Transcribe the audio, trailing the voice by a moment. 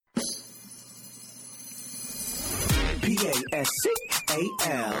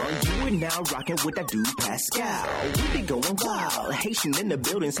Pascal. You are now rocking with that dude Pascal. We be going wild. Haitian in the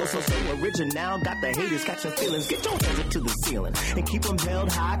building, so original. Got the haters catching feelings. Get your hands up to the ceiling and keep them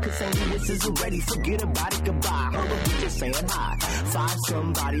held high. Cause St. Louis isn't ready. Forget about it, goodbye. Hold up, we just saying hi. Five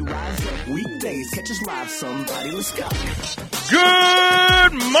somebody rise up. Weekdays, catch us live somebody. Let's go.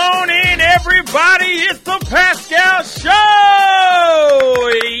 Good morning, everybody. It's the Pascal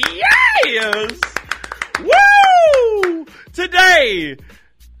Show. Yes. Woo! Today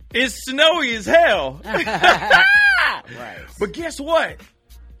is snowy as hell. Right. But guess what?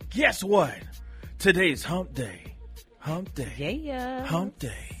 Today's hump day. Hump day. Yeah. Hump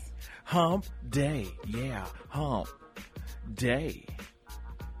day. Hump day. Yeah. Hump day.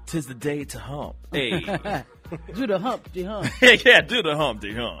 'Tis the day to hump. Hey. Do the Humpty Hump. Yeah, do the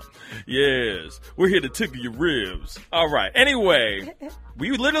Humpty Hump. Yes. We're here to tickle your ribs. All right. Anyway,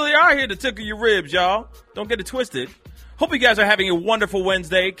 we literally are here to tickle your ribs, y'all. Don't get it twisted. Hope you guys are having a wonderful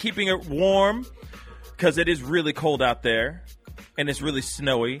Wednesday, keeping it warm, because it is really cold out there, and it's really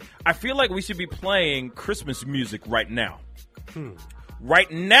snowy. I feel like we should be playing Christmas music right now.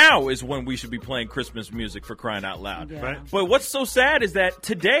 Right now is when we should be playing Christmas music, for crying out loud. Yeah. Right. But what's so sad is that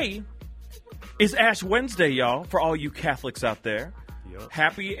today is Ash Wednesday, y'all, for all you Catholics out there. Yep.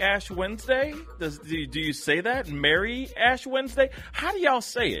 Happy Ash Wednesday? Do you say that? Merry Ash Wednesday? How do y'all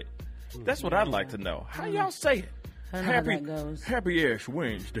say it? That's what I'd like to know. How do y'all say it? I don't know how that goes. Happy Ash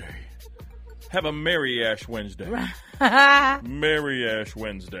Wednesday. Have a Merry Ash Wednesday. Merry Ash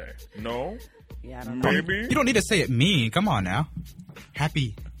Wednesday. No? Yeah, I don't know. Maybe? You don't need to say it mean. Come on now.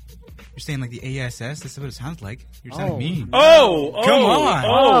 Happy. You're saying like the ASS? This is what it sounds like. You're sounding mean. Oh, Come on.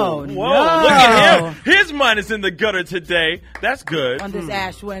 Oh, no. whoa. Look at him. His mind is in the gutter today. That's good. On this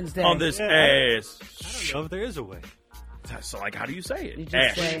Ash Wednesday. On this ass. I don't know if there is a way. So, like, how do you say it? You just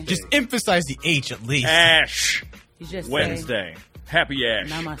Ash. say, Just emphasize the H at least. Ash you just Wednesday. Happy Ash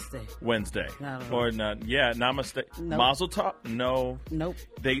say, Namaste. Wednesday. I don't know. Or not. Yeah, namaste. Nope. Mazel tov? No. Nope.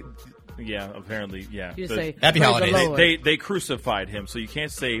 Yeah, apparently, yeah. You The- say, Happy praise holidays. the Lord. They crucified him, so you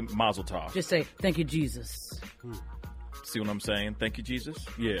can't say Mazel tov. Just say, thank you, Jesus. See what I'm saying? Thank you, Jesus?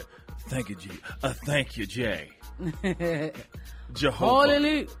 Yeah. Thank you, Jesus. Thank you, Jay. Jehovah.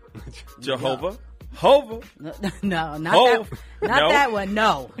 Hallelujah. Jehovah. Hova. No, not Oh, that. Not no? that one.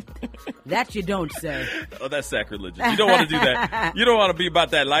 No, that you don't say. Oh, that's sacrilegious. You don't want to do that. You don't want to be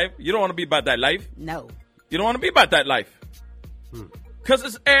about that life. You don't want to be about that life. No. You don't want to be about that life. Because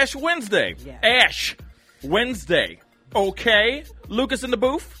it's Ash Wednesday. Yeah. Ash Wednesday. Okay. Lucas in the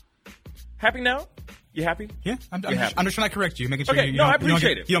booth. Happy now? You happy? Yeah, I'm You're happy. just trying to correct you, making sure Okay, you no, I don't, you don't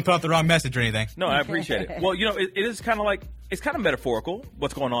appreciate get- it. You don't put out the wrong message or anything. No, I appreciate it. Well, it is kind of like, it's kind of metaphorical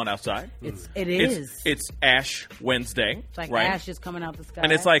what's going on outside. It is. It's Ash Wednesday. It's like right? ash is coming out the sky.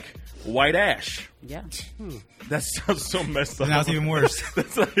 And it's like white ash. yeah. That sounds so messed up. Now it's even worse.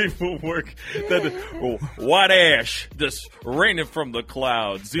 That's not even work. White ash just raining from the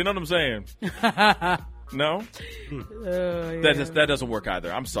clouds. You know what I'm saying? No? That doesn't work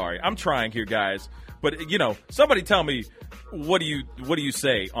either. I'm sorry. I'm trying here, guys. But, somebody tell me, what do you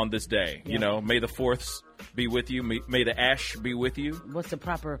say on this day? Yeah. May the 4th be with you. May the ash be with you. What's the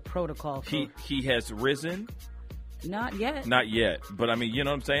proper protocol for? He has risen. Not yet. Not yet. But, I mean, you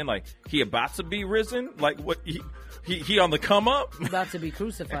know what I'm saying? Like, he about to be risen? Like, what? He on the come up? About to be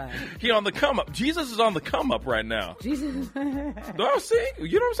crucified. He on the come up. Jesus is on the come up right now. Jesus. No, see?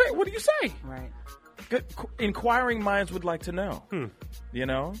 You know what I'm saying? What do you say? Right. Good. Inquiring minds would like to know.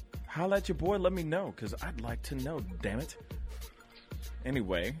 Holla at your boy. Let me know, because I'd like to know, damn it.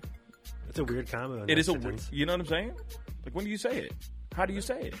 Anyway. It's a weird comment. It is a weird. You know what I'm saying? Like, when do you say it? How do you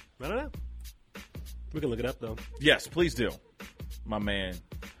say it? I don't know. We can look it up, though. Yes, please do. My man.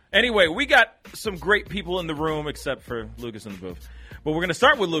 Anyway, we got some great people in the room, except for Lucas in the booth. But we're going to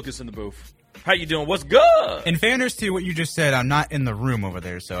start with Lucas in the booth. How you doing? What's good? In fairness to what you just said, I'm not in the room over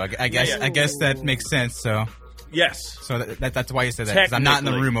there, so I guess that makes sense. So Yes. that's why you said that, because I'm not in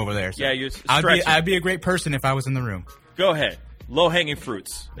the Technically. room over there. So Yeah, you're stretching. I'd be a great person if I was in the room. Go ahead. Low-hanging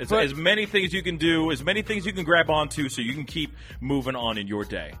fruits. It's as many things you can do, as many things you can grab onto so you can keep moving on in your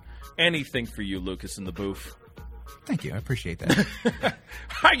day. Anything for you, Lucas, in the booth. Thank you. I appreciate that.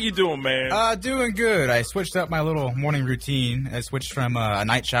 How you doing, man? Doing good. I switched up my little morning routine. I switched from a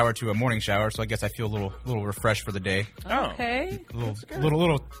night shower to a morning shower, so I guess I feel a little refreshed for the day. Oh. Okay. Little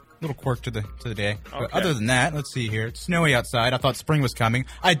little quirk to the day. But Okay. other than that, let's see here. It's snowy outside. I thought spring was coming.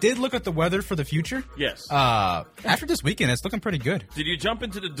 I did look at the weather for the future. Yes. After this weekend, it's looking pretty good. Did you jump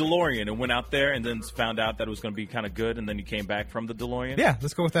into the DeLorean and went out there and then found out that it was going to be kind of good, and then you came back from the DeLorean? Yeah,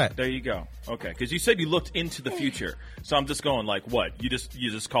 let's go with that. There you go. Okay, because you said you looked into the future, so I'm just going like, what? You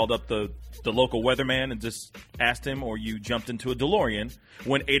just called up the local weatherman and just asked him, or you jumped into a DeLorean,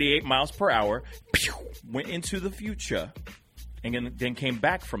 went 88 miles per hour, pew, went into the future, and then came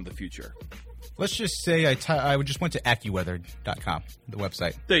back from the future. Let's just say I just went to AccuWeather.com, the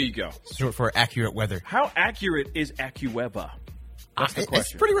website. There you go. Short for accurate weather. How accurate is AccuWeather? That's the It's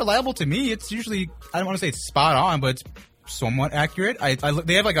question. pretty reliable to me. It's usually, I don't want to say it's spot on, but it's somewhat accurate.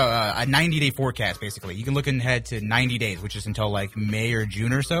 They have like a 90-day forecast, basically. You can look ahead to 90 days, which is until like May or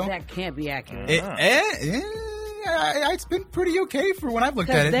June or so. That can't be accurate. It's been pretty okay for when I've looked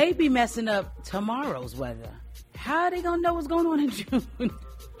at Because it. they be messing up tomorrow's weather. How are they going to know what's going on in June?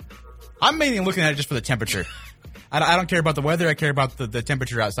 I'm mainly looking at it just for the temperature. I don't care about the weather. I care about the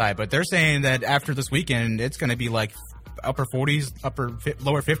temperature outside. But they're saying that after this weekend, it's going to be like upper 40s,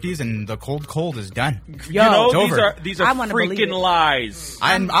 lower 50s, and the cold is done. Yo, you know, it's over. these I are wanna believe freaking it. lies.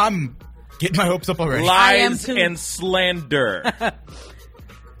 I'm getting my hopes up already. I am Lies too. and slander.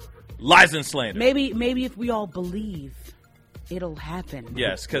 Lies and slander. Maybe if we all believe, it'll happen.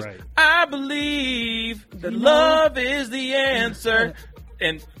 Yes, because Right. I believe that You know- love is the answer.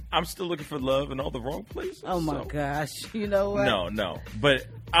 And I'm still looking for love in all the wrong places. Oh my so- gosh. You know what? No. But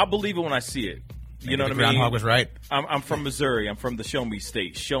I'll believe it when I see it. You know the what I mean? groundhog was right. I'm from Missouri. I'm from the Show Me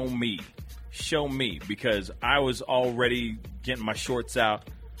state. Show me. Because I was already getting my shorts out,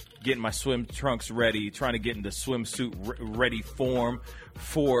 getting my swim trunks ready, trying to get into swimsuit ready form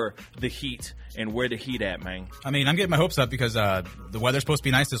for the heat. And where the heat at, man? I mean, I'm getting my hopes up because the weather's supposed to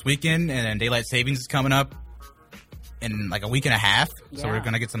be nice this weekend, and then daylight savings is coming up in like a week and a half. So Yeah. we're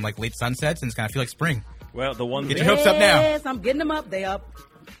gonna get some like late sunsets, and it's gonna feel like spring. Well, the one Get thing. your hopes up now. Yes, I'm getting them up. They up.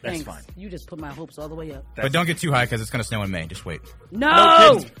 That's Thanks. fine. You just put my hopes all the way up. But don't get too high because it's gonna snow in May. Just wait.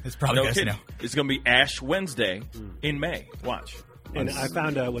 No! kidding. It's probably No gonna kidding. snow. It's going to be Ash Wednesday in May. Watch. And I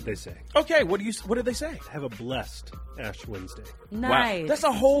found out what they say. Okay, what did they say? Have a blessed Ash Wednesday. Nice. Wow, that's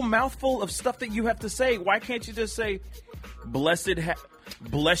a whole mouthful of stuff that you have to say. Why can't you just say blessed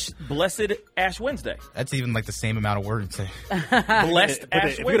Ash Wednesday? That's even like the same amount of words. Blessed But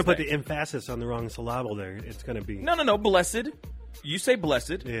Ash if you're going to put Wednesday. the emphasis on the wrong syllable there, it's going to be... No, blessed. You say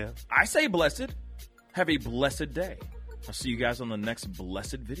blessed. Yeah. I say blessed. Have a blessed day. I'll see you guys on the next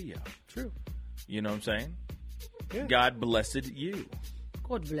blessed video. True. You know what I'm saying? Yeah. God blessed you.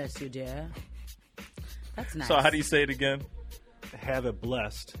 God bless you, dear. That's nice. So how do you say it again? Have a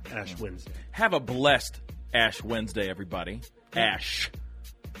blessed Ash Wednesday. Have a blessed Ash Wednesday, everybody. Ash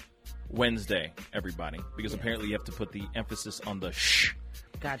Wednesday, everybody. Because apparently you have to put the emphasis on the shh.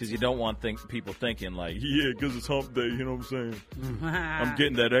 Gotcha. Because you don't want people thinking like, yeah, because it's hump day, you know what I'm saying? I'm I'm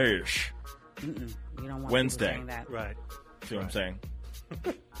getting that ash. You don't want Wednesday. people saying that. Right. See what I'm saying?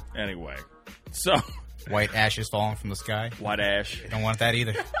 Anyway. So, White ashes falling from the sky. white ash. Don't want that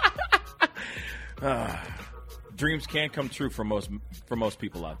either. Dreams can come true for most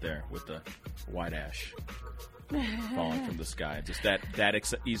people out there with the white ash falling from the sky. Just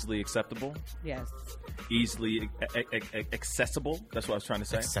that easily acceptable? Yes. Easily accessible? That's what I was trying to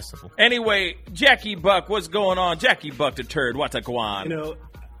say. Accessible. Anyway, Jackie Buck, what's going on? Jackie Buck the turd, what's a guan? You know,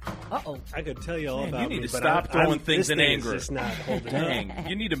 Uh-oh. I could tell you all Man, about you need me, to but stop throwing this things in thing is anger. just not holding up. Dang,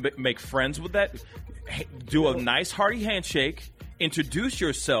 you need to make friends with that. Do a nice hearty handshake. Introduce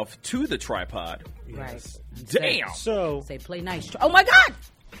yourself to the tripod. Right. Damn, So, Say play nice. Oh my God!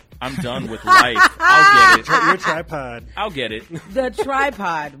 I'm done with life. I'll get it. your tripod. I'll get it. The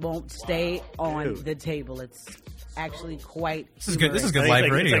tripod won't stay on Dude. the table. It's actually quite. This is good. This is humorous. good live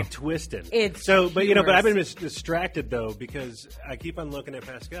It's radio. like twisted. It's so, but you know, but I've been humorous. distracted though because I keep on looking at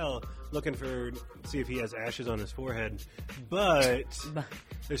Pascal, looking for see if he has ashes on his forehead. But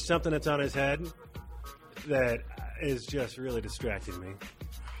there's something that's on his head that is just really distracting me.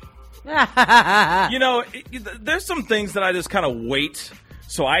 You know, there's some things that I just kind of wait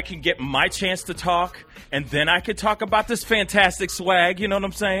so I can get my chance to talk, and then I could talk about this fantastic swag. You know what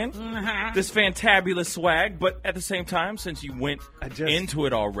I'm saying? This fantabulous swag. But at the same time, since you went into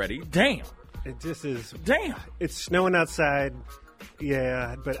it already, damn. It just is. Damn. It's snowing outside.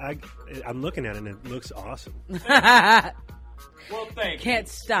 Yeah, but I'm looking at it and it looks awesome. Well, thank you. Can't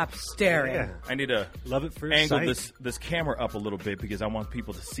stop staring. Yeah, I need to love it for angle sight. this camera up a little bit because I want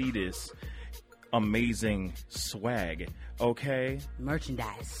people to see this amazing swag. Okay,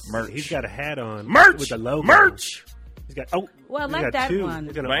 Merchandise. merch. He's got a hat on merch with the logo. Merch. He's got Well, I he's like got that two. one.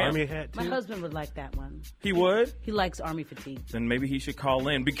 He's got an Bam. army hat too. My husband would like that one. He would? He likes army fatigue. Then maybe he should call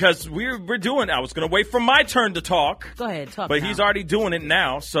in because we're doing. I was going to wait for my turn to talk. Go ahead, talk. But now. he's already doing it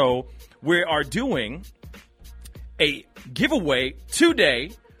now. So we are doing a giveaway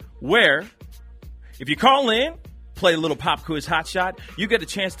today where if you call in, play a little pop quiz hot shot, you get a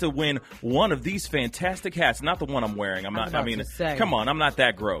chance to win one of these fantastic hats. Not the one I'm wearing. I'm not. about I mean, to say. come on, I'm not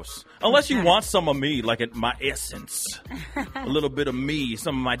that gross. Unless you want some of me, like my essence, a little bit of me,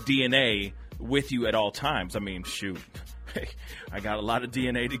 some of my DNA with you at all times. I mean, shoot. I got a lot of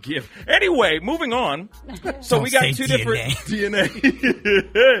DNA to give. Anyway, moving on. So Don't we got say two DNA. different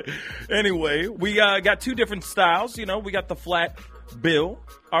DNA. Anyway, we got two different styles. You know, we got the flat bill,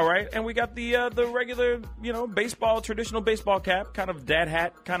 all right, and we got the regular, baseball, traditional baseball cap, kind of dad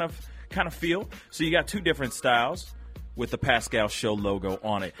hat, kind of feel. So you got two different styles with the Pascal Show logo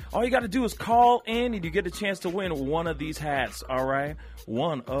on it. All you got to do is call in, and you get a chance to win one of these hats. All right,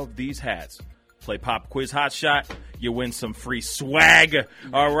 one of these hats. Play Pop Quiz Hot Shot. You win some free swag.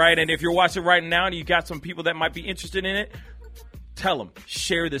 All right. And if you're watching right now and you got some people that might be interested in it, tell them.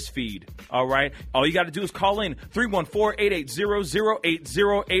 Share this feed. All right. All you got to do is call in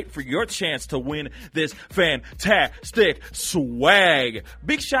 314-880-0808 for your chance to win this fantastic swag.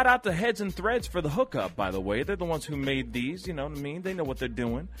 Big shout out to Heads and Threads for the hookup, by the way. They're the ones who made these. You know what I mean? They know what they're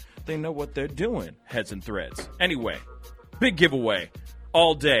doing. They know what they're doing, Heads and Threads. Anyway, big giveaway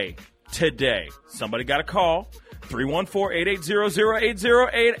all day. Today, somebody got a call,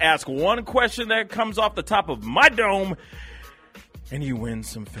 314-880-0808. Ask one question that comes off the top of my dome, and you win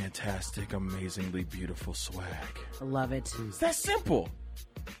some fantastic, amazingly beautiful swag. I love it. It's that simple.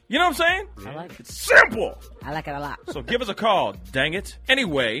 You know what I'm saying? I like it. It's simple. I like it a lot. So give us a call, dang it.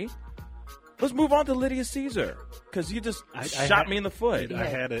 Anyway, let's move on to Lydia Caesar, because you just shot me in the foot. I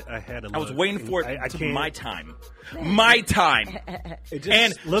had a I was waiting for it I to can't. my time. My time. It just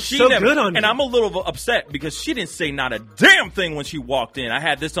And looks she so never, good on you. and I'm a little upset because she didn't say not a damn thing when she walked in. I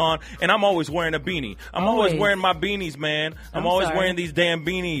had this on, and I'm always wearing a beanie. I'm always Always. wearing my beanies, man. I'm I'm always sorry. wearing these damn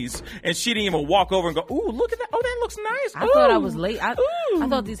beanies. And she didn't even walk over and go, ooh, look at that. Oh, that looks nice. I thought I Ooh. was late. I Ooh.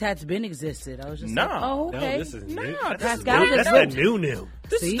 thought these hats been existed. I was just Nah. like, oh, No, okay. this is No, new. that's Pascal That's just the looked- new.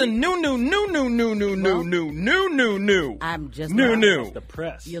 This See? is the new. I'm just New. The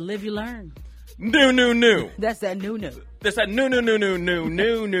press. You live, you learn. New. That's that new. That's that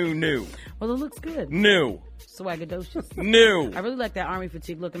new. Well, it looks good. New. Swagadocious. New. I really like that army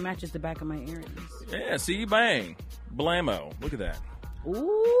fatigue look. It matches the back of my earrings. Yeah, see, bang. Blammo. Look at that.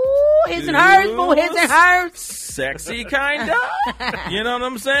 Ooh, his and hers, boo, his and hers. Sexy kind of. You know what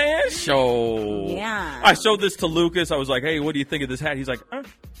I'm saying? So Yeah. I showed this to Lucas. I was like, hey, what do you think of this hat? He's like,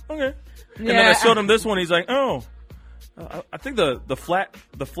 okay. And then I Yeah. showed him this one. He's like, oh. I think the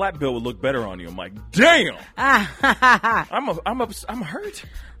flat bill would look better on you. I'm like, damn. I'm hurt.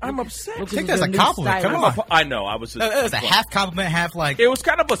 I'm upset. Look I think at that's a the new compliment. Come stylist. on. I know. I was. That was a half compliment, half like It was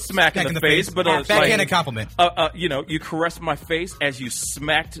kind of a smack in the face, but backhanded compliment. you caressed my face as you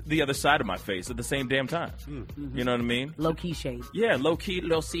smacked the other side of my face at the same damn time. You know what I mean? Low key shade. Yeah, low key,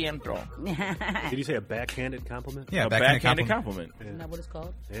 lo siento. Did you say a backhanded compliment? Yeah, A backhanded compliment. Isn't that what it's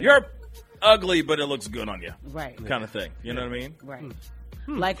called? You're ugly, but it looks good on you. Right. Kind of thing. You know what I mean? Right.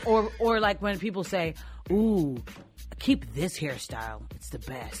 Like or like when people say, "Ooh, keep this hairstyle. It's the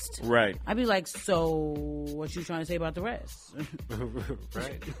best." Right. I'd be like, "So, what you trying to say about the rest?"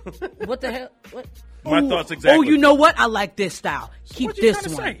 Right. What the hell? What? My Ooh, thoughts exactly. Oh, you know what? I like this style. Keep What you this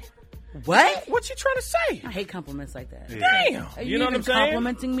trying to one. say? What? What you trying to say? I hate compliments like that. Damn. Are You know what even I'm saying?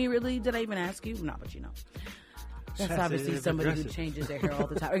 complimenting me, really? Did I even ask you? No, but you know. That's Passive obviously somebody who aggressive. changes their hair all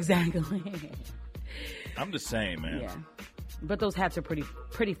the time. Exactly. I'm just saying, man. Yeah. But those hats are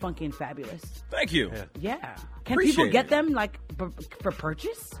pretty funky and fabulous. Thank you. Yeah. Can Appreciate people get it. them like for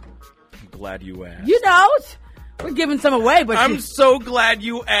purchase? I'm glad you asked. You know, we're giving some away, but I'm you, so glad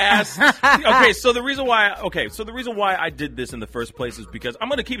you asked. Okay, so the reason why I did this in the first place is because I'm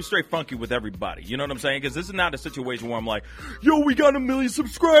gonna keep it straight funky with everybody. You know what I'm saying? Because this is not a situation where I'm like, yo, we got 1 million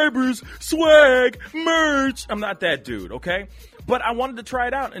subscribers, swag, merch. I'm not that dude, okay? But I wanted to try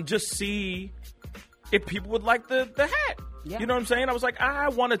it out and just see if people would like the hat. Yeah. You know what I'm saying? I was like, I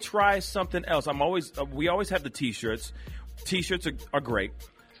want to try something else. We always have the T-shirts. T-shirts are great.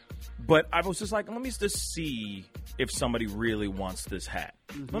 But I was just like, let me just see if somebody really wants this hat.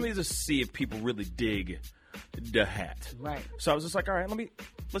 Let me just see if people really dig the hat. Right. So I was just like, all right,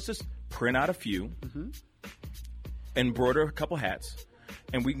 let's just print out a few, embroider a couple hats,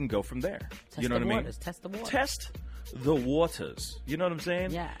 and we can go from there. test You know the what I mean? waters. Test the waters. Test the waters. You know what I'm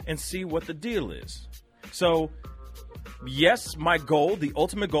saying? Yeah. And see what the deal is. So yes, my goal, the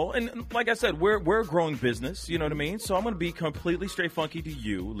ultimate goal, and like I said, we're a growing business, you know what I mean? So I'm going to be completely straight funky to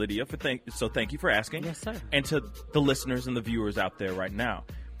you, Lydia, so thank you for asking. Yes, sir. And to the listeners and the viewers out there right now.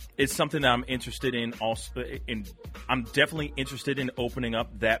 It's something that I'm interested in I'm definitely interested in opening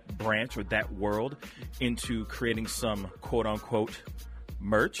up that branch or that world into creating some quote-unquote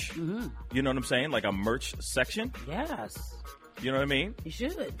merch. Mm-hmm. You know what I'm saying? Like a merch section. Yes. You know what I mean? You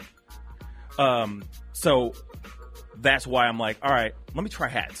should. So that's why I'm like, all right, let me try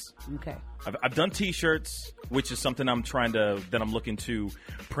hats. Okay. I've done T-shirts, which is something I'm looking to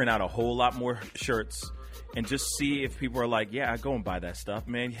print out a whole lot more shirts and just see if people are like, yeah, I go and buy that stuff,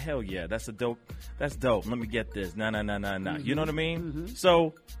 man. Hell yeah, that's dope. Let me get this. Nah. Mm-hmm. You know what I mean? Mm-hmm.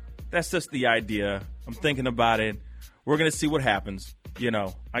 So that's just the idea. I'm thinking about it. We're gonna see what happens. You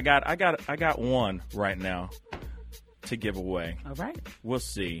know, I got one right now to give away. All right. We'll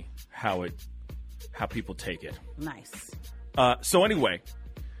see how people take it. Nice. So anyway,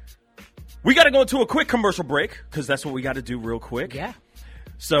 we got to go into a quick commercial break because that's what we got to do real quick. Yeah.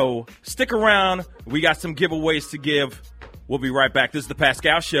 So stick around. We got some giveaways to give. We'll be right back. This is the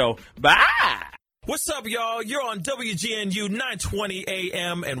Pascal Show. Bye. What's up, y'all? You're on WGNU 920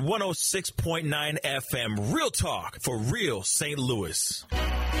 AM and 106.9 FM. Real talk for real St. Louis.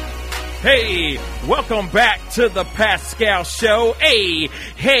 Hey, welcome back to the Pascal Show. Hey.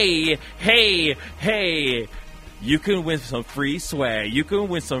 You can win some free swag.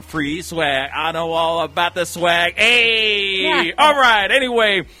 I know all about the swag. Hey! Yeah. All right.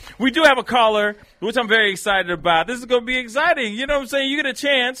 Anyway, we do have a caller, which I'm very excited about. This is going to be exciting. You know what I'm saying? You get a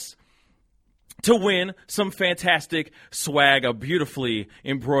chance to win some fantastic swag, a beautifully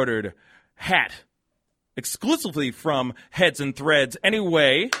embroidered hat, exclusively from Heads and Threads.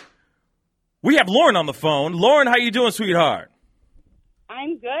 Anyway, we have Lauren on the phone. Lauren, how you doing, sweetheart?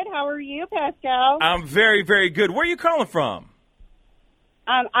 I'm good. How are you, Pascal? I'm very, very good. Where are you calling from?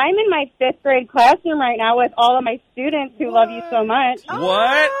 I'm in my 5th grade classroom right now with all of my students who love you so much.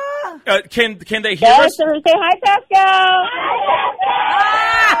 What? Can they hear Yes, us? sir. Say hi, Pascal.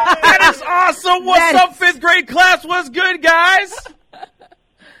 That is awesome. What's up, 5th grade class? What's good, guys?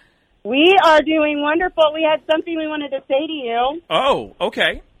 We are doing wonderful. We had something we wanted to say to you. Oh,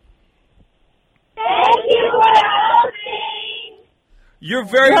 okay. Thank you for helping. You're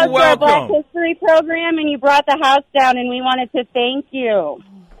very You hosted our Black welcome. History program, and you brought the house down, and we wanted to thank you.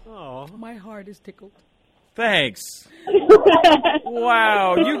 Oh, My heart is tickled. thanks.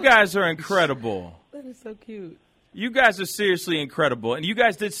 Wow, you guys are incredible. That is so cute. You guys are seriously incredible, and you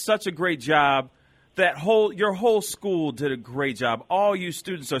guys did such a great job. Your whole school did a great job. All you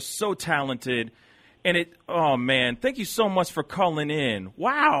students are so talented, and oh man, thank you so much for calling in.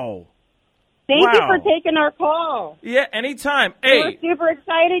 Wow. Thank you Wow. for taking our call. Yeah, anytime. We're Hey, super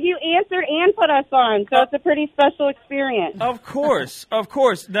excited you answered and put us on, so it's a pretty special experience. of course, of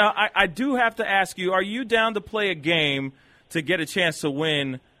course. Now, I do have to ask you, are you down to play a game to get a chance to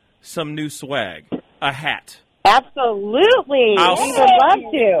win some new swag, a hat? Absolutely. I'll We would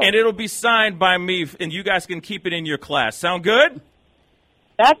love to. And it'll be signed by me, and you guys can keep it in your class. Sound good?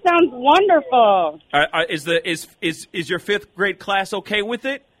 That sounds wonderful. Is your 5th grade class okay with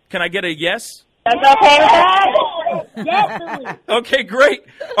it? Can I get a yes? That's okay with that? Yes. Okay, great.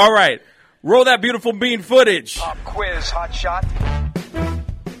 All right. Roll that beautiful bean footage. Pop quiz, hot shot.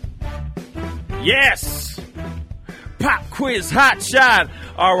 Yes. Pop quiz hot shot.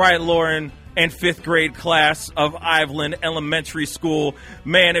 All right, Lauren and 5th grade class of Iveland Elementary School.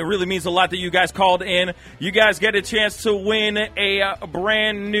 Man, it really means a lot that you guys called in. You guys get a chance to win a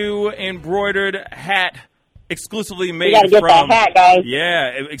brand new embroidered hat. Exclusively made gotta get from that hat, guys. Yeah,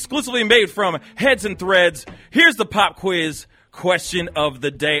 exclusively made from Heads and Threads. Here's the pop quiz question of the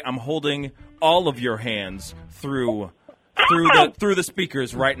day. I'm holding all of your hands through the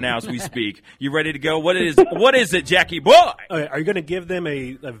speakers right now as we speak. You ready to go? What is it, Jackie boy? Okay, are you going to give them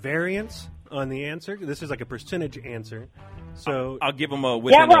a variance on the answer? This is like a percentage answer. So I'll give them a Yeah,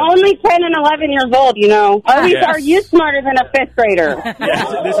 within we're a- only 10 and 11 years old, you know. Yes. Are you smarter than a 5th grader?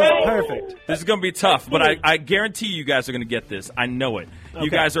 this is perfect. This is going to be tough, but I guarantee you guys are going to get this. I know it. You Okay.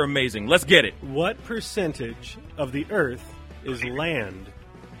 guys are amazing. Let's get it. What percentage of the Earth is land?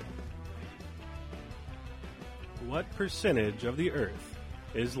 What percentage of the Earth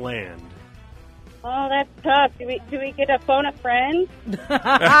is land? Oh, that's tough. Do we get a phone a friend?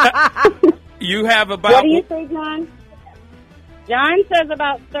 You have about What do you say, John? John says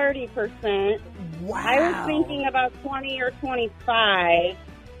about 30%. Wow. I was thinking about 20 or 25.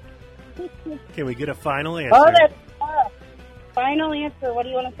 Can we get a final answer? Oh, that's tough. Final answer. What do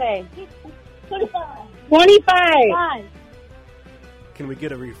you want to say? 25. 25. Can we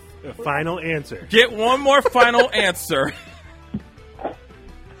get a A final answer. Get one more final answer.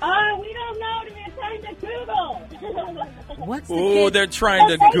 We don't know. They're trying to Google. What's the Ooh, kid? they're trying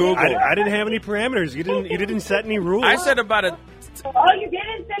to Google. I didn't have any parameters. You didn't set any rules. I said about a. Oh, you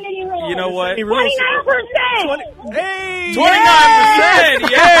didn't send any rules. You know what? Any rules? 29%. Hey! 29%.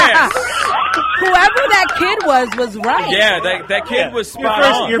 Yes. Whoever that kid was right. Yeah, that kid was spot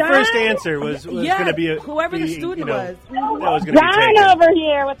on. Your first answer was Yeah, going to be whoever the student was. That was going to be John taken. over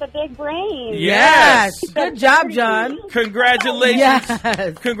here with the big brain. Yes. Good job, John. Congratulations.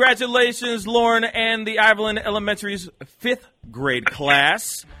 Yes. Congratulations, Lauren and the Iveland Elementary's 5th grade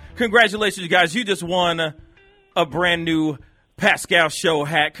class. Congratulations, guys. You just won a brand new Pascal Show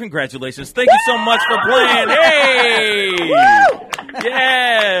hat. Congratulations. Thank you so much for playing. Hey!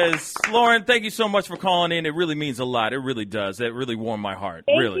 Yes. Lauren, thank you so much for calling in. It really means a lot. It really does. It really warmed my heart.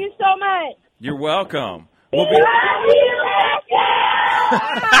 Thank really. you so much. You're welcome. We'll be-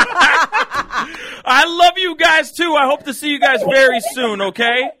 I love you guys, too. I hope to see you guys very soon,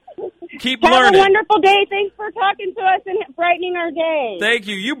 okay? Keep Have learning. a wonderful day. Thanks for talking to us and brightening our day. Thank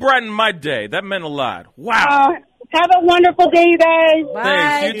you. You brightened my day. That meant a lot. Wow. Have a wonderful day, you guys. Bye.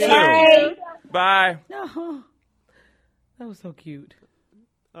 Thanks. You too. Bye. Bye. No. That was so cute.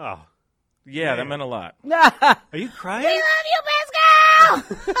 Oh, Yeah, that meant a lot. are you crying? you,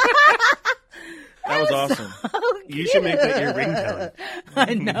 Pascal! That was awesome. You should make that your ringtone.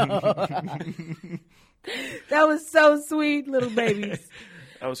 I know. That was so sweet, little babies.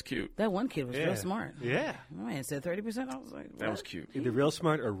 That was cute. That one kid was real smart. Yeah. My man said 30%. I was like, That was cute. Either real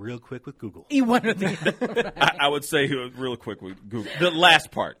smart or real quick with Google. he wanted to. I would say he was real quick with Google. The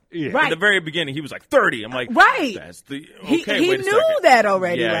last part. Yeah. Right. At the very beginning, he was like 30. I'm like, Right. That's the He okay. knew wait a second. that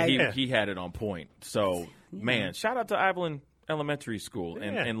already. Yeah, like, he had it on point. So, man, shout out to Iveland Elementary School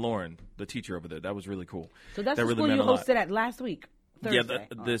Yeah. and Lauren, the teacher over there. That was really cool. so that's that the really school meant you a lot. hosted at last week. Thursday.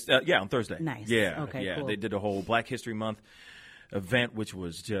 Yeah, on Thursday. Nice. Yeah, Okay, yeah. cool. They did a whole Black History Month event, which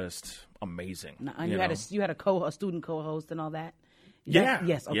was just amazing. And you had a student co-host and all that. Yeah.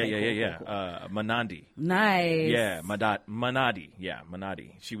 Yes. Okay, Yeah. cool. Manandi. Nice. Yeah, Manadi. Yeah,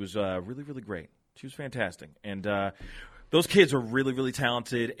 Manadi. She was really, really great. She was fantastic. And those kids were really, really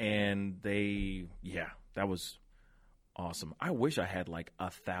talented. And that was awesome. I wish I had like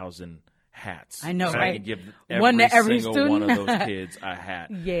 1,000 hats. I know, so I right? could give One to every single one of student. those kids a hat.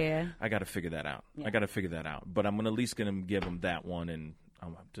 Yeah. I got to figure that out. But I'm at least going to give them that one. And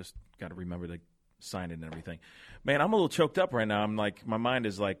I'm just got to remember to sign it and everything. Man, I'm a little choked up right now. I'm like, my mind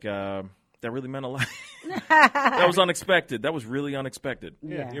is like, that really meant a lot. That was unexpected. That was really unexpected.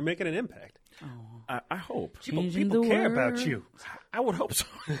 Yeah, you're making an impact. I hope. Changing People the care world. about you. I would hope so.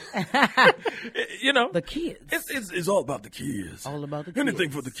 You know, The kids. it's all about the kids. All about the Anything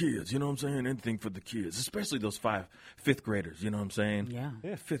kids. for the kids. You know what I'm saying? Anything for the kids, especially those 5th graders. You know what I'm saying? Yeah.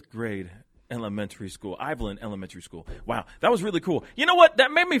 5th grade elementary school, Iveland Elementary School. Wow, that was really cool. You know what?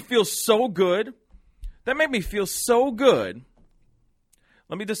 That made me feel so good. Let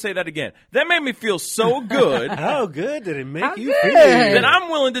me just say that again. That made me feel so good How good did it make How you good? feel? that I'm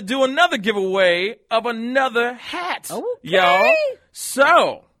willing to do another giveaway of another hat. Okay. Y'all.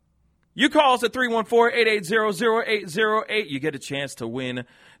 So, you call us at 314-880-0808. You get a chance to win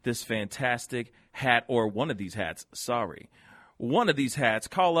this fantastic hat, or one of these hats. Sorry. One of these hats.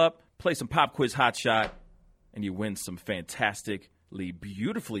 Call up, play some pop quiz hot shot, and you win some fantastically,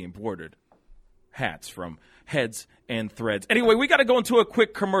 beautifully embroidered hats from Heads and Threads. Anyway, we got to go into a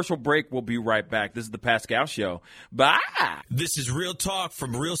quick commercial break. We'll be right back. This is the Pascal Show. Bye. This is Real Talk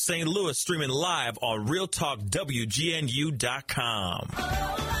from Real St. Louis, streaming live on RealTalkWGNU.com.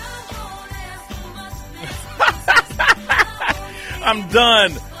 I'm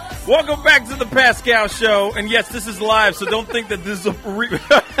done. Welcome back to the Pascal Show. And yes, this is live, so don't think that this is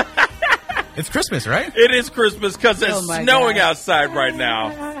It's Christmas, right? It is Christmas because it's Oh, my snowing God. outside right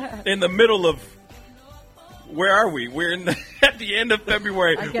now. In the middle of, where are we? We're at the end of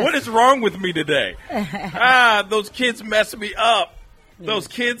February. guess. What is wrong with me today? Those kids messed me up. Those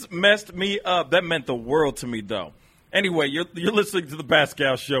kids messed me up. That meant the world to me, though. Anyway, you're listening to the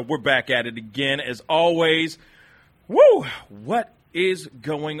Pascal Show. We're back at it again, as always. Woo! What is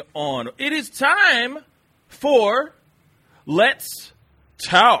going on? It is time for Let's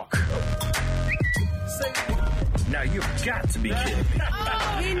Talk. Now you've got to be kidding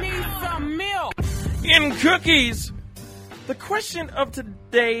me. He needs some milk. In cookies, the question of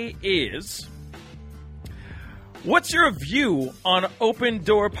today is, what's your view on open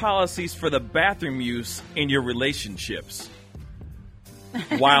door policies for the bathroom use in your relationships?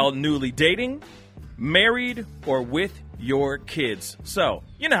 While newly dating, married, or with your kids? So,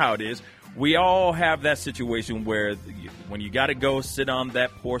 you know how it is. we all have that situation where when you got to go sit on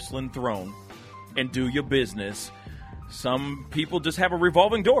that porcelain throne and do your business, some people just have a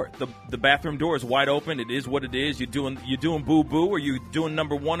revolving door. The bathroom door is wide open. It is what it is. You're doing boo-boo, or you're doing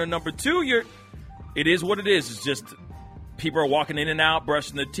number one or number two. It is what it is. It's just people are walking in and out,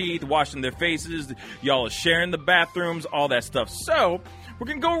 brushing their teeth, washing their faces. Y'all are sharing the bathrooms, all that stuff. So we're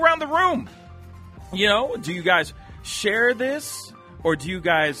going to go around the room. You know, do you guys share this, or do you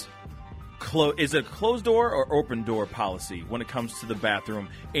guys is it a closed door or open door policy when it comes to the bathroom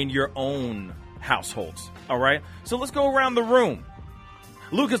in your own households? All right, so let's go around the room.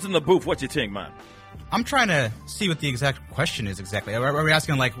 Lucas in the booth, what you think, man? I'm trying to see what the exact question is exactly. Are we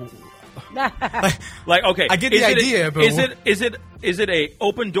asking like okay, I get the idea, but is it a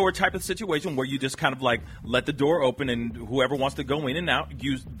open door type of situation where you just kind of like let the door open and whoever wants to go in and out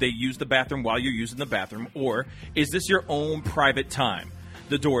use the bathroom while you're using the bathroom, or is this your own private time?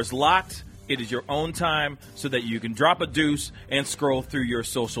 The door is locked. It is your own time so that you can drop a deuce and scroll through your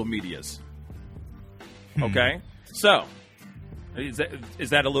social medias. Okay, so is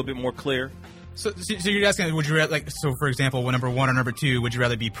that a little bit more clear? So you're asking, would you rather, like, so for example, number one or number two, would you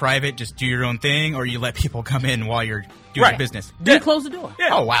rather be private, just do your own thing, or you let people come in while you're doing your business? Do you close the door? Yeah.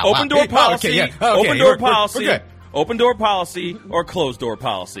 Oh, wow. Open door policy. Okay, yeah. Open door policy. We're good. Open door policy or closed door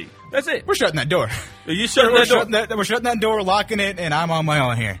policy. That's it. We're shutting that door. You shutting that door? We're shutting that door, locking it, and I'm on my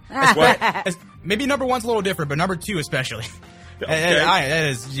own here. Maybe number one's a little different, but number two especially.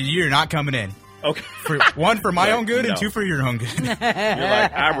 Okay. You're not coming in. Okay. One for my own good and two for your own good. You're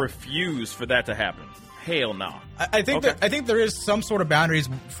like, I refuse for that to happen. Hell no. I think there is some sort of boundaries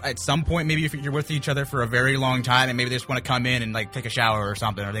at some point. Maybe if you're with each other for a very long time, and maybe they just want to come in and like take a shower or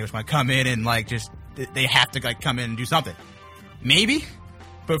something, or they just want to come in and like just they have to like come in and do something. Maybe,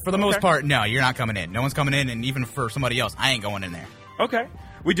 but for the most part, no, you're not coming in. No one's coming in, and even for somebody else, I ain't going in there. Okay.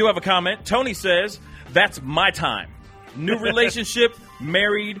 We do have a comment. Tony says, "That's my time. New relationship,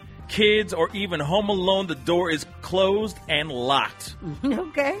 married, kids, or even home alone. The door is closed and locked."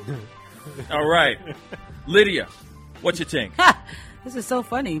 Okay. All right. Lydia, what you think? This is so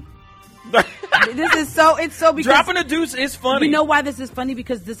funny. It's so because dropping a deuce is funny. You know why this is funny?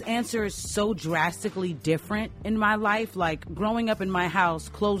 Because this answer is so drastically different in my life. Like growing up in my house,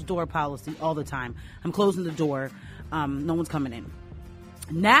 closed door policy all the time. I'm closing the door. No one's coming in.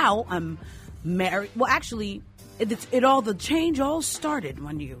 Now I'm married. Well, actually, the change all started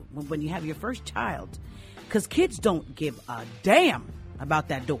when you have your first child, because kids don't give a damn about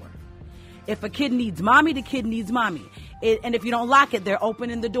that door. If a kid needs mommy, the kid needs mommy. And if you don't lock it, they're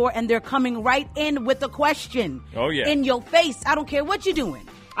opening the door and they're coming right in with a question. Oh, yeah. In your face. I don't care what you're doing.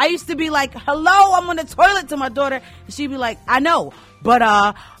 I used to be like, hello, I'm on the toilet to my daughter. And she'd be like, I know, but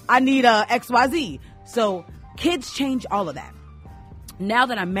I need XYZ. So kids change all of that. Now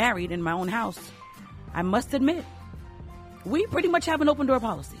that I'm married in my own house, I must admit, we pretty much have an open door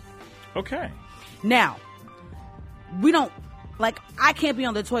policy. Okay. Now, we don't, like, I can't be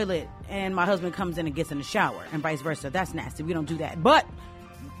on the toilet and my husband comes in and gets in the shower and vice versa. That's nasty. We don't do that. But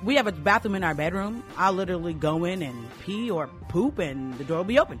we have a bathroom in our bedroom. I'll literally go in and pee or poop and the door will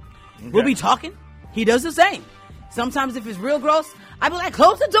be open. Okay. We'll be talking. He does the same. Sometimes if it's real gross, I'll be like,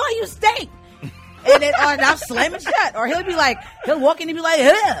 close the door, you stink. And I'll slam it shut. Or he'll walk in and be like,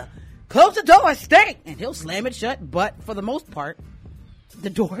 ugh, close the door, I stink. And he'll slam it shut. But for the most part, the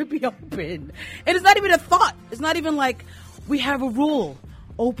door will be open. And it's not even a thought. It's not even like we have a rule.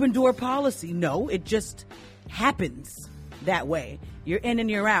 Open door policy. No, it just happens that way. You're in and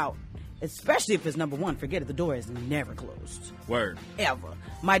you're out. Especially if it's number one. Forget it. The door is never closed. Word. Ever.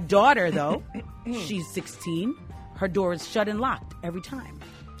 My daughter, though, she's 16. Her door is shut and locked every time.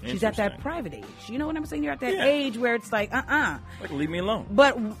 She's at that private age. You know what I'm saying? You're at that age where it's like, Like, leave me alone.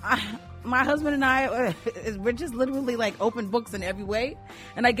 But my husband and I, we're just literally like open books in every way.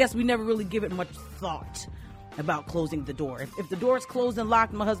 And I guess we never really give it much thought about closing the door. If the door is closed and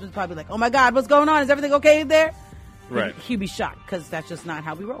locked, my husband's probably like, oh my God, what's going on? Is everything okay there? Right. He'd be shocked because that's just not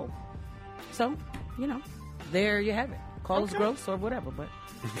how we roll. So, there you have it. Call us gross or whatever, but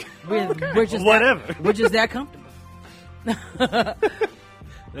we're just whatever. We're just that comfortable.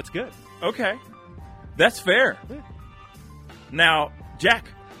 That's good. Okay. That's fair. Yeah. Now, Jack.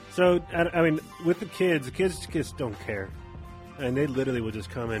 So, I mean, with the kids just don't care. And they literally will just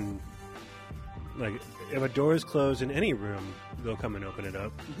come in, like, if a door is closed in any room, they'll come and open it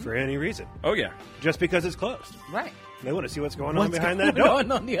up for any reason. Oh, yeah. Just because it's closed. Right. They want to see what's going on behind that What's door.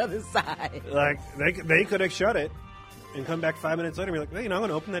 going on the other side? Like, they could have shut it and come back 5 minutes later and be like, hey, I'm going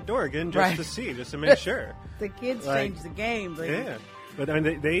to open that door again just to see, just to make sure. The kids Like, change the game. Like, yeah. But I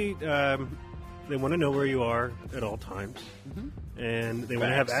mean, they want to know where you are at all times, and they want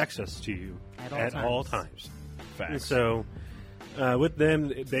to have Facts. access to you At all all times. times. Facts. And so, with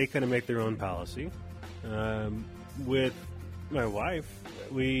them, they kind of make their own policy. With my wife,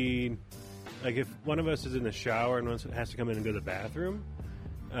 we like if one of us is in the shower and one has to come in and go to the bathroom.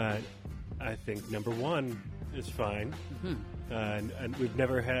 I think number one is fine, and we've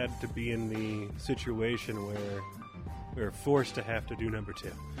never had to be in the situation where we're forced to have to do number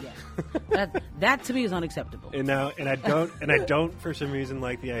two. Yeah. That to me is unacceptable. And I don't for some reason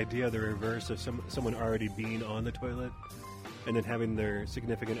like the idea of the reverse of someone already being on the toilet and then having their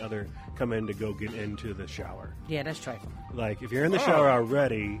significant other come in to go get into the shower. Yeah, that's trifling. Like if you're in the shower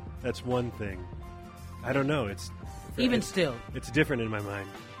already, that's one thing. I don't know. It's different in my mind.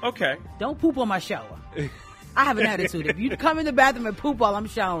 Okay. Don't poop on my shower. I have an attitude. If you come in the bathroom and poop while I'm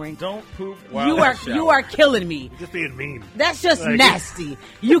showering, Don't poop while I shower. you are killing me. Just being mean. That's just nasty.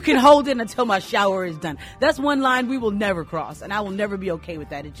 You can hold it until my shower is done. That's one line we will never cross, and I will never be okay with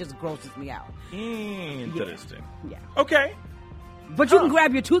that. It just grosses me out. Interesting. Yeah. Okay. But you can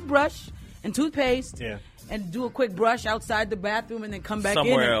grab your toothbrush and toothpaste Yeah. and do a quick brush outside the bathroom and then come back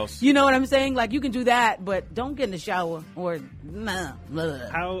Somewhere in. and- else. You know what I'm saying? Like, you can do that, but don't get in the shower or nah. Blah.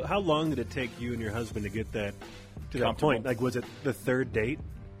 How long did it take you and your husband to get that to that Comfortable. point? Like, was it the third date?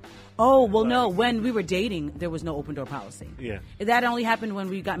 Oh, well, no. When we were dating, there was no open door policy. Yeah. That only happened when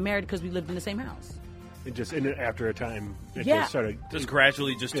we got married because we lived in the same house. It just and after a time, it Yeah. just started. Just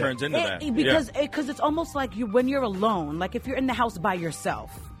gradually just turns into that. Because it's almost like when you're alone, like if you're in the house by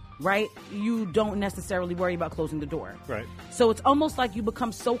yourself, right? You don't necessarily worry about closing the door. Right. So it's almost like you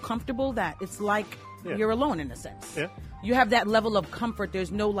become so comfortable that it's like Yeah. you're alone in a sense. Yeah. You have that level of comfort.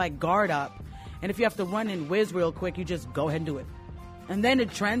 There's no like guard up. And if you have to run and whiz real quick, you just go ahead and do it. And then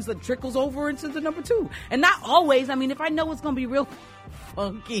it trickles over into the number two. And not always. I mean, if I know it's going to be real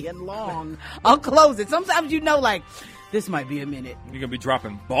funky and long, I'll close it. Sometimes like, this might be a minute. You're going to be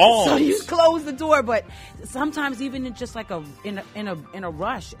dropping balls. So you close the door, but sometimes even in just like in a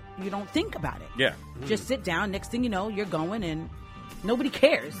rush, you don't think about it. Yeah. Just sit down. Next thing you know, you're going and nobody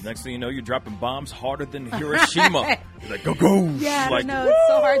cares. Next thing you know, you're dropping bombs harder than Hiroshima. You're like, go. Yeah, like, I know. It's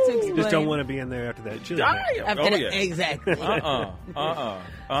so hard to explain. Just don't want to be in there after that. Chili Damn. bag. After Oh, that- yeah. Exactly. So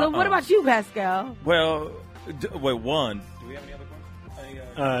So what about you, Pascal? Well, one. Do we have any other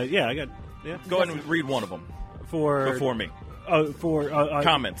questions? Yeah, I got. Yeah. Go ahead and read one of them For before me. Comments.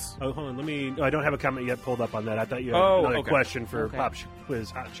 Comments. Hold on. I don't have a comment yet pulled up on that. I thought you had Oh, another okay. question for Okay. Pop Quiz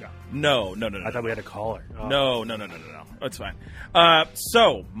Hot Shot. No. I thought we had a caller. Oh. No. That's fine.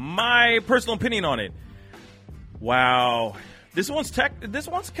 So, my personal opinion on it. Wow, this one's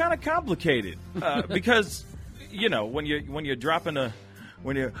kind of complicated because when you're dropping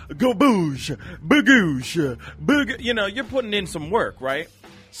when you're go boosh, bagoosh, boog, you're putting in some work, right?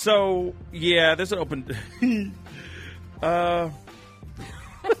 So yeah, there's an open.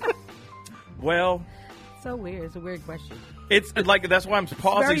 Well. So weird. It's a weird question. It's like that's why I'm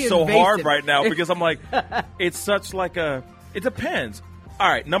pausing very so hard invasive. right now because I'm like, it's such like a. It depends. All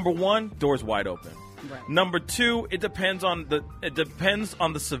right, number one, doors wide open. Right. Number two, it depends on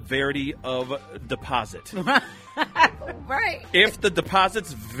the severity of deposit. Right. If the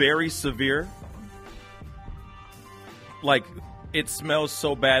deposit's very severe, like it smells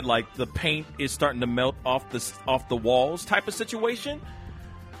so bad, like the paint is starting to melt off the walls, type of situation.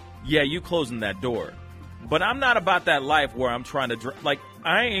 Yeah, you closing that door. But I'm not about that life where I'm trying to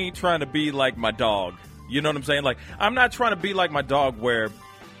I ain't trying to be like my dog. You know what I'm saying? Like I'm not trying to be like my dog where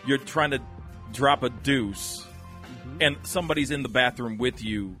you're trying to drop a deuce and somebody's in the bathroom with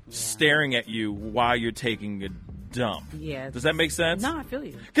you staring at you while you're taking a dump. Yeah. Does that make sense? No, I feel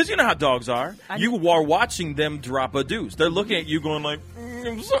you. Because you know how dogs are. You are watching them drop a deuce. They're looking at you going like,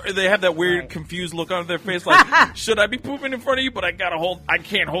 I'm sorry. They have that weird, Right. confused look on their face like, should I be pooping in front of you? But I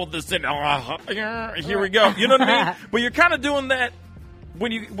can't hold this in. Here we go. You know what I mean? But you're kind of doing that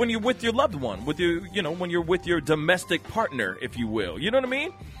when you're with your loved one, when you're with your domestic partner, if you will. You know what I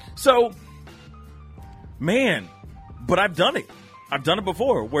mean? So, man, but I've done it. I've done it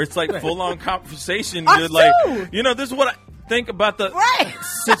before, where it's like full on conversation. Us You're like, too. this is what I think about the Right.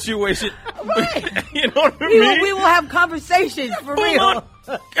 situation. Right. You know what I mean? We will have conversations for Full real. on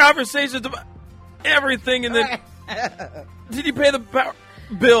conversations about everything, and then did you pay the power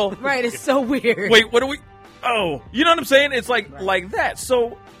bill? Right. It's so weird. Wait, what do we? Oh, you know what I'm saying? It's like that.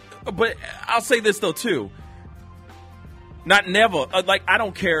 So, but I'll say this though too. Not never. Like I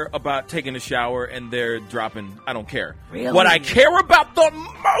don't care about taking a shower and they're dropping. I don't care. Really? What I care about the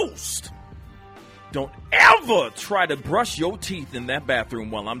most don't ever try to brush your teeth in that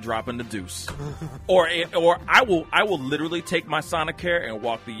bathroom while I'm dropping the deuce. or I will literally take my Sonicare and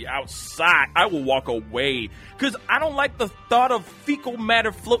walk the outside. I will walk away because I don't like the thought of fecal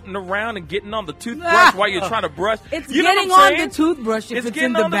matter floating around and getting on the toothbrush while you're trying to brush. It's you know getting what I'm on saying? the toothbrush if it's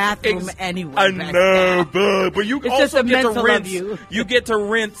in the bathroom anyway. I know, but you It's also just a get to mental rinse. of you. You get to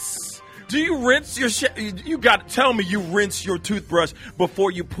rinse. Do you rinse your shit? You got to tell me you rinse your toothbrush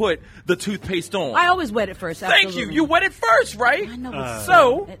before you put the toothpaste on. I always wet it first. Thank Absolutely. you. You wet it first, right? I know.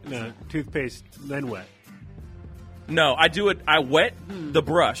 So No, toothpaste, then wet. no, I do it. I wet the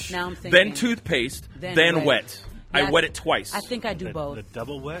brush, Now I'm thinking, then toothpaste, then wet. I Yeah, wet it twice. I think I do both. The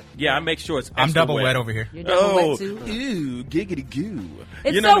double wet? Yeah, I make sure it's. I'm extra double wet over here. You're double Oh, wet too. ew, giggity goo.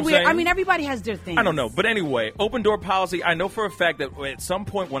 It's you know so what I'm weird. saying? I mean, everybody has their things. I don't know. But anyway, open door policy, I know for a fact that at some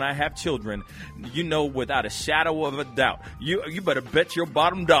point when I have children, you know without a shadow of a doubt, you better bet your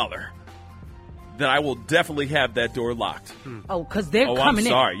bottom dollar that I will definitely have that door locked. Oh, because they're Oh, coming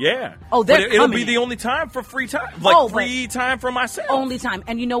I'm sorry. Yeah. Oh, they're But it'll coming be in. the only time for free time. Oh, Like but- free time for myself. Only time.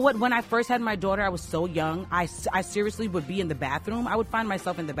 And you know what? When I first had my daughter, I was so young. I seriously would be in the bathroom. I would find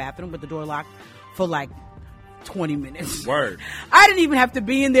myself in the bathroom with the door locked for like 20 minutes. Word. I didn't even have to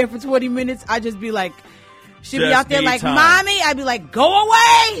be in there for 20 minutes. I'd just be like, she'd be Just out there need like, time. Mommy. I'd be like, go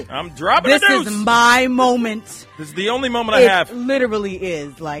away. I'm dropping This the deuce. is my moment. This is the only moment I It have. literally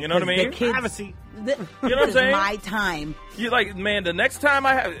is. Like, You know what I 'cause mean? The kids, Privacy. You know what I'm this is saying? my time. You're like, man, the next time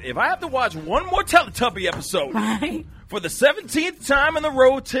if I have to watch one more Teletubby episode Right? for the 17th time in the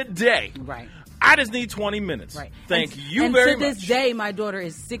row today, Right. I just need 20 minutes. Right. Thank and, you and very to this much. day, my daughter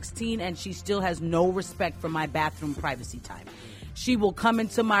is 16 and she still has no respect for my bathroom privacy time. She will come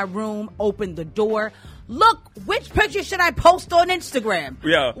into my room, open the door. Look, which picture should I post on Instagram?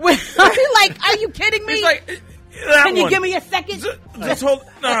 Yeah. I'll be like, are you kidding me? It's like, that Can you one. give me a second? Just hold.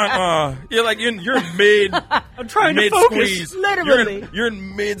 You're like you're mid. I'm trying to mid focus. squeeze. Literally. You're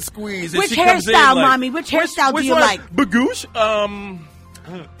in mid squeeze. And Which she comes in hairstyle, like, Mommy? Which hairstyle do you one? like? Bagoosh.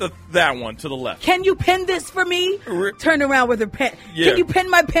 That one to the left. Can you pin this for me? Turn around with her pen. Yeah. Can you pin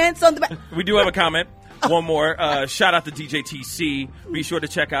my pants on the back? We do have a comment. One more. Shout out to DJ TC. Be sure to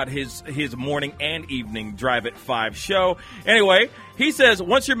check out his morning and evening Drive at 5 show. Anyway, he says,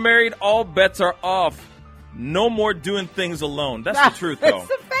 once you're married, all bets are off. No more doing things alone. That's the truth, though. It's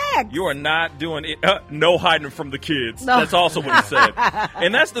a fact. You are not doing it. No hiding from the kids. No. That's also what he said.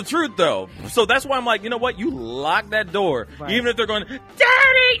 And that's the truth, though. So that's why I'm like, you know what? You lock that door. Right. Even if they're going,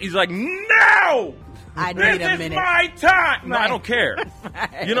 Daddy! He's like, no! I This need a is minute. my time. No, I Right. don't care.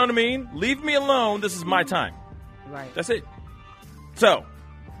 Right. You know what I mean? Leave me alone. This is my time. Right. That's it. So,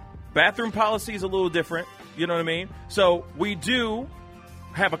 bathroom policy is a little different. You know what I mean? So, we do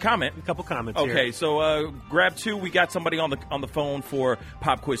have a comment. A couple comments here. Okay, so grab two. We got somebody on the phone for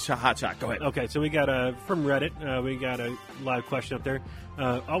Pop Quiz Hot Shot. Go ahead. Okay, so we got from Reddit. We got a live question up there.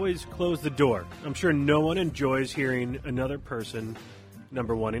 Always close the door. I'm sure no one enjoys hearing another person,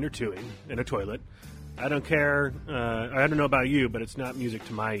 number one, intertwing in a toilet. I don't care. I don't know about you, but it's not music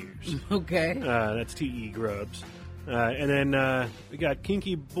to my ears. Okay. That's T.E. Grubbs. And then we got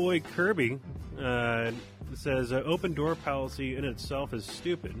Kinky Boy Kirby. It says, open door policy in itself is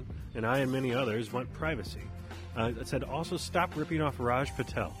stupid, and I and many others want privacy. It said, also stop ripping off Raj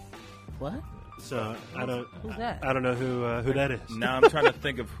Patel. What? So Who's that? I don't know who that is. Now I'm trying to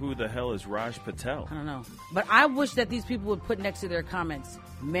think of who the hell is Raj Patel. I don't know. But I wish that these people would put next to their comments,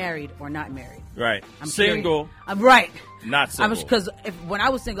 married or not married. Right. I'm Single, curious. I'm right. not single. Because when I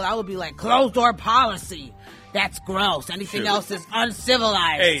was single, I would be like, closed door policy. That's gross. Anything Shoot. else is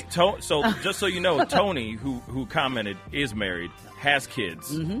uncivilized. Hey, so just so you know, Tony, who commented, is married, has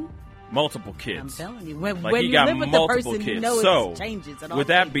kids, multiple kids. I'm telling you, when Like he you got live with the multiple person, kids. you know So, it changes. It all with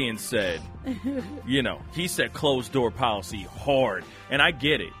that changes. being said, he said closed door policy hard, and I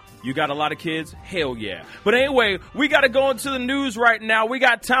get it. You got a lot of kids? Hell yeah. But anyway, we got to go into the news right now. We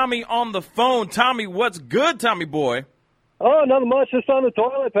got Tommy on the phone. Tommy, what's good, Tommy boy? Oh, nothing much. Just on the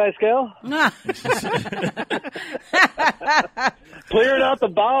toilet, Pascal. Clearing out the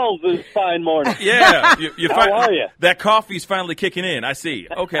bowels this fine morning. Yeah. How are you? That coffee's finally kicking in. I see.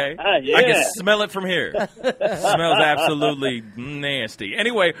 Okay. Yeah. I can smell it from here. Smells absolutely nasty.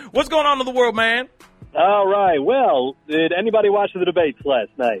 Anyway, what's going on in the world, man? All right. Well, did anybody watch the debates last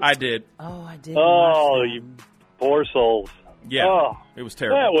night? I did. Oh, I did. Oh, you poor souls. Yeah. Oh, It was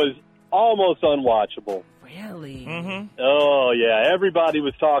terrible. that was almost unwatchable. Really? Mm-hmm. Oh, yeah. Everybody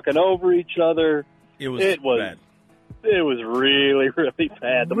was talking over each other. It was bad. It was really, really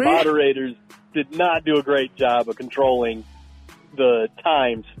bad. The Really? moderators did not do a great job of controlling the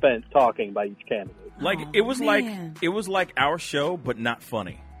time spent talking by each candidate. Like Oh, it was man. like our show, but not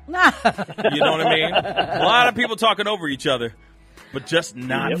funny. You know what I mean? A lot of people talking over each other, but just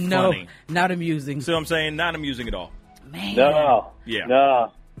not funny. Not amusing. See what I'm saying? Not amusing at all. Man. No. Yeah.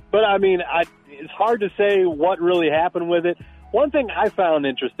 No. But, I mean, it's hard to say what really happened with it. One thing I found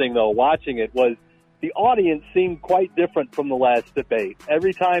interesting, though, watching it was the audience seemed quite different from the last debate.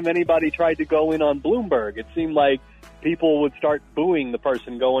 Every time anybody tried to go in on Bloomberg, it seemed like people would start booing the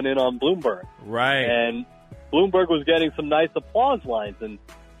person going in on Bloomberg. Right. And Bloomberg was getting some nice applause lines. And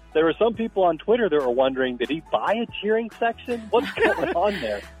there were some people on Twitter that were wondering, did he buy a cheering section? What's going on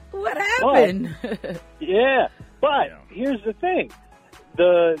there? What happened? But here's the thing.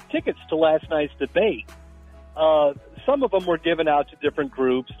 The tickets to last night's debate, some of them were given out to different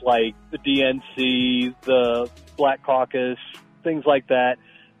groups like the DNC, the Black Caucus, things like that.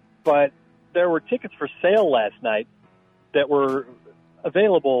 But there were tickets for sale last night that were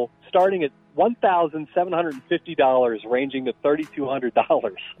available starting at $1,750, ranging to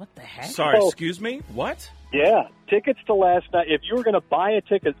 $3,200. What the heck? Sorry, excuse me? What? Yeah, tickets to last night. If you were going to buy a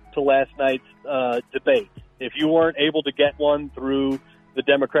ticket to last night's debate, if you weren't able to get one through the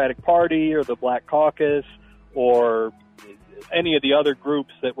Democratic Party or the Black Caucus or any of the other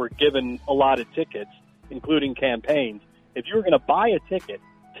groups that were given a lot of tickets, including campaigns, if you were going to buy a ticket,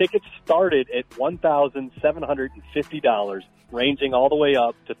 tickets started at $1,750, ranging all the way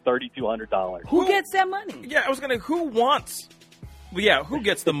up to $3,200. Who gets that money? Yeah, I was going to, who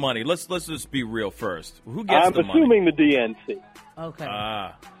gets the money? Let's just be real first. Who gets the money? I'm assuming the DNC. Okay.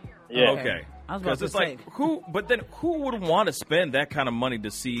 Yeah. Okay. I was about to it's say. like, who would want to spend that kind of money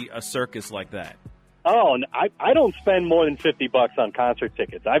to see a circus like that? Oh, I don't spend more than $50 on concert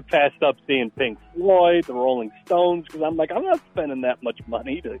tickets. I've passed up seeing Pink Floyd, the Rolling Stones, because I'm like, I'm not spending that much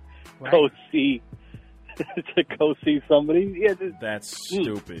money to go see somebody. Yeah, that's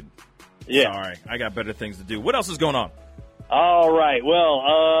stupid. Yeah. Sorry, I got better things to do. What else is going on? All right.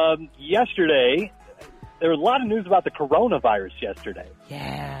 Well, yesterday there was a lot of news about the coronavirus yesterday.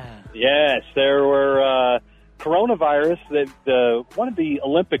 Yeah. Yes, there were coronavirus that one of the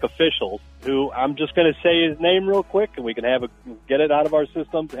Olympic officials, who I'm just going to say his name real quick, and we can get it out of our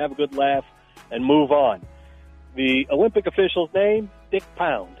systems, have a good laugh, and move on. The Olympic official's name, Dick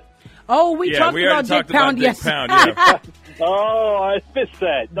Pound. Oh, we talked about Dick Pound yesterday. Oh, I missed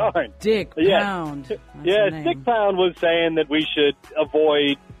that. Darn. Dick Pound. Yes, Dick Pound was saying that we should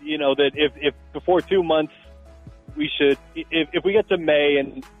avoid, that if before 2 months, we should, if we get to May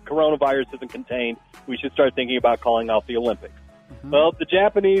and coronavirus isn't contained, we should start thinking about calling off the Olympics. Mm-hmm. Well, the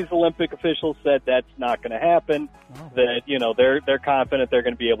Japanese Olympic officials said that's not going to happen, that, they're confident they're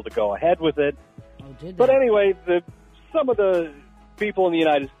going to be able to go ahead with it. But anyway, some of the people in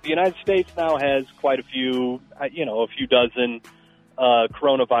the United States now has quite a few, a few dozen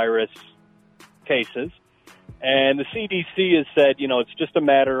coronavirus cases. And the CDC has said, it's just a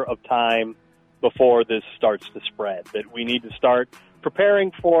matter of time before this starts to spread, that we need to start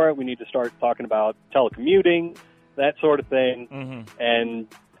preparing for it. We need to start talking about telecommuting, that sort of thing, and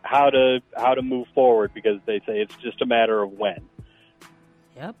how to move forward, because they say it's just a matter of when.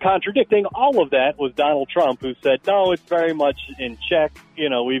 Yep. Contradicting all of that was Donald Trump, who said, no, it's very much in check.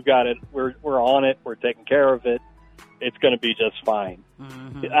 We've got it. We're on it. We're taking care of it. It's going to be just fine.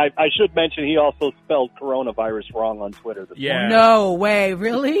 Mm-hmm. I should mention he also spelled coronavirus wrong on Twitter this morning. No way,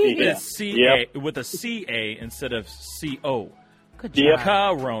 really? Yeah. It's C-A, with a C-A instead of C-O. Good job.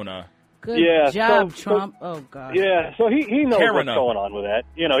 Corona. Good job, Trump. Oh, God. Yeah, so he knows what's going on with that.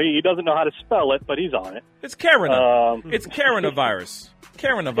 He doesn't know how to spell it, but he's on it. It's Karena. It's coronavirus.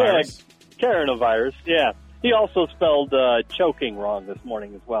 Coronavirus. Yeah, coronavirus, yeah. He also spelled choking wrong this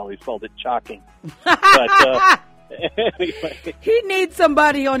morning as well. He spelled it chalking. But anyway. He needs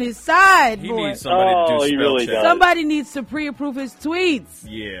somebody on his side, He boy. needs somebody to do he spell really check. does. Somebody needs to pre-approve his tweets.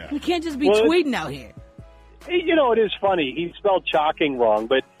 Yeah. He can't just be tweeting out here. It is funny. He spelled chalking wrong,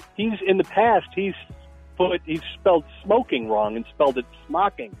 but in the past he's spelled smoking wrong and spelled it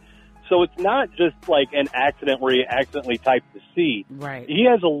smocking. So it's not just like an accident where he accidentally typed the C. Right. He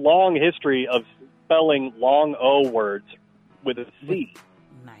has a long history of spelling long O words with a C.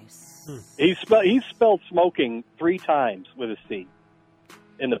 Nice. He's spelled smoking 3 times with a C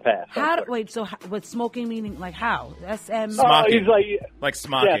in the past. So what's smoking meaning? Like how? S-M... Smocking. He's like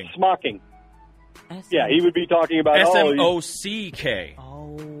smocking. Yeah, smocking. Yeah, he would be talking about S-M-O-C-K.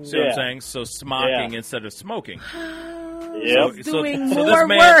 Oh. See what I'm saying? So smocking instead of smoking. Yep. He's doing more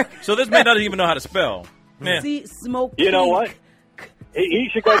work. So this man doesn't even know how to spell. Man. See, smoking. You know what? He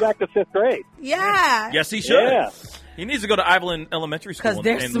should go back to 5th grade. Yeah. Yes, he should. Yeah. He needs to go to Iveland Elementary School 'Cause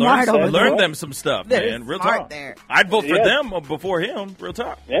they're and smart over learn there. them some stuff, They're man. Real smart talk. there. I'd vote for Yeah. them before him. Real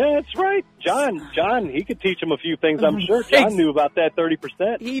talk. Yeah, that's right. John, he could teach him a few things. I'm sure John knew about that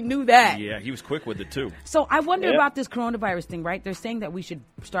 30%. He knew that. Yeah, he was quick with it too. So I wonder Yeah. about this coronavirus thing, right? They're saying that we should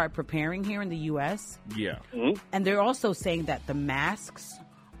start preparing here in the U.S. Yeah. And they're also saying that the masks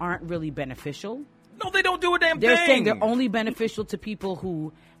aren't really beneficial. No, they don't do a damn They're thing. saying they're only beneficial to people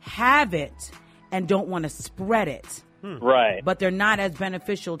who have it and don't want to spread it. Right. But they're not as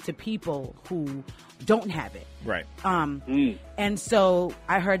beneficial to people who don't have it. Right. And so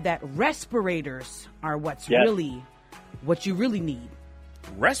I heard that respirators are what you really need.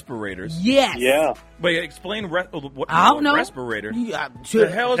 Respirators. Yes. Yeah. Wait, explain what I don't know. respirator. Yeah, The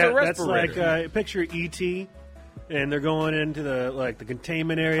hell is a That's respirator? like picture ET, and they're going into the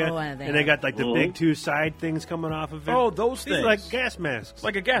containment area, Oh, and and they got like the big two side things coming off of it. Oh, those These are things. like gas masks.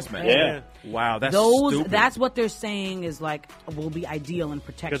 Like a gas mask. Yeah. Wow, that's Those. stupid. That's what they're saying is like will be ideal in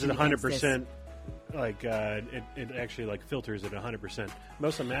protection because it's against this. 100%. Like it actually like filters at 100%.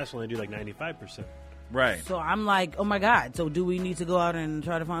 Most of the masks only do like 95%. right. So I'm like, oh my God. So do we need to go out and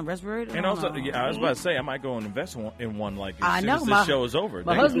try to find respirators? And also, I was about to say, I might go and invest in one like as I soon know as this my show is over.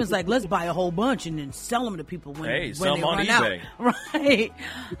 My husband's like, let's buy a whole bunch and then sell them to people when, Hey, when sell they 'em on run eBay. out. Right.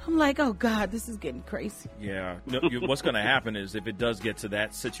 I'm like, oh God, this is getting crazy. Yeah. No, what's going to happen is if it does get to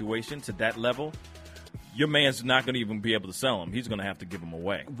that situation, to that level, your man's not going to even be able to sell them. He's going to have to give them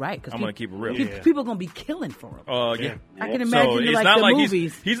away. Right. I'm going to keep it real. People are going to be killing for them. Yeah. I can So imagine it's like not the like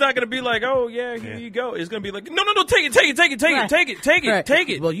movies. he's not going to be like, oh yeah, here you go. It's going to be like, no, take it, Right. take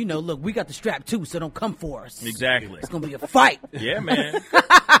it. Well, look, we got the strap too, so don't come for us. Exactly. It's going to be a fight. Yeah, man.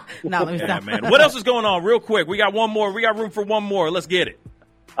 Now let me Yeah, stop. man. What else is going on? Real quick, we got one more. We got room for one more. Let's get it.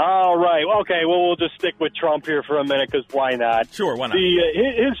 All right. Okay. Well, we'll just stick with Trump here for a minute because why not? Sure, why not?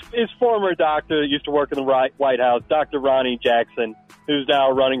 His former doctor that used to work in the White House, Dr. Ronnie Jackson, who's now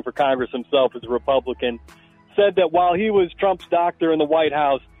running for Congress himself as a Republican, said that while he was Trump's doctor in the White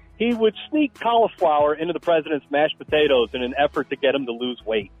House, he would sneak cauliflower into the president's mashed potatoes in an effort to get him to lose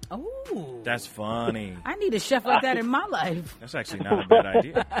weight. Oh, That's funny. I need a chef like that in my life. That's actually not a bad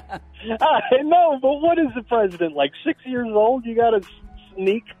idea. I know, but what is the president, like 6 years old? You got to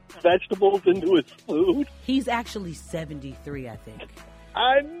sneak vegetables into his food? He's actually 73, I think.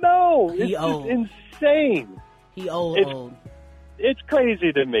 I know. He It's just old. insane. He old. It's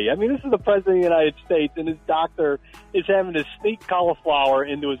crazy to me. I mean, this is the president of the United States, and his doctor is having to sneak cauliflower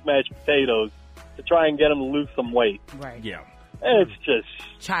into his mashed potatoes to try and get him to lose some weight. Right. Yeah. It's just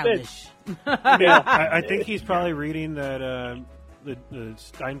Childish. Yeah, I think he's probably reading that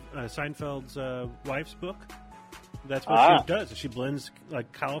Seinfeld's wife's book. That's what she does. She blends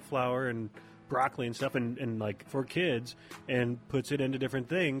like cauliflower and broccoli and stuff, and like for kids, and puts it into different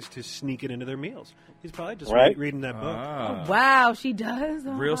things to sneak it into their meals. He's probably just reading that book. Ah. Wow, she does.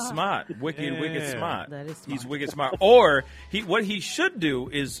 Real smart. Wicked Yeah. smart. That is smart. He's wicked smart. Or what he should do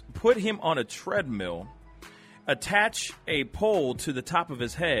is put him on a treadmill, attach a pole to the top of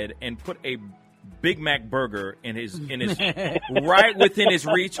his head, and put a Big Mac burger in his right within his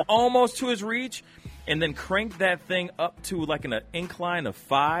reach, almost to his reach, and then crank that thing up to like an incline of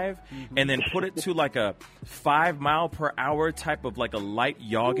 5, and then put it to like a 5 mile per hour type of like a light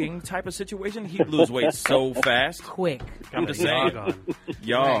jogging type of situation. He'd lose weight so fast. Quick. I'm just Jog saying, on.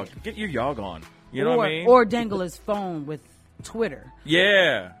 Yog, get your yog on. You know what I mean? Or dangle his phone with Twitter.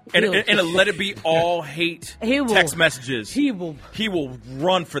 Yeah, and let it be all hate He will- text messages. He will. He will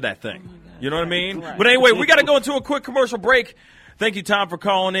run for that thing. You know what I mean? But anyway, we got to go into a quick commercial break. Thank you, Tom, for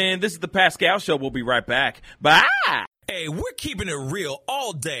calling in. This is the Pascal Show. We'll be right back. Bye. Hey, we're keeping it real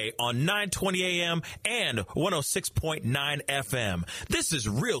all day on 920 AM and 106.9 FM. This is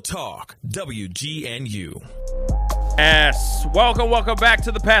Real Talk, WGNU. Yes. Welcome back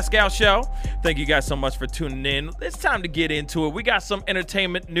to the Pascal Show. Thank you guys so much for tuning in. It's time to get into it. We got some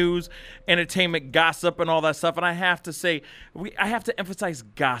entertainment news, entertainment gossip, and all that stuff. And I have to say, I have to emphasize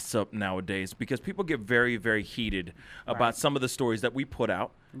gossip nowadays because people get very, very heated about some of the stories that we put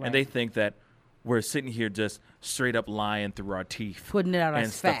out, and they think that we're sitting here just straight up lying through our teeth, Putting it out and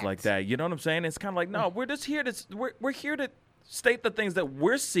as stuff fact. like that. You know what I'm saying? It's kind of like, no, we're just here to we're here to state the things that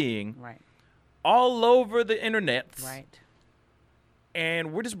we're seeing Right. all over the internet, Right.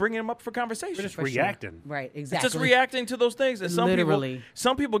 and we're just bringing them up for conversation. We're just reacting. Right. It's Exactly. just reacting to those things. And Literally.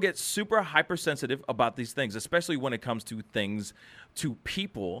 some people get super hypersensitive about these things, especially when it comes to things, to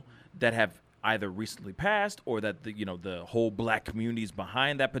people that have either recently passed or that the whole black community is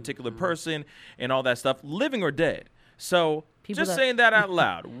behind that particular person and all that stuff, living or dead. So People just that- saying that out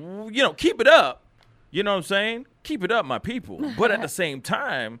loud, keep it up. You know what I'm saying? Keep it up, my people. But at the same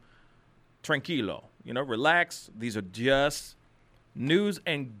time, tranquilo. relax. These are just news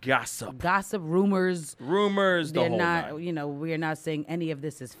and gossip. Gossip, rumors. Rumors, the They're whole not, nine. we are not saying any of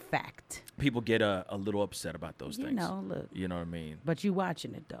this is fact. People get a little upset about those things. Look. You know what I mean? But you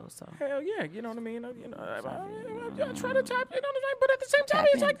watching it, though, so. Hell yeah, you know what I mean? I'm trying to tap, but at the same time,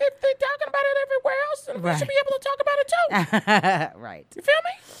 it's like they're talking about it everywhere else, and we should be able to talk about it too. Right. You feel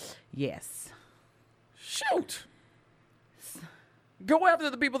me? Yes. Shoot. Go after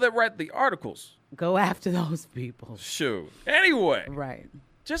the people that write the articles. Go after those people. Shoot. Anyway. Right.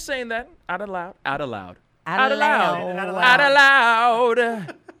 Just saying that out aloud. Out aloud. Out aloud. Out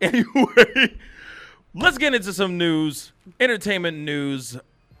aloud. Anyway, let's get into some news, entertainment news.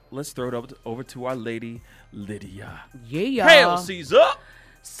 Let's throw it over to our lady, Lydia. Yeah. Hail Caesar.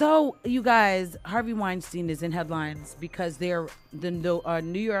 So, you guys, Harvey Weinstein is in headlines because the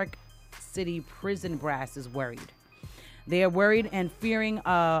New York City prison brass is worried. They are worried and fearing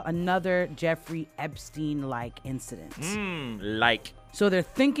another Jeffrey Epstein-like incident. So they're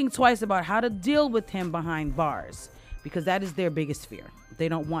thinking twice about how to deal with him behind bars because that is their biggest fear. They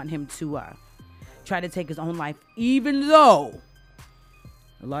don't want him to try to take his own life, even though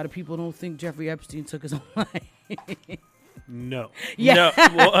a lot of people don't think Jeffrey Epstein took his own life. No. Yeah. No,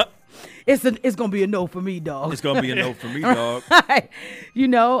 well, it's going to be a no for me, dog. it's going to be a no for me, dog. He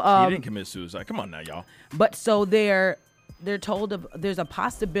didn't commit suicide. Come on now, y'all. But so they're told there's a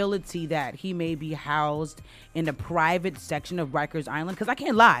possibility that he may be housed in a private section of Rikers Island. Because I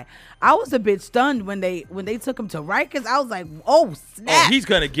can't lie, I was a bit stunned when they took him to Rikers. I was like, oh snap! Oh, he's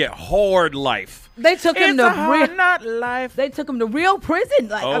gonna get hard life. They took him to real, not life. They took him to real prison.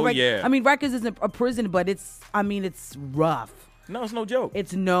 Like, Oh, yeah. I mean, Rikers isn't a prison, but it's rough. No, it's no joke.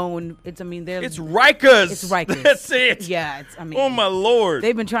 It's known. It's Rikers. It's Rikers. That's it. Yeah. Oh my Lord.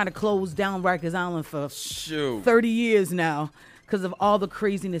 They've been trying to close down Rikers Island for Shoot. 30 years now because of all the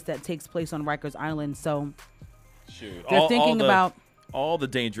craziness that takes place on Rikers Island. So Shoot. they're thinking about all the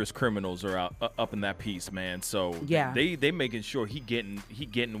dangerous criminals are up in that piece, man. So yeah, they making sure he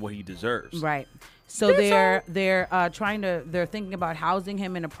getting what he deserves. Right. So they're thinking about housing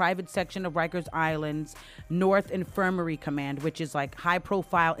him in a private section of Rikers Island's North Infirmary Command, which is like high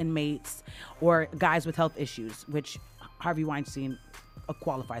profile inmates or guys with health issues, which Harvey Weinstein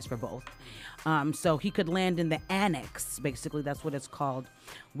qualifies for both. So he could land in the annex, basically that's what it's called,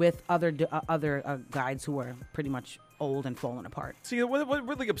 with other guides who are pretty much old and falling apart. See, what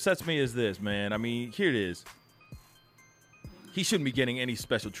really upsets me is this, man. I mean, here it is. He shouldn't be getting any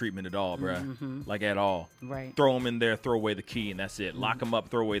special treatment at all, bruh. Mm-hmm. Like, at all. Right. Throw him in there, throw away the key, and that's it. Lock him up,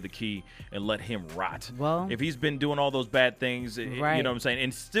 throw away the key, and let him rot. Well, if he's been doing all those bad things, right. You know what I'm saying?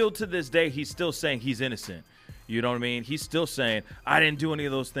 And still to this day, he's still saying he's innocent. You know what I mean? He's still saying, I didn't do any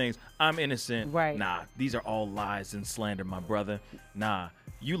of those things. I'm innocent. Right. Nah, these are all lies and slander, my brother. Nah,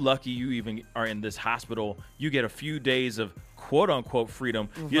 you lucky you even are in this hospital. You get a few days of quote-unquote freedom.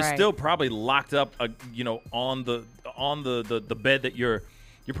 You're Right. still probably locked up, on the bed that you're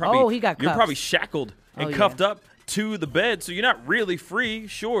probably. He got You're cuffs. probably shackled and Oh, cuffed yeah. up to the bed, so you're not really free.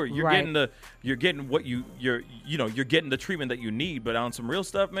 Sure, you're Right. getting what you're getting the treatment that you need, but on some real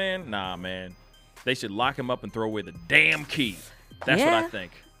stuff, man, nah, man. They should lock him up and throw away the damn key. That's what I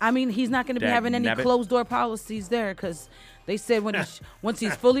think. I mean, he's not going to be Dag having any nabbit. closed door policies there because they said once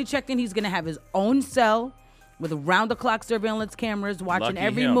he's fully checked in, he's going to have his own cell with around-the-clock surveillance cameras watching Lucky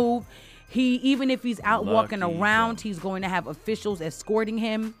every him. move. Even if he's out walking Lucky around, him. he's going to have officials escorting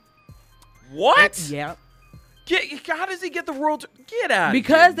him. What? Yeah. How does he get the world? Get out!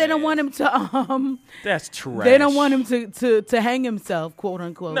 Because they don't want him to. That's trash. They don't want him to hang himself, quote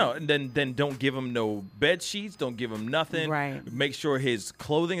unquote. No, then don't give him no bed sheets. Don't give him nothing. Right. Make sure his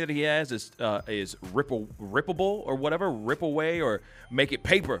clothing that he has is rippable or whatever, rip away or make it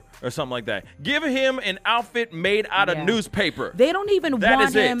paper or something like that. Give him an outfit made out of Yeah. newspaper. They don't even That want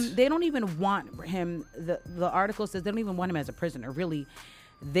is him. it. They don't even want him. The article says they don't even want him as a prisoner. Really,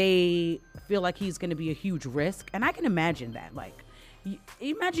 they feel like he's going to be a huge risk, and I can imagine that. Like,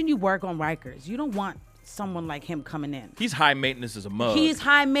 imagine you work on Rikers. You don't want someone like him coming in. He's high maintenance as a mug. He's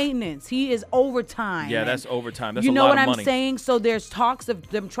high maintenance. He is overtime. Yeah, and that's overtime. That's you a know lot what of I'm money. saying? So there's talks of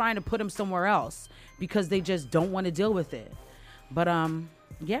them trying to put him somewhere else because they just don't want to deal with it. But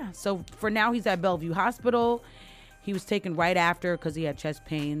yeah. So for now, he's at Bellevue Hospital. He was taken right after because he had chest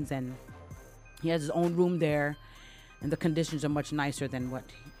pains, and he has his own room there, and the conditions are much nicer than what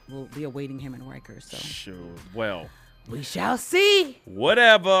will be awaiting him in Rikers. So Sure. Well, we shall see.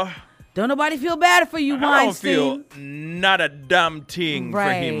 whatever. Don't nobody feel bad for you, I don't Weinstein. feel not a damn thing for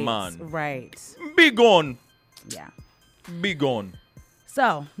him, man. Right. Be gone. Yeah. Be gone.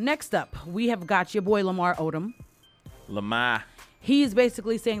 So, next up, we have got your boy Lamar Odom. Lamar. He's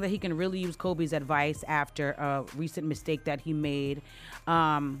basically saying that he can really use Kobe's advice after a recent mistake that he made.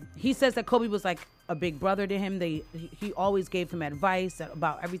 He says that Kobe was like a big brother to him. He always gave him advice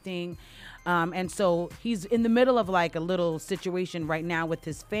about everything. And so he's in the middle of like a little situation right now with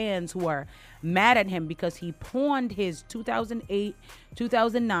his fans who are mad at him because he pawned his 2008,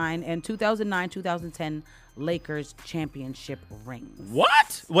 2009, and 2009-2010 Lakers championship rings.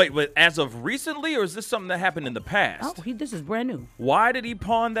 What? Wait, as of recently, or is this something that happened in the past? Oh, this is brand new. Why did he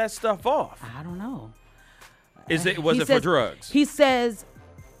pawn that stuff off? I don't know. Was it for drugs? He says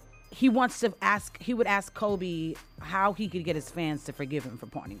he wants to he would ask Kobe how he could get his fans to forgive him for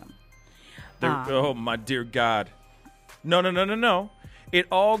pawning them. Oh, my dear God. No. It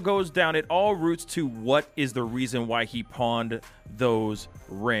all goes down. It all roots to what is the reason why he pawned those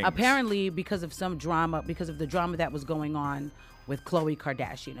rings. Apparently, because of some drama, because of the drama that was going on with Khloe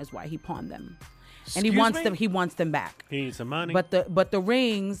Kardashian, is why he pawned them. And he wants them back. He needs some money. But the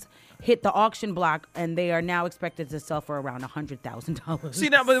rings hit the auction block, and they are now expected to sell for around $100,000. See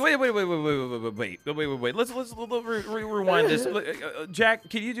now, but wait. Let's rewind this. Jack,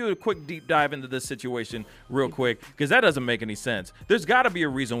 can you do a quick deep dive into this situation real quick? Because that doesn't make any sense. There's got to be a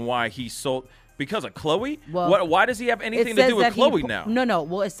reason why he sold. Because of Khloe? Well, why does he have anything to do with Khloe now? No.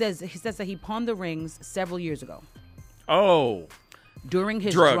 Well, he says that he pawned the rings several years ago. Oh. During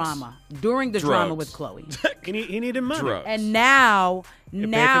his Drugs. drama. During the drama with Khloe. he needed money. Drugs. And now paid it for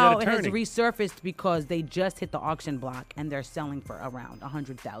that has attorney. resurfaced because they just hit the auction block and they're selling for around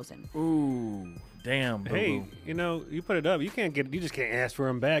 $100,000. Ooh, damn. Hey, you put it up. You just can't ask for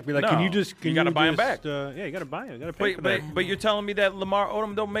them back. Be like, No, can you gotta buy 'em back. Yeah, you gotta buy them. You gotta pay for that. But you're telling me that Lamar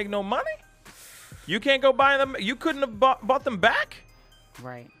Odom don't make no money? You can't go buy them. You couldn't have bought them back?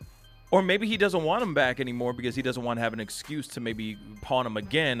 Right. Or maybe he doesn't want them back anymore because he doesn't want to have an excuse to maybe pawn them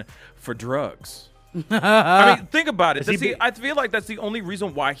again for drugs. I mean, think about it. I feel like that's the only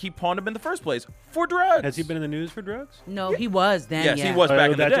reason why he pawned them in the first place, for drugs. Has he been in the news for drugs? No, he was then. Yes, yeah. he was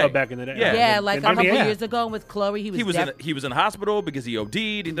back in the day. Back in the day. Yeah. Like a couple years ago with Khloe, he was in hospital because he OD'd.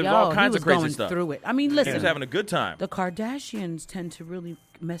 There was Yo, all kinds he of was crazy going stuff. through it. I mean, He listen. was having a good time. The Kardashians tend to really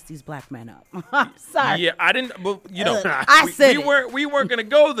mess these black men up. I'm sorry. Yeah, I didn't. Well, we weren't going to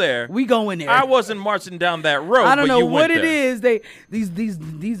go there. We going there. I wasn't marching down that road. I don't but know you what went it there. is.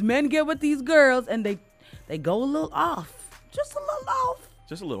 These men get with these girls and they go a little off, just a little off,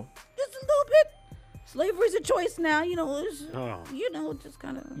 Just a little. just a little bit. Slavery's a choice now, just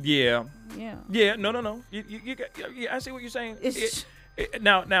kind of. Yeah. Yeah. Yeah. No. I see what you're saying.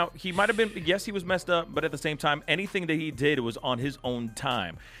 Now he might have been. Yes, he was messed up, but at the same time, anything that he did was on his own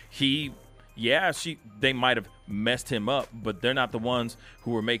time. They might have messed him up, but they're not the ones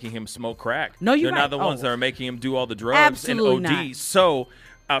who were making him smoke crack. No, you're They're not right. the ones that are making him do all the drugs Absolutely and OD. not. So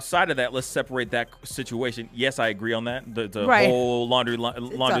outside of that, let's separate that situation. Yes, I agree on that. The Right. whole laundry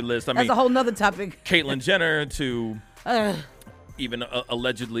list. I That's mean, a whole nother topic. Caitlyn Jenner to even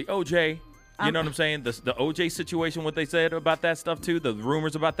allegedly OJ. You know what I'm saying? The OJ situation, what they said about that stuff too, the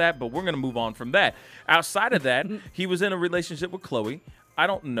rumors about that, but we're going to move on from that. Outside of that, he was in a relationship with Khloe. I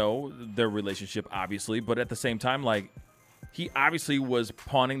don't know their relationship, obviously, but at the same time, like, he obviously was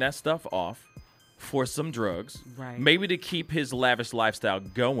pawning that stuff off for some drugs, Right. maybe to keep his lavish lifestyle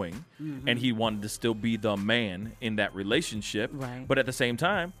going, and he wanted to still be the man in that relationship. Right. But at the same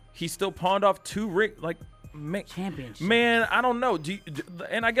time, he still pawned off two Championship. Man, I don't know.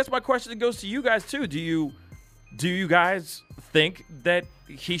 And I guess my question goes to you guys too. Do you guys think that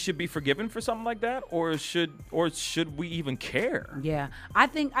he should be forgiven for something like that, or should we even care? Yeah, I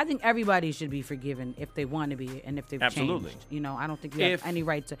think everybody should be forgiven if they want to be and if they've Absolutely. changed. I don't think you have any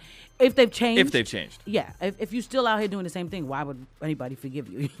right to. If they've changed. If they've changed. Yeah. If you're still out here doing the same thing, why would anybody forgive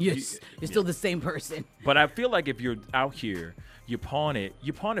you? You're still the same person. But I feel like if you're out here, you pawn it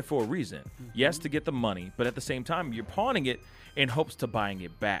for a reason. Yes, to get the money, but at the same time, you're pawning it in hopes to buying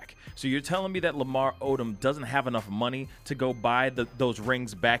it back. So you're telling me that Lamar Odom doesn't have enough money to go buy those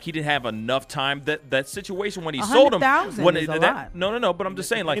rings back? He didn't have enough time. That situation when he sold them, $100,000 is a lot. No. But I'm just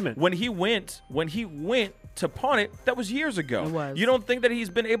saying, like, Payment. when he went to pawn it, that was years ago. It was. You don't think that he's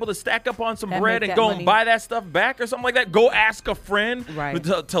been able to stack up on some And bread make and that go money. and buy that stuff back or something like that? Go ask a friend Right.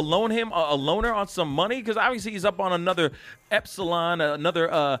 to loan him a loaner on some money, because obviously he's up on another epsilon,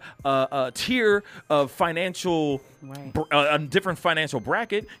 another tier of financial, Right. a different financial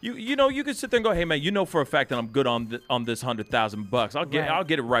bracket. You could sit there and go, hey man, for a fact that I'm good on this $100,000. I'll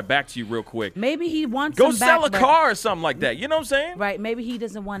get it right back to you real quick. Maybe he wants Go them sell back, a car or something like that. You know what I'm saying? Right. Maybe he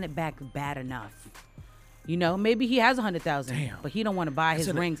doesn't want it back bad enough. Maybe he has $100,000, but he don't want to buy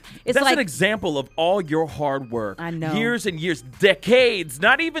his rings. It's That's like an example of all your hard work. I know. Years and years, decades,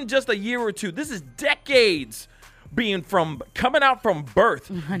 not even just a year or two. This is decades being from coming out from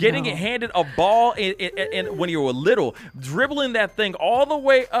birth, getting it handed a ball and when you were little, dribbling that thing all the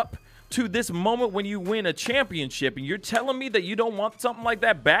way up to this moment when you win a championship, and you're telling me that you don't want something like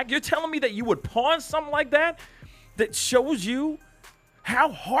that back? You're telling me that you would pawn something like that shows you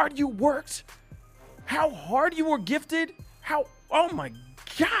how hard you worked, how hard you were gifted, oh my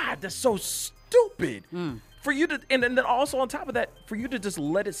God, that's so stupid. For you to, and then also on top of that, for you to just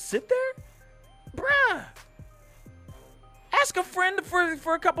let it sit there? Bruh. Ask a friend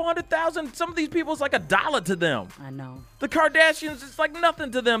for a couple $100,000. Some of these people, it's like $1 to them. I know. The Kardashians, it's like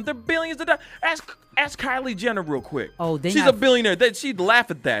nothing to them. They're billions of dollars. Ask Kylie Jenner real quick. Oh, she's a billionaire. She'd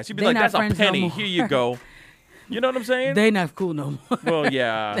laugh at that. She'd be like, that's a penny. No Here you go. You know what I'm saying? They not cool no more. Well,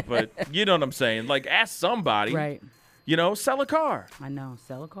 yeah, but you know what I'm saying. Like, ask somebody. Right. You know, sell a car. I know.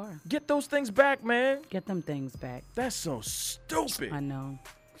 Sell a car. Get those things back, man. Get them things back. That's so stupid. I know.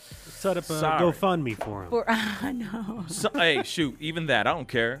 Set up a Sorry. GoFundMe for him. I know. Hey, shoot, even that, I don't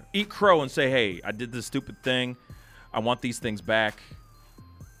care. Eat crow and say, hey, I did this stupid thing. I want these things back.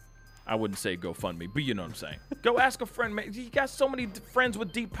 I wouldn't say GoFundMe, but you know what I'm saying. Go ask a friend, man. You got so many friends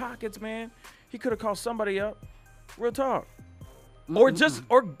with deep pockets, man. He could have called somebody up. Real talk. Or just,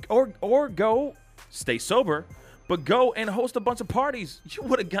 or go, stay sober, but go and host a bunch of parties. You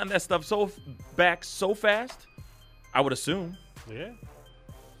would have gotten that stuff back so fast, I would assume. Yeah.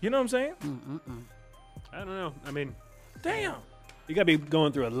 You know what I'm saying? I don't know. I mean, damn. You got to be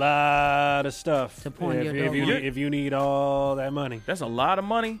going through a lot of stuff To point your door. if you need all that money. That's a lot of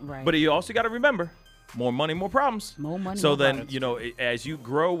money. Right. But you also got to remember, more money, more problems. More money, So more then, problems. you know, as you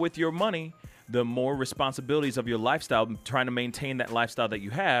grow with your money, the more responsibilities of your lifestyle, trying to maintain that lifestyle that you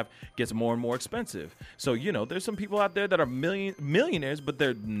have, gets more and more expensive. So, you know, there's some people out there that are millionaires, but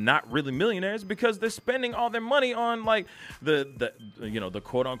they're not really millionaires because they're spending all their money on like the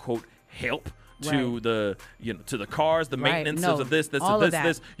quote unquote help to the to the cars, the maintenance of this,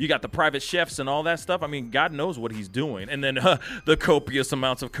 this. You got the private chefs and all that stuff. I mean, God knows what he's doing. And then the copious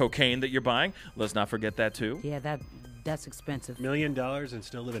amounts of cocaine that you're buying. Let's not forget that too. Yeah, that's expensive. $1 million and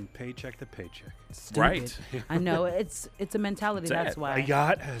still living paycheck to paycheck. Stupid. Right. I know. It's a mentality. That's why. A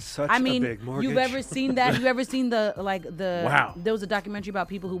yacht has such I mean, a big mortgage. you've ever seen that? You ever seen the Wow. There was a documentary about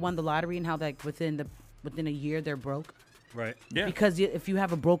people who won the lottery and how like within a year they're broke. Right. Yeah. Because if you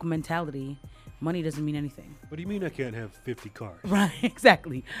have a broke mentality, money doesn't mean anything. What do you mean I can't have 50 cars? Right.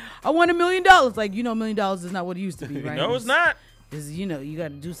 Exactly. I want $1 million. Like, $1 million is not what it used to be, right? No, it's not. Because, you got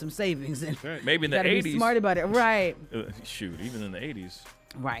to do some savings. And Maybe in the you gotta 80s. be smart about it. Right. Shoot, even in the 80s.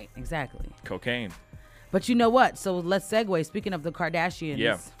 Right. Exactly. Cocaine. But you know what? So let's segue. Speaking of the Kardashians.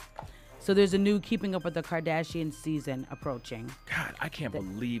 Yeah. So there's a new Keeping Up with the Kardashians season approaching. God, I can't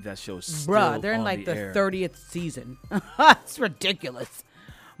believe that show's still Bruh, they're in on like the air. 30th season. It's ridiculous.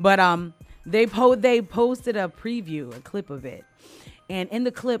 But they posted a preview, a clip of it. And in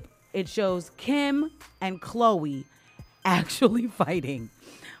the clip, it shows Kim and Khloe actually fighting.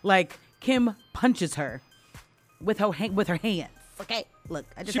 Like, Kim punches her with her hands. Okay, look,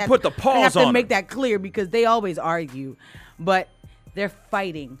 I just She have put the I paws have to on make her. that clear because they always argue. But they're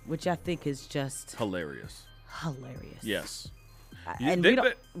fighting, which I think is just Hilarious. hilarious. Yes. And They-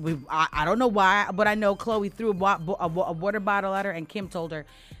 I don't know why, but I know Khloe threw a water bottle at her, and Kim told her,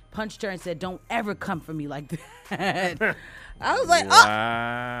 punched her, and said, "Don't ever come for me like that." I was like, "Oh,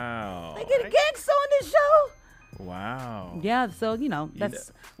 Wow. they get gangster on this show." Wow. Yeah, so that's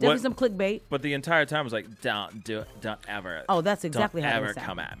definitely what- some clickbait. But the entire time was like, don't ever. Oh, that's exactly don't how ever it sounded.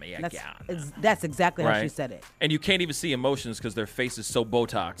 come at me That's, again. that's exactly how she Right? said it. And you can't even see emotions because their face is so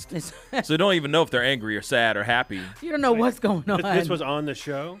Botoxed. It's- So you don't even know if they're angry or sad or happy. You don't know what's going on. This was on the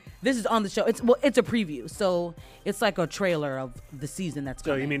show? This is on the show. It's a preview, so it's like a trailer of the season that's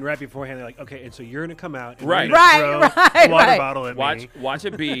So coming. you mean right beforehand, they're like, okay, and so you're going to come out and Right. you're gonna Right, throw right, a water right. bottle at me. Watch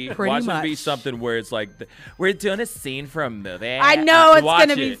it be Pretty watch it be much. something where it's like we're doing a scene from a movie. I know it's Watch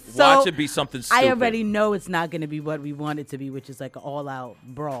gonna be it. so. Watch it be something stupid. I already know it's not gonna be what we want it to be, which is like an all-out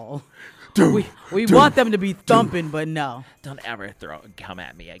brawl. We want them to be thumping, but no. Don't ever come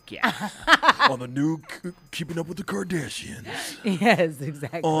at me again. On the new Keeping Up with the Kardashians Yes,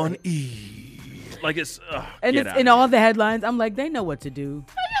 exactly. on E. Like it's and get it's out in of all the headlines. I'm like, they know what to do.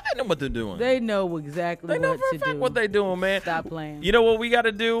 here. They know what they're doing. They know exactly They know what for a to fact do. what they doing, man. Stop playing. You know what we got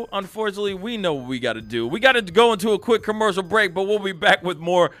to do? Unfortunately, we know what we got to do. We got to go into a quick commercial break, but we'll be back with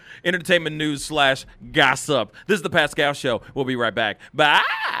more entertainment news / gossip. This is the Pascal Show. We'll be right back. Bye.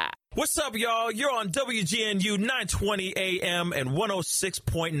 What's up, y'all? You're on WGNU 920 AM and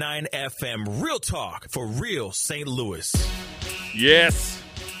 106.9 FM. Real talk for real St. Louis. Yes,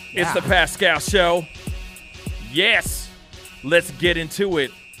 it's the Pascal Show. Yes, let's get into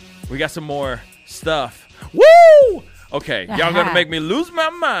it. We got some more stuff. Woo! Woo! Okay, y'all gonna make me lose my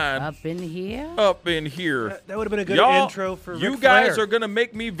mind Up in here. up in here. That would have been a good Y'all, intro for you Ric guys Flair. are gonna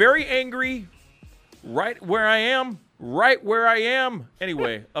make me very angry. Right where I am. Right where I am.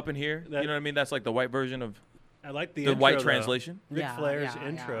 Anyway, up in here. You know what I mean? That's like the white version of I like the the intro, white though. translation. Ric Yeah, Flair's yeah,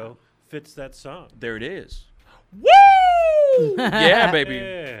 intro fits that song. There it is. Woo! Yeah, baby.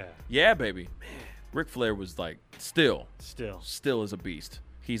 Yeah. Yeah, baby. Ric Flair was like still Still. is a beast.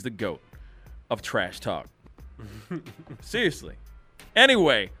 He's the GOAT of trash talk. Seriously.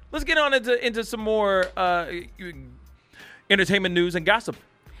 Anyway, let's get on into some more entertainment news and gossip.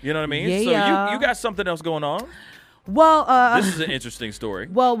 You know what I mean? Yeah. So you got something else going on. Well, This is an interesting story.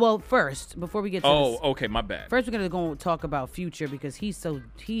 well, first, before we get to Oh, this, okay, my bad. first we're gonna go talk about Future because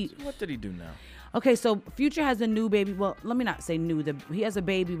What did he do now? Okay, so Future has a new baby. Well, let me not say new. He has a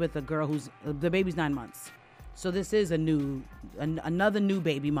baby with a girl who's the baby's 9 months. So this is another new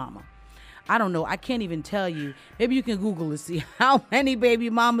baby mama. I don't know. I can't even tell you. Maybe you can Google and see how many baby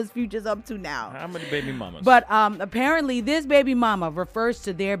mamas Future's up to now. How many baby mamas? But apparently, this baby mama refers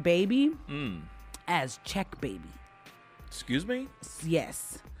to their baby as Check Baby. Excuse me?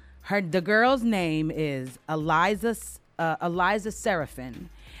 Yes, the girl's name is Eliza Seraphin,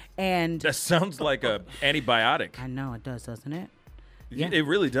 and That sounds like a antibiotic. I know it does, doesn't it? Yeah. It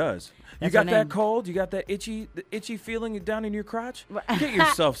really does. You That's got her that name. cold? You got that itchy feeling down in your crotch? Get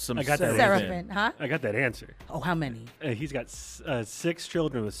yourself some I got that Seraphin, huh? I got that answer. Oh, how many? He's got 6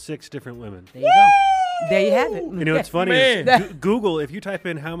 children with 6 different women. There you go. There you have it. You know what's funny is Man. Google, if you type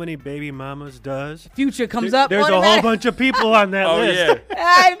in how many baby mamas does, Future comes up. there's a whole automatic. bunch of people on that Oh list.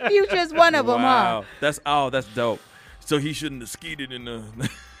 yeah. Future's one of them, huh? Wow. That's dope. So he shouldn't have skeeted in the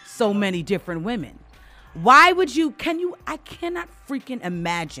So many different women. Why would you? I cannot freaking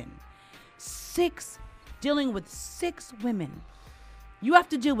imagine dealing with 6 women. You have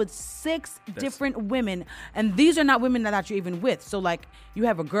to deal with 6 different women, and these are not women that you're even with. So, like, you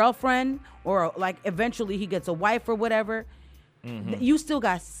have a girlfriend, or like eventually he gets a wife or whatever. You still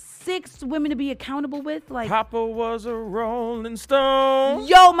got 6 women to be accountable with. Like, Papa was a rolling stone.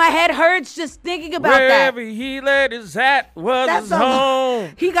 yo, my head hurts just thinking about that. Wherever he laid his hat was That's his a-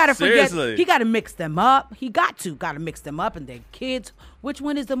 home. He got to forget. Seriously. He got to mix them up. He got to mix them up and their kids. Which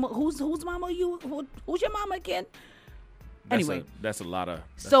one is whose mama who's your mama again? Anyway, That's a lot of.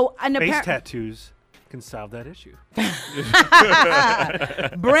 so an Face apparent tattoos can solve that issue.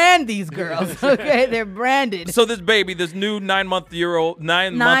 brand these girls. Okay, they're branded. So this baby, this new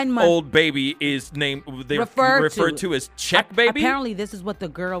 9-month-old baby is named. They referred to as Check Baby. Apparently, this is what the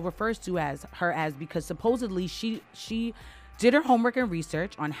girl refers to her as because supposedly she did her homework and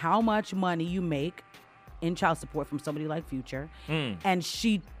research on how much money you make in child support from somebody like Future, and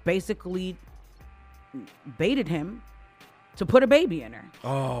she basically baited him to put a baby in her.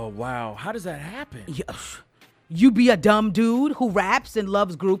 Oh wow! How does that happen? You be a dumb dude who raps and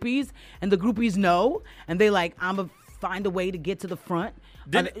loves groupies, and the groupies know, and they like, I'm gonna find a way to get to the front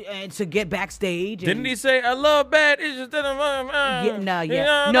and to get backstage. Didn't he say, "I love bad issues"? That's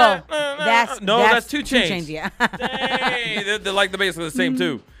 2 Chainz. Yeah. Dang, they're like basically the same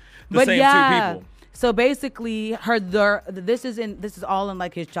two. But Same yeah. 2 people. So basically, this is all in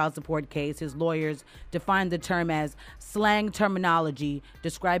like his child support case. His lawyers defined the term as slang terminology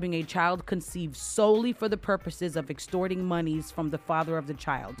describing a child conceived solely for the purposes of extorting monies from the father of the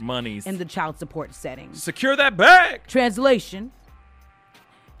child. Monies. In the child support setting. Secure that bag. Translation: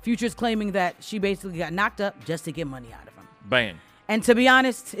 Future's claiming that she basically got knocked up just to get money out of him. Bang. And to be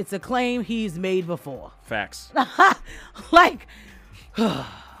honest, it's a claim he's made before. Facts. Like,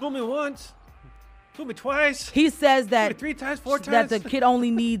 Fool me once. Fool me twice. he says that Fool me 3 times, 4 that times. the kid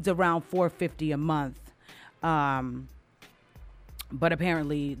only needs around $450 a month. But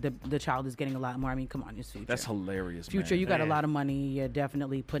apparently the child is getting a lot more. I mean, come on, it's Future. That's hilarious, Future, man. you got a lot of money. You're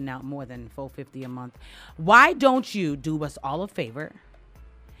definitely putting out more than $450 a month. Why don't you do us all a favor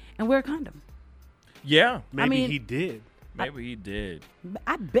and wear a condom? Yeah. Maybe mean- he did. Maybe he did.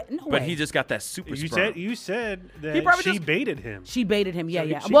 I bet no But way. he just got that super sperm. You said He that probably she just- baited him. She baited him. Yeah, So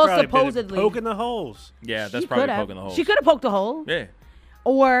yeah. she Well, probably been supposedly poking the holes. Yeah, that's she probably could have. poking the hole. She could have poked a hole, Yeah.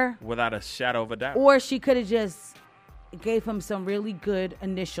 or Without a shadow of a doubt. she could have just gave him some really good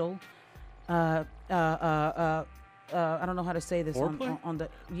initial. I don't know how to say this Foreplay? on the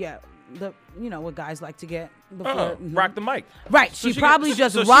what guys like to get before. Rock the mic. Right. So she probably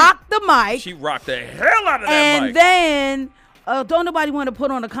just so rocked the mic, She rocked the hell out of that and mic. then don't nobody want to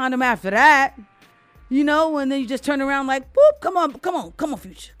put on a condom after that. And then you just turn around like, boop, come on,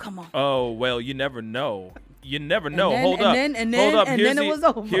 Future, come on. Oh, well, you never know. You never know. then- Hold and up. then- and Hold then- up. and Here's then it the- was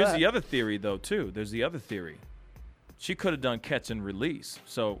over. Here's the other theory, though, too. There's the other theory. she could have done catch and release.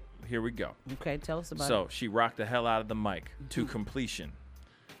 So here we go. Okay, tell us about it. So she rocked the hell out of the mic to completion.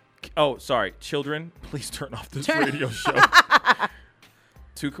 Oh, sorry, children, please turn off this radio show.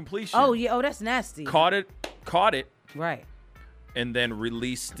 To completion. Oh yeah. Oh, that's nasty. Caught it, Right. and then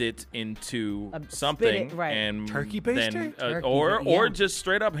released it into Spit something, it, right. and Turkey then, baster? Turkey, or yeah. just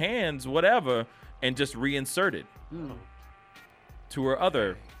straight up hands, whatever, and just reinserted to her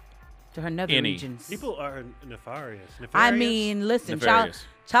other. To her nether Any. regions. People are nefarious. I mean, listen, Nefarious.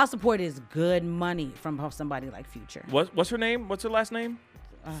 child support is good money from somebody like Future. What's her name? What's her last name?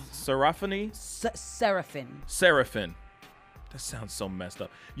 Seraphine? Seraphin. Seraphin. That sounds so messed up.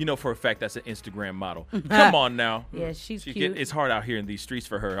 You know for a fact that's an Instagram model. Come on now. Yeah, she's cute. It's hard out here in these streets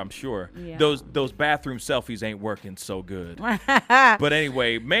for her, I'm sure. Yeah. Those bathroom selfies ain't working so good. But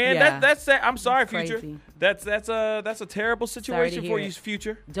anyway, man, Yeah. that's I'm sorry, It's Future. crazy. That's a terrible situation hear for you, it.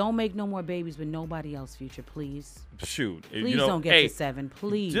 Future. Don't make no more babies with nobody else, Future, please. Shoot. Please don't get to 7,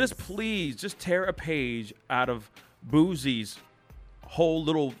 please. Just tear a page out of Boozy's whole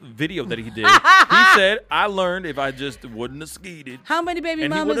little video that he did. He said, I learned if I just wouldn't have skeeted. How many baby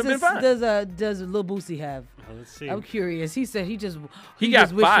And he mamas would've been fine. does Lil Boosie have? Let's see. I'm curious. He said he He got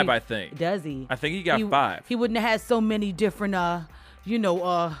just wish 5, I think. Does he? I think he got 5. He wouldn't have had so many different,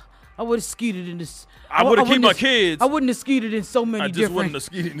 I would have skeeted in this. I would've kept wouldn't my have- kids. I wouldn't have skeeted in so many I just different. wouldn't have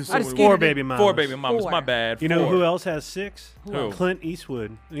skeeted in so I'd many have Four skeeted baby in- mamas. 4 baby mamas. 4. My bad. You know 4. who else has 6? Who? Clint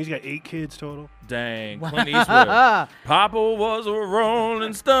Eastwood. He's got 8 kids total. Dang, Clint Eastwood. Papa was a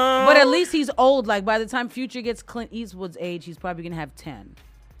Rolling Stone. But at least he's old. Like by the time Future gets Clint Eastwood's age, he's probably gonna have 10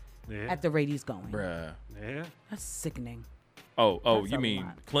 Yeah. at the rate he's going. Bruh. Yeah. That's sickening. Oh, That's you a mean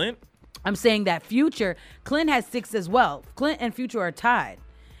lot. Clint? I'm saying that Future, Clint has 6 as well. Clint and Future are tied,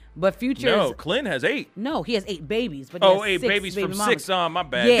 but Future No, is, Clint has 8. no, he has 8 babies. But he Oh, has 8 6 babies baby from mamas. 6 on. My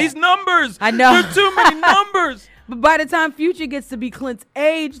bad. Yeah. These numbers. I know. They're too many numbers. But by the time Future gets to be Clint's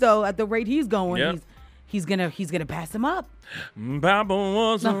age, though, at the rate he's going, Yep. he's gonna pass him up. Papa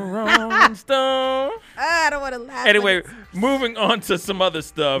was a Rolling Stone. I don't want to laugh. Anyway, but moving on to some other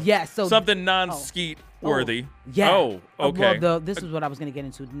stuff. Yeah, so- something non-skeet worthy. yeah. Oh, okay. Well, this is what I was gonna get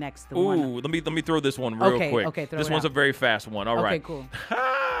into next. The one. Ooh, let me throw this one real Okay, quick. okay, throw this it one's out. a very fast one. All Okay, right. cool.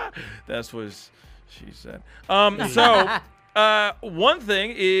 That's what she said. One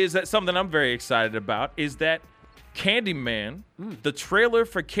thing is that something I'm very excited about is that Candyman, the trailer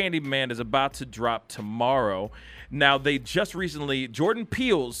for Candyman is about to drop tomorrow. Now, they just recently, Jordan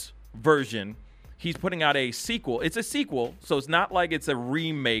Peele's version, he's putting out a sequel. It's a sequel, so it's not like it's a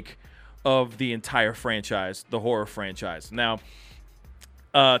remake of the entire franchise, the horror franchise. Now,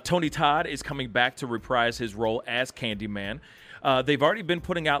 Tony Todd is coming back to reprise his role as Candyman. They've already been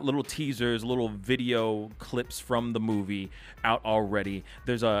putting out little teasers, little video clips from the movie out already.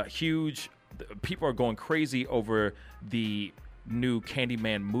 There's a huge... People are going crazy over the new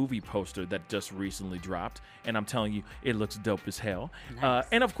Candyman movie poster that just recently dropped. And I'm telling you, it looks dope as hell. Nice.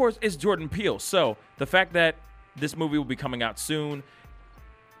 And, of course, it's Jordan Peele. So the fact that this movie will be coming out soon...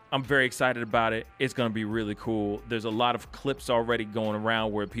 I'm very excited about it. It's going to be really cool. There's a lot of clips already going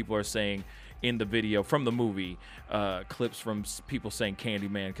around where people are saying in the video from the movie, clips from people saying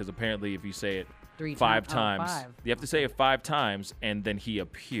Candyman, because apparently if you say it 5 times, you have to say it 5 times, and then he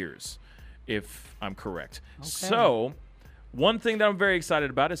appears, if I'm correct. Okay. So one thing that I'm very excited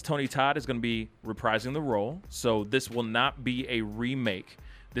about is Tony Todd is going to be reprising the role. So this will not be a remake.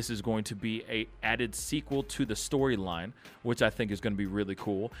 This is going to be a added sequel to the storyline, which I think is going to be really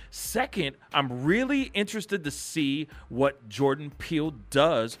cool. Second, I'm really interested to see what Jordan Peele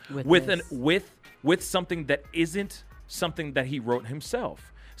does with something that isn't something that he wrote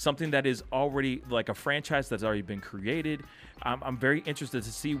himself. Something that is already like a franchise that's already been created. I'm very interested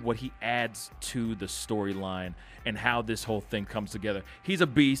to see what he adds to the storyline and how this whole thing comes together. He's a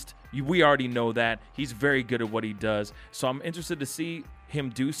beast. We already know that. He's very good at what he does. So I'm interested to see him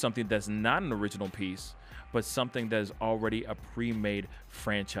do something that's not an original piece, but something that is already a pre-made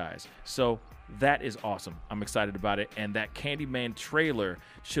franchise. So that is awesome. I'm excited about it. And that Candyman trailer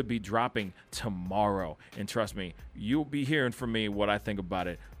should be dropping tomorrow. And trust me, you'll be hearing from me what I think about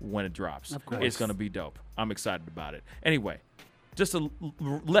it when it drops. Of course. It's going to be dope. I'm excited about it. Anyway, just a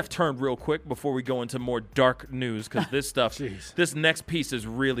left turn real quick before we go into more dark news, because this stuff, this next piece is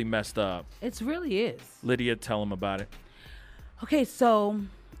really messed up. It really is. Lydia, tell them about it. Okay, so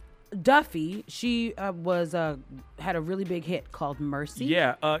Duffy, she had a really big hit called Mercy.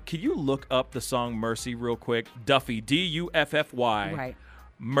 Yeah, can you look up the song Mercy real quick? Duffy, Duffy. Right.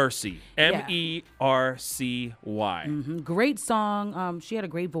 Mercy, Yeah. Mercy. Great song. She had a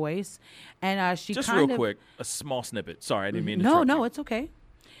great voice, and she Just kind real of, quick, a small snippet. Sorry, I didn't mean to. No, interrupt you. it's okay.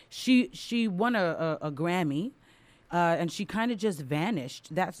 She won a Grammy and she kind of just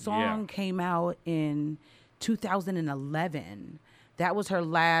vanished. That song Yeah. came out in 2011. That was her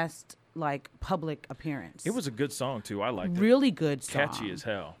last like public appearance. It was a good song too. I liked it. really good song. Catchy as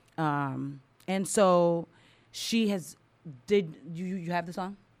hell. And so she has. Did you have the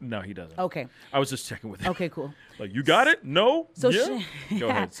song? No, he doesn't. Okay. I was just checking with him. Okay. Cool. Like, you got it? No? So yeah? she, Go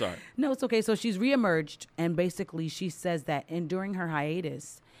ahead. Sorry. No, it's okay. So she's reemerged, and basically she says that during her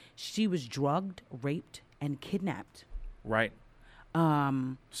hiatus, she was drugged, raped, and kidnapped. Right.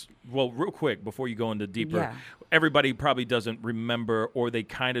 Well, real quick, before you go into deeper, Yeah. everybody probably doesn't remember, or they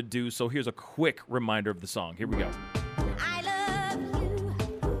kind of do. So here's a quick reminder of the song. Here we go. I love you,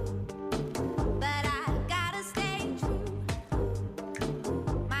 but I gotta stay true.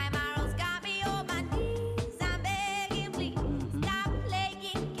 My morals got me on my knees. I'm begging, please stop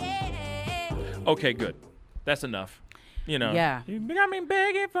playing games. Okay, good. That's enough. You know. Yeah. You got me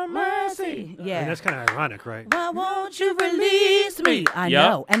begging for mercy. And Yeah. that's kind of ironic, right? Why won't you release me? I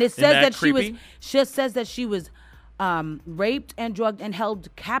Yup. know. And it Isn't says that that she was. creepy? She says that she was raped and drugged and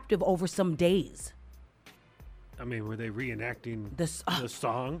held captive over some days. I mean, were they reenacting This- the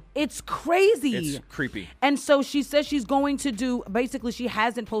song? It's crazy. It's creepy. And so she says she's going to do, basically she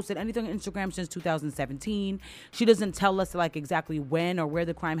hasn't posted anything on Instagram since 2017. She doesn't tell us like exactly when or where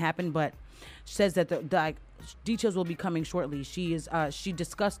the crime happened, but she says that the like, details will be coming shortly. She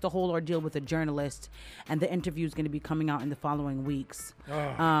discussed the whole ordeal with a journalist, and the interview is going to be coming out in the following weeks.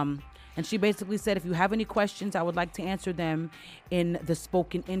 And she basically said, if you have any questions, I would like to answer them in the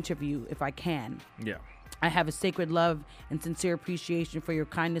spoken interview if I can. Yeah. I have a sacred love and sincere appreciation for your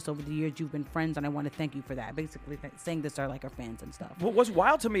kindness over the years. You've been friends, and I want to thank you for that. Basically, saying this are like her fans and stuff. What was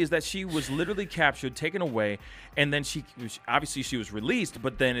wild to me is that she was literally captured, taken away, and then she obviously she was released,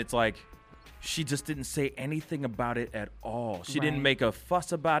 but then it's like she just didn't say anything about it at all. She didn't Right. make a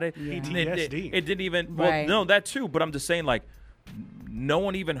fuss about it. Yeah. PTSD. It didn't even, well, Right. no, that too, but I'm just saying, like, no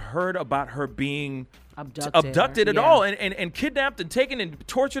one even heard about her being Abducted at yeah. all and kidnapped and taken and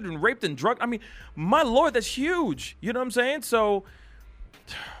tortured and raped and drugged. I mean, my Lord, that's huge. You know what I'm saying? So,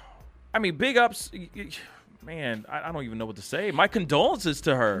 I mean, big ups. Man, I don't even know what to say. My condolences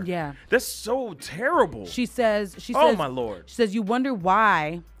to her. Yeah. That's so terrible. She says, Oh, my Lord. She says, you wonder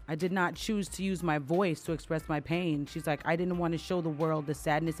why I did not choose to use my voice to express my pain. She's like, I didn't want to show the world the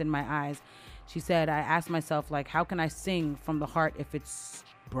sadness in my eyes. She said, I asked myself, like, how can I sing from the heart if it's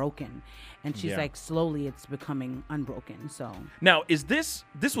broken? And she's Yeah. like, slowly it's becoming unbroken. So Now, is this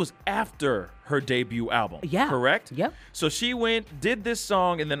was after her debut album? Yeah. Correct? Yep. So she went, did this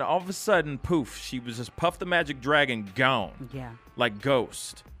song, and then all of a sudden, poof, she was just Puff the Magic Dragon gone. yeah. Like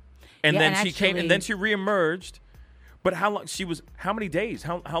Ghost. And Yeah, then and she came, actually- and then she reemerged. But how long how many days?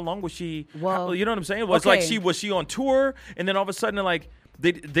 How long was she? Well, you know what I'm saying? Was like okay. was she on tour, and then all of a sudden, like,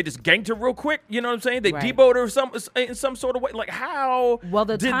 they just ganked her real quick? You know what I'm saying? They Right. deboed her in some sort of way. Like, how Well,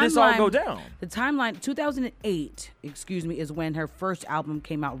 the did timeline, this all go down? The timeline, 2008, is when her first album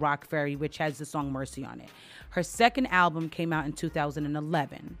came out, Rock Ferry, which has the song Mercy on it. Her second album came out in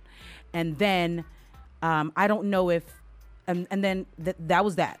 2011. And then, I don't know if, and then that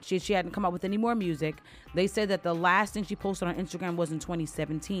was that. She hadn't come out with any more music. They said that the last thing she posted on Instagram was in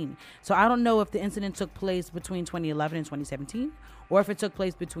 2017. So I don't know if the incident took place between 2011 and 2017, or if it took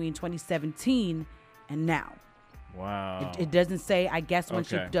place between 2017 and now. Wow. It doesn't say. I guess when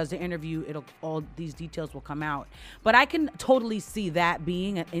she Okay. does the interview, all these details will come out. But I can totally see that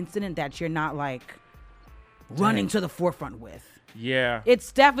being an incident that you're not like running to the forefront with. Yeah.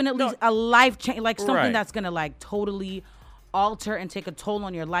 It's definitely a life change, like something Right. that's gonna like totally alter and take a toll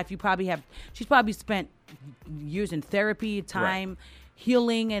on your life. She's probably spent years in therapy, time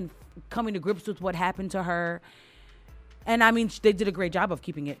healing and coming to grips with what happened to her. And I mean, they did a great job of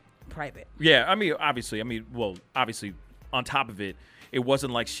keeping it private. Yeah, I mean, obviously, on top of it, it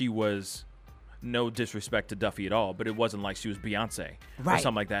wasn't like she was, no disrespect to Duffy at all, but it wasn't like she was Beyonce or Right.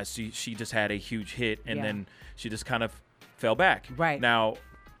 something like that. She just had a huge hit, and Yeah. then she just kind of fell back. Right. Now,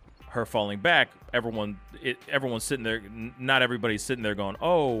 her falling back, everyone's sitting there, not everybody's sitting there going,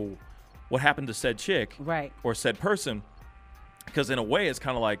 oh, what happened to said chick Right. or said person? Because in a way, it's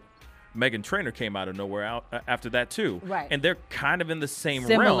kind of like Meghan Trainor came out of nowhere after that too. Right. And they're kind of in the same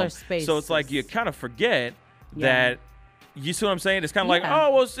Similar realm. spaces. So it's like you kind of forget Yeah. that, you see what I'm saying? It's kind of like, Yeah.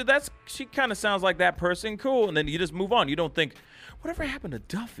 oh, well, so she kind of sounds like that person. Cool. And then you just move on. You don't think, whatever happened to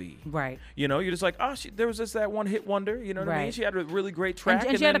Duffy? Right. You know, you're just like, oh, there was just that one hit wonder. You know what I mean? Right. She had a really great track.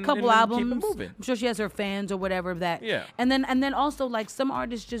 And she had a then- couple then albums. Keep it moving. I'm sure she has her fans or whatever that. Yeah. And then also like some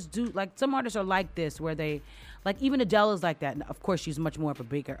artists just do, like some artists are like this where they, like even Adele is like that. And of course, she's much more of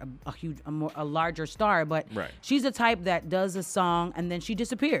a larger star, but Right. she's the type that does a song and then she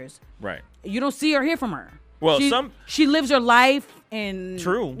disappears. Right. You don't see or hear from her. Well, she lives her life and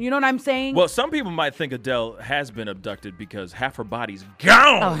True. You know what I'm saying? Well, some people might think Adele has been abducted because half her body's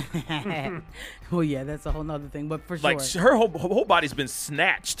gone. Well, yeah, that's a whole nother thing, but for Like sure. her whole body's been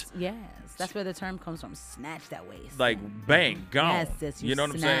snatched. Yes, that's where the term comes from. Snatch that waist. Like bang, gone. Yes, sis, you know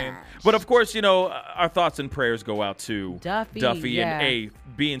what I'm saying? snatched. But of course, our thoughts and prayers go out to Duffy, yeah. and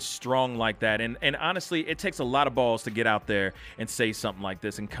being strong like that. And honestly, it takes a lot of balls to get out there and say something like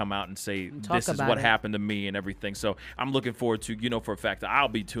this and come out and say this is about what it. happened to me and everything. So I'm looking forward to, for a fact that I'll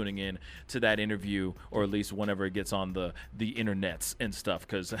be tuning in to that interview, or at least whenever it gets on the internets and stuff,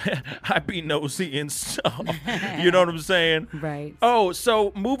 because I be nosy and stuff. You know what I'm saying? Right. Oh,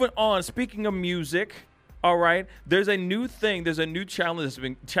 so moving on. Speaking of music, all right. There's a new thing. There's a new challenge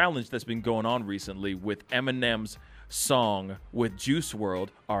that's been going on recently with Eminem's song with Juice WRLD,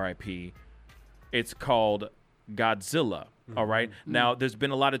 R.I.P. It's called Godzilla. All right. Now, there's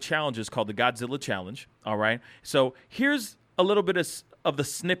been a lot of challenges called the Godzilla Challenge. All right. So here's a little bit of the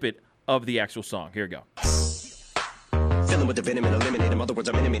snippet of the actual song. Here we go. Fill him with the venom and eliminate him. Other words,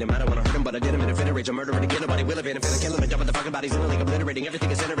 I'm intimate him. I don't want to hurt him, but I did him in a fit of rage. I'm murdering again. Nobody will evade him. Finna kill him and dump the fucking bodies in the lake, obliterating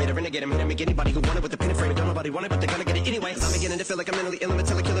everything is generated. Renegade him. Make anybody who wanted with the pin and frame. Don't nobody want it, but they're gonna get it anyway. I'm beginning to feel like I'm mentally ill.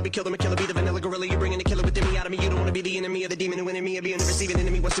 Until a killer be killed him. A killer be the vanilla gorilla. You're bringing the killer within me out of me. You don't want to be the enemy of the demon who in me. Being the receiving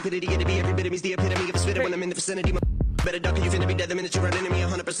enemy. What stupidity it to be? Every bit of me's the epitome of a spitter when I'm in the vicinity. Better duck or you finna be dead the minute you run into me.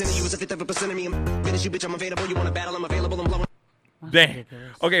 100% of you is a fifth of a percent of me. I'm finish you, bitch. I'm available. You want to battle? I'm available. I'm blowing. Dang.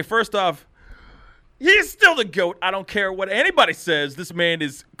 Okay, first off, he's still the GOAT. I don't care what anybody says. This man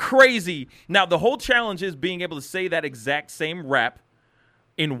is crazy. Now, the whole challenge is being able to say that exact same rap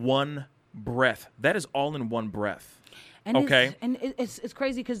in one breath. That is all in one breath. And okay? It's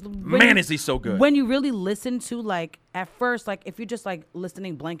crazy because Man, is he so good. When you really listen to, like, at first, like, if you're just, like,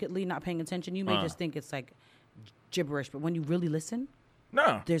 listening blanketly, not paying attention, you may just think it's, like, gibberish. But when you really listen,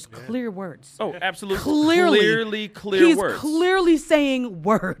 no, there's clear words. Oh, absolutely. Clearly Clear words. He's clearly saying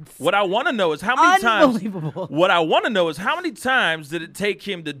words. What I want to know is how many times. Unbelievable. What I want to know is how many times did it take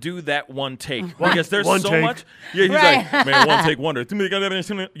him to do that one take? Because there's One so take. much. Yeah, he's like, man, one take wonder. You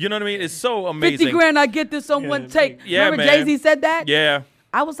know what I mean? It's so amazing. 50 grand, I get this on one take. Yeah, Remember man. Jay-Z said that? Yeah.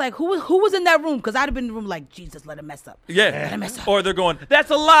 I was like, who was in that room? Because I'd have been in the room like, Jesus, let him mess up. Yeah. Let him mess up. Or they're going, that's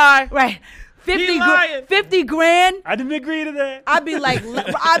a lie. Right. 50 lying. 50 grand. I didn't agree to that. I'd be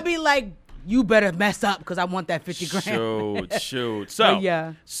like, you better mess up because I want that 50 grand. Shoot.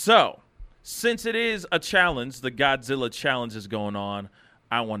 So, Since it is a challenge, the Godzilla challenge is going on,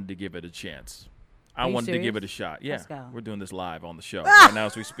 I wanted to give it a chance. I you wanted to serious? give it a shot. Yeah. Pascal. We're doing this live on the show right now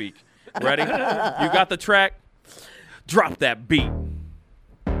as we speak. Ready? You got the track? Drop that beat.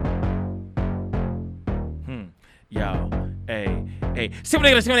 Yo, hey. I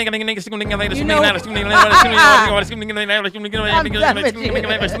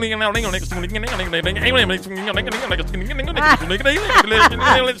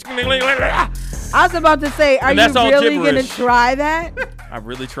was about to say, are you that's all really going to gibberish. try that? I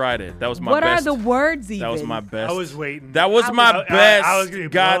really tried it. That was my What best. are the words even? That was my best. I was waiting. That was my best I was getting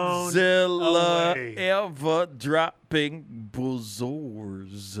blown Godzilla away. ever dropping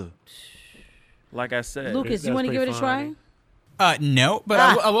buzzors. Like I said. Lucas, you want to give it a try? No, but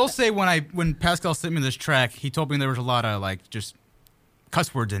I will say when Pascal sent me this track, he told me there was a lot of like just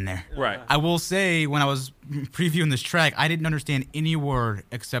cuss words in there. Right. I will say when I was previewing this track, I didn't understand any word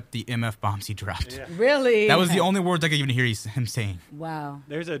except the MF bombs he dropped. Yeah. Really? That was the only words I could even hear him saying. Wow.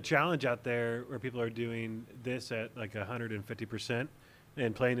 There's a challenge out there where people are doing this at like 150%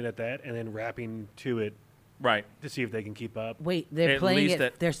 and playing it at that and then rapping to it Right. to see if they can keep up. Wait, they're At playing least it.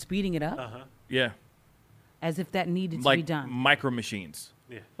 that- They're speeding it up Yeah. as if that needed to be Like done. micro machines.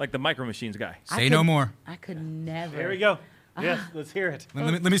 Yeah. Like the micro machines guy. Say no more. I could never. Here we go. Yes, let's hear it.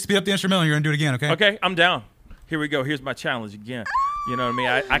 Let me speed up the instrumental. You're gonna do it again, okay? Okay, I'm down. Here we go. Here's my challenge again. You know what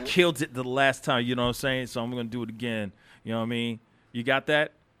I mean? I killed it the last time, you know what I'm saying? So I'm going to do it again. You know what I mean? You got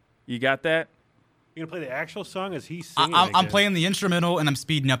that? You got that? You're going to play the actual song as he's singing I'm again? playing the instrumental and I'm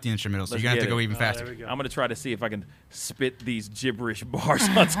speeding up the instrumental, so Let's you're gonna have get to go it. even faster. There we go. I'm going to try to see if I can spit these gibberish bars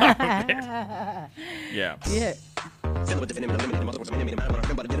on top of it. Yeah. Yeah. This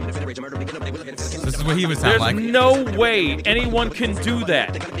is what he would sound There's like. no way anyone can do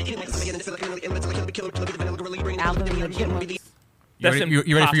that. Alvin and the Chipmunks. That's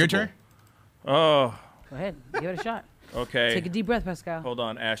You ready for your impossible. turn? Oh, Go ahead. Give it a shot. okay. Take a deep breath, Pascal. Hold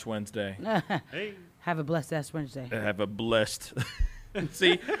on, Ash Wednesday. Hey, Have a blessed ass Wednesday. Have a blessed.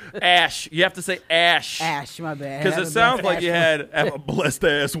 See, Ash. You have to say Ash. Ash, my bad. Because Have it a sounds blessed like you ass had have a blessed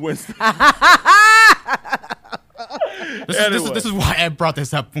ass Wednesday. This is why I brought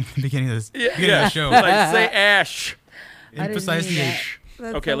this up in the beginning of this beginning of the show. Like, say Ash. I didn't Emphasize mean the that. H.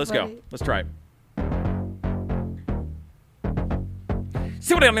 That's Okay, so let's funny. go. Let's try it.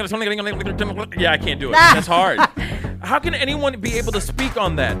 Yeah, I can't do it. That's hard. How can anyone be able to speak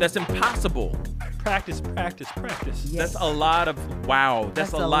on that? That's impossible. Practice. That's a lot of wow.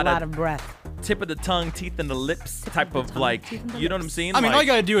 That's a lot of breath. Tip of the tongue, teeth in the lips type of like, you know what I'm saying? I mean, like, all you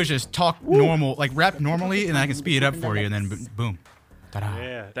gotta do is just talk normal, like rap normally, and I can speed it up for you, and then boom. Ta-da.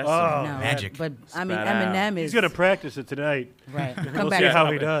 Yeah. That's No, magic. But I mean, Spat out. Eminem is He's gonna practice it tonight. right. Come We'll back. see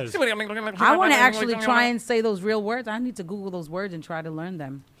how he does. I want to actually try and say those real words. I need to Google those words and try to learn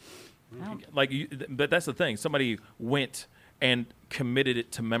them. Like, but that's the thing. Somebody went and committed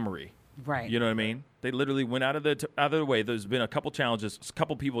it to memory. Right. You know what I mean? They literally went out of the way. There's been a couple challenges, a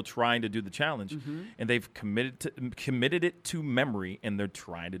couple people trying to do the challenge, and they've committed it to memory, and they're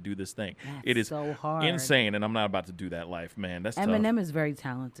trying to do this thing. That's it is so hard. insane, and I'm not about to do that life, man. That's Eminem tough. is very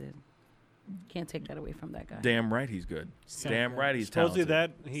talented. Can't take that away from that guy. Damn right he's good. Damn right he's Supposedly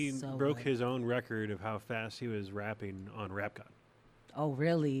talented. that he So broke good. his own record of how fast he was rapping on Rap God. Oh,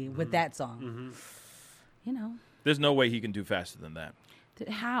 really? With that song? You know, There's no way he can do faster than that.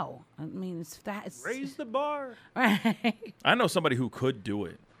 how? I mean, it's fast. Raise the bar. Right. I know somebody who could do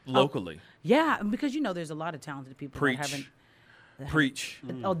it locally. Yeah, because there's a lot of talented people Preach. that haven't. Preach.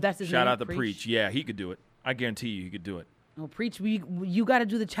 Oh, that's his Shout name? out to Preach. Yeah, he could do it. I guarantee you he could do it. Oh, Preach. You got to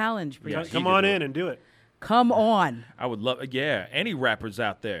do the challenge, Preach. Yeah, he Come could on do in it. and do it. Come on. I would love, yeah, any rappers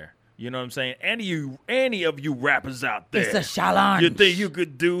out there. You know what I'm saying? Any of you rappers out there. It's a challenge. You think you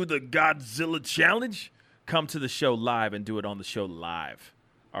could do the Godzilla challenge? Come to the show live and do it on the show live.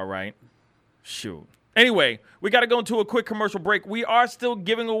 All right? Shoot. Anyway, we got to go into a quick commercial break. We are still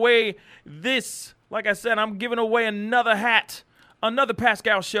giving away this. Like I said, I'm giving away another hat. Another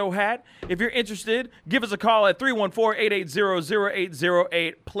Pascal Show hat. If you're interested, give us a call at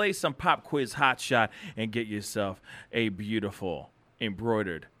 314-880-0808. Play some pop quiz hotshot and get yourself a beautiful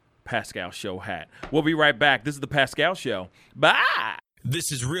embroidered Pascal Show hat. We'll be right back. This is the Pascal Show. Bye.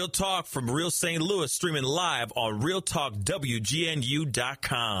 This is Real Talk from Real St. Louis, streaming live on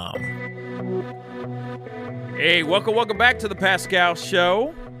RealTalkWGNU.com. Hey, welcome back to the Pascal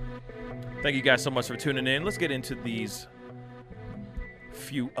Show. Thank you guys so much for tuning in. Let's get into these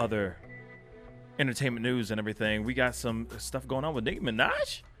few other entertainment news and everything. We got some stuff going on with Nicki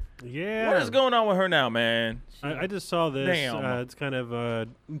Minaj. Yeah. What is going on with her now, man? I just saw this. Damn. It's kind of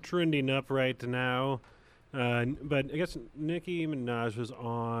trending up right now. But I guess Nicki Minaj was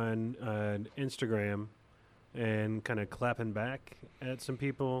on Instagram and kind of clapping back at some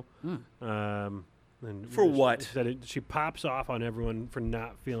people. And For what? She pops off on everyone for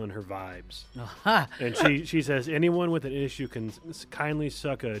not feeling her vibes. Aha. And she says, anyone with an issue can kindly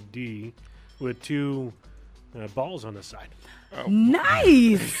suck a D with two balls on the side.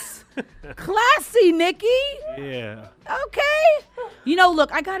 Nice. Classy, Nikki. Yeah. Okay.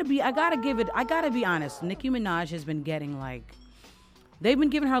 Look, I gotta be honest. Nicki Minaj has been getting they've been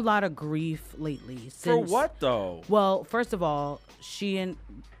giving her a lot of grief lately. For what, though? Well, first of all,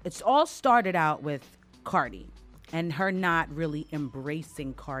 it's all started out with Cardi and her not really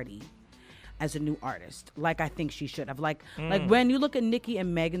embracing Cardi as a new artist, like I think she should have. Like when you look at Nicki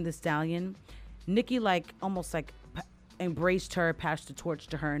and Megan Thee Stallion, Nicki almost embraced her, passed the torch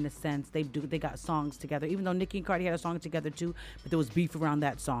to her in a sense. They got songs together, even though Nicki and Cardi had a song together too, but there was beef around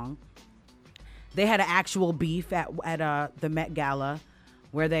that song. They had an actual beef at the Met Gala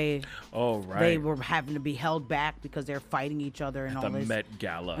where they were having to be held back because they're fighting each other and all The this. Met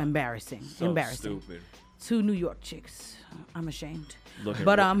Gala. Embarrassing. So stupid. Two New York chicks. I'm ashamed.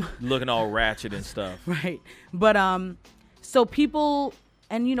 Looking all ratchet and stuff. Right. But so people,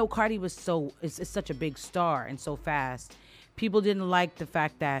 and Cardi was is such a big star and so fast. People didn't like the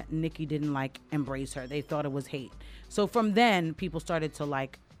fact that Nicki didn't embrace her. They thought it was hate. So from then, people started to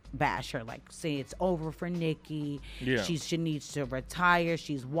bash her, say it's over for Nicki. Yeah. She needs to retire.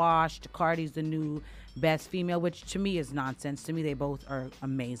 She's washed. Cardi's the new best female, which to me is nonsense. To me, they both are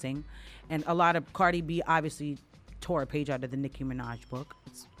amazing. And a lot of Cardi B obviously tore a page out of the Nicki Minaj book.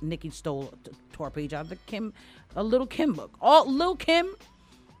 Nicki tore a page out of a Lil' Kim book. Lil' Kim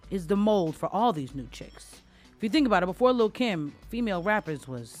is the mold for all these new chicks. If you think about it, before Lil' Kim, female rappers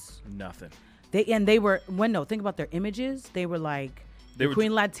was nothing. Think about their images. They were They were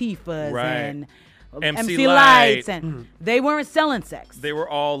Queen Latifahs right. and MC Lights, Light. and they weren't selling sex. They were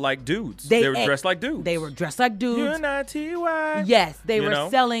all like dudes. They were dressed like dudes. They were dressed like dudes. UNITY. Yes, they were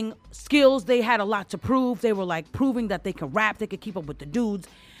selling skills. They had a lot to prove. They were proving that they could rap. They could keep up with the dudes.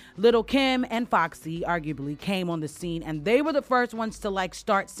 Lil' Kim and Foxy arguably came on the scene, and they were the first ones to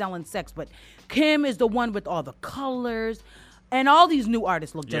start selling sex. But Kim is the one with all the colors, and all these new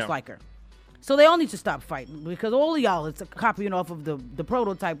artists look just like her. So they all need to stop fighting because all of y'all is copying off of the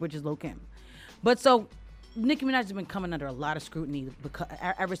prototype, which is Lil' Kim. But so Nicki Minaj has been coming under a lot of scrutiny because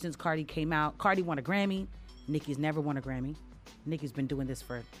ever since Cardi came out. Cardi won a Grammy. Nicki's never won a Grammy. Nicki's been doing this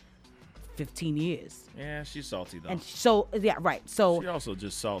for 15 years. Yeah, she's salty though. And so, yeah, right. So she also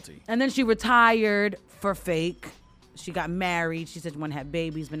just salty. And then she retired for fake. She got married. She said she wanted to have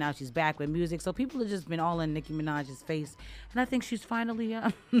babies, but now she's back with music. So people have just been all in Nicki Minaj's face. And I think she's finally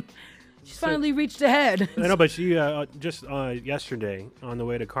finally reached ahead. I know, but she just yesterday on the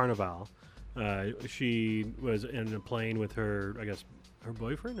way to Carnival, she was in a plane with her, I guess, her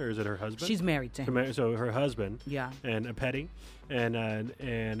boyfriend, or is it her husband? She's married to him. So her husband. Yeah. And a Petty, and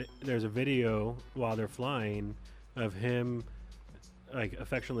there's a video while they're flying of him, like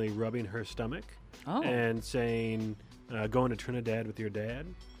affectionately rubbing her stomach, and saying, "Going to Trinidad with your dad."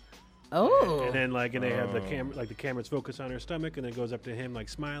 Oh. And then and they have the camera, like the camera's focused on her stomach, and then goes up to him like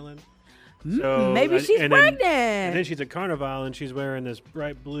smiling. So maybe she's pregnant. And then she's at Carnival and she's wearing this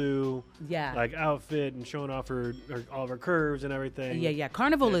bright blue outfit and showing off her all of her curves and everything. Yeah.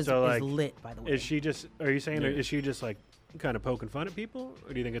 Carnival is lit, by the way. Is she just? Are you saying? Is she just like kind of poking fun at people,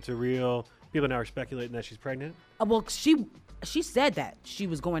 or do you think it's a real? People now are speculating that she's pregnant. Well, she said that she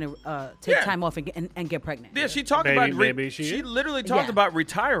was going to take time off and get pregnant. Yeah, she talked about she literally talked about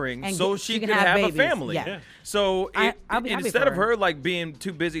retiring and so she could have a family. Yeah. So I'll be instead of for her like being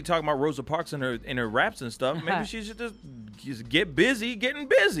too busy talking about Rosa Parks in her raps and stuff, maybe she should just get busy getting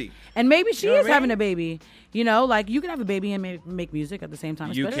busy. And maybe she is having a baby. You know, like you can have a baby and make music at the same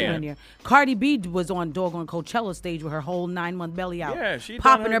time. You especially can. when you're Cardi B was on doggone Coachella stage with her whole 9-month belly out. Yeah, she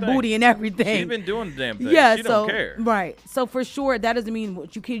popping her booty and everything. She's been doing the damn thing. Yeah, she so don't care. Right. So for sure that doesn't mean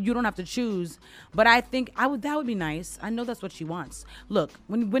what you don't have to choose. But I think that would be nice. I know that's what she wants. Look,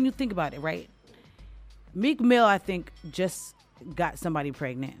 when you think about it, right? Meek Mill, I think, just got somebody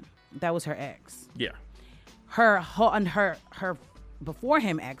pregnant. That was her ex. Yeah. Her before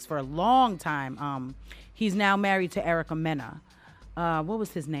him ex for a long time. He's now married to Erica Mena. What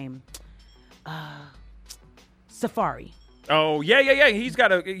was his name? Safari. Oh yeah. He has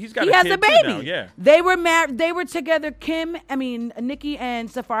a baby. Now. Yeah. They were married. They were together. Nicki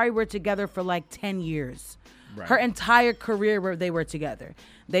and Safari were together for like 10 years. Right. Her entire career where they were together.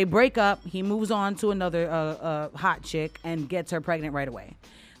 They break up. He moves on to another hot chick and gets her pregnant right away.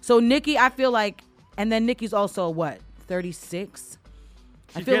 So Nicki, I feel like, and then Nicki's also what, 36?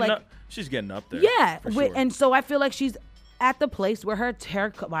 I feel like she's getting up there. Yeah, sure. And so I feel like she's at the place where her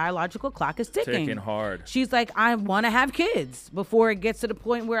biological clock is ticking. Ticking hard. She's like, I want to have kids before it gets to the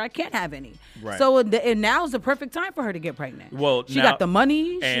point where I can't have any. Right. So and now's the perfect time for her to get pregnant. Well, she got the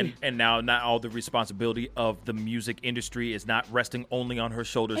money. And now not all the responsibility of the music industry is not resting only on her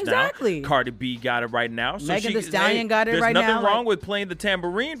shoulders exactly. now. Cardi B got it right now. So Megan Thee Stallion got it right now. There's nothing wrong with playing the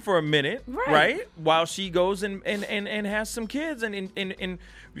tambourine for a minute, right? While she goes and has some kids and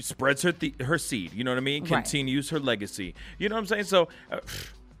spreads her seed. You know what I mean? Continues her legacy. You know what I'm saying? So,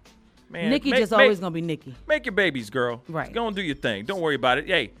 man, Nicki always gonna be Nicki. Make your babies, girl. Right. Go and do your thing. Don't worry about it.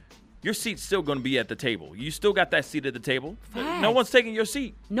 Hey, your seat's still gonna be at the table. You still got that seat at the table. Facts. No one's taking your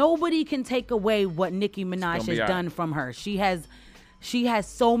seat. Nobody can take away what Nicki Minaj has done from her. She has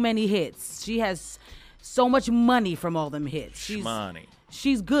so many hits. She has so much money from all them hits.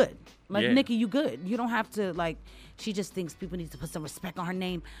 She's good. Like Nicki, you good. You don't have to like. She just thinks people need to put some respect on her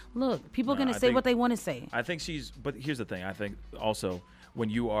name. Look, people are going to say what they want to say. I think but here's the thing. I think also when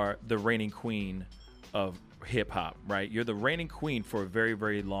you are the reigning queen of hip hop, right? You're the reigning queen for a very,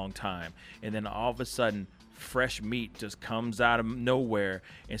 very long time. And then all of a sudden, fresh meat just comes out of nowhere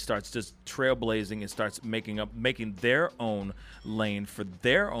and starts just trailblazing and starts making their own lane for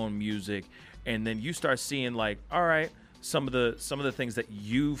their own music. And then you start seeing like, all right, some of the things that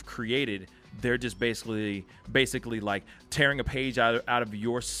you've created, they're just basically like tearing a page out of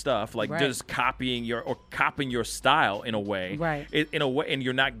your stuff, like just copying your style in a way, right? In a way, and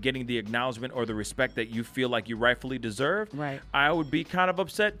you're not getting the acknowledgement or the respect that you feel like you rightfully deserve. Right. I would be kind of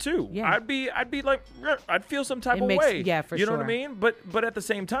upset too. Yeah. I'd be like, I'd feel some type of way. Yeah, for you sure. know what I mean? But at the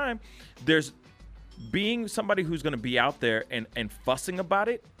same time, there's being somebody who's going to be out there and fussing about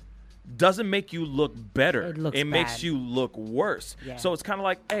it doesn't make you look better. It makes you look worse. Yeah. So it's kind of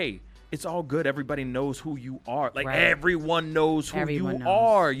like, hey, it's all good. Everybody knows who you are. Like everyone knows who you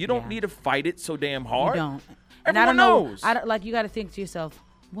are. You don't need to fight it so damn hard. You don't. Everyone and I don't knows. know. Like you got to think to yourself,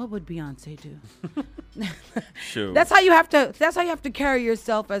 what would Beyonce do? Sure. That's how you have to carry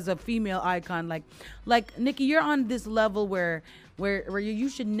yourself as a female icon. Like Nicki, you're on this level where you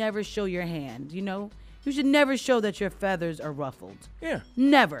should never show your hand. You know, You should never show that your feathers are ruffled. Yeah.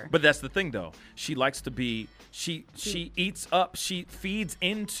 Never. But that's the thing, though. She likes to be. She eats up. She feeds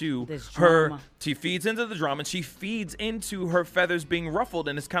into This her. drama. She feeds into the drama, and she feeds into her feathers being ruffled.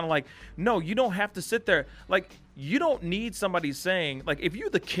 And it's kind of like, no, you don't have to sit there. Like, you don't need somebody saying, like, if you're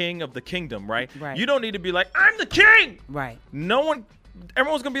the king of the kingdom, right? Right. You don't need to be like, I'm the king. Right. No one.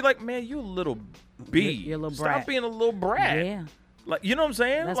 Everyone's gonna be like, man, you a little bee. You're a little Stop brat. being a little brat. Yeah. Like, you know what I'm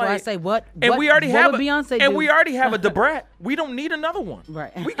saying? That's like, why I say what. And we already have would Beyonce and do? we already have a Debrat. We don't need another one.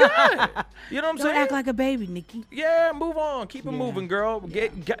 Right. We got it. You know what I'm Don't saying? act like a baby, Nikki. Yeah, move on. Keep it moving, girl.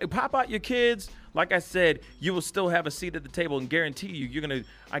 Pop out your kids. Like I said, you will still have a seat at the table, and guarantee you,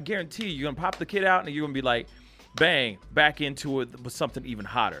 I guarantee you're gonna pop the kid out, and you're gonna be like, bang, back into it with something even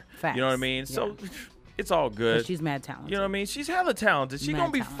hotter. Facts. You know what I mean? So it's all good. 'Cause she's mad talented. You know what I mean? She's hella talented. She's Mad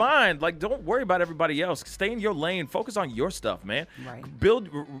gonna be talented. fine. Like, don't worry about everybody else. Stay in your lane. Focus on your stuff, man. Right. Build,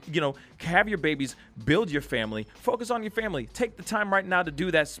 have your babies. Build your family. Focus on your family. Take the time right now to do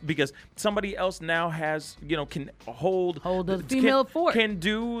that because somebody else now has, can hold the female fort. Can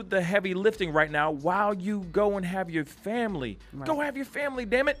do the heavy lifting right now while you go and have your family. Right. Go have your family,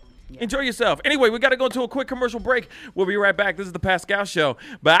 damn it. Enjoy yourself. Anyway, we got to go to a quick commercial break. We'll be right back. This is the Pascal Show.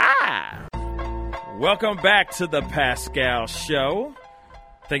 Bye. Welcome back to the Pascal Show.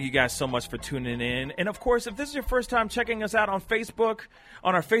 Thank you guys so much for tuning in. And, of course, if this is your first time checking us out on Facebook,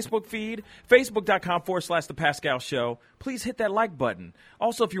 on our Facebook feed, facebook.com/The Pascal Show, please hit that like button.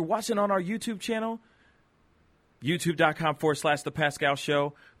 Also, if you're watching on our YouTube channel, youtube.com/The Pascal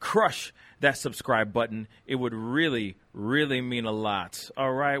Show, crush that subscribe button. It would really, really mean a lot.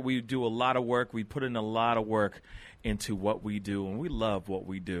 All right, we do a lot of work. We put in a lot of work into what we do, and we love what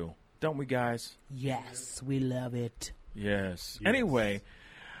we do. Don't we, guys? Yes, we love it. Yes. Anyway,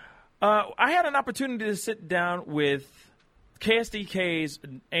 I had an opportunity to sit down with KSDK's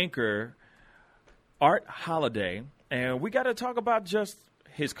anchor, Art Holiday, and we got to talk about just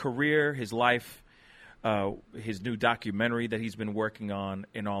his career, his life, his new documentary that he's been working on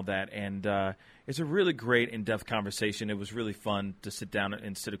and all that. And it's a really great in-depth conversation. It was really fun to sit down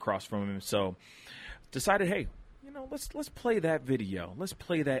and sit across from him. So decided, hey, let's play that video. Let's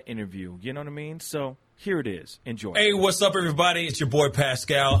play that interview. You know what I mean? So here it is. Enjoy. Hey, what's up, everybody? It's your boy,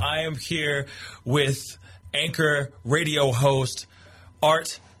 Pascal. I am here with anchor radio host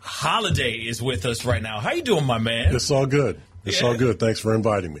Art Holiday is with us right now. How you doing, my man? It's all good. It's all good. Thanks for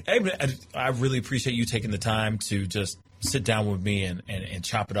inviting me. Hey, man, I really appreciate you taking the time to just sit down with me and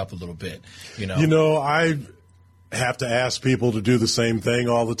chop it up a little bit. I have to ask people to do the same thing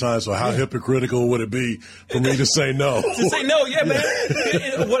all the time. So how hypocritical would it be for me to say no? To say no, yeah, man.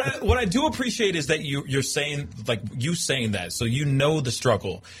 And what I do appreciate is that you're saying, like, you saying that. So you know the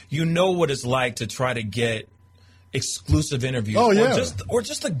struggle. You know what it's like to try to get exclusive interviews. Oh, yeah. Or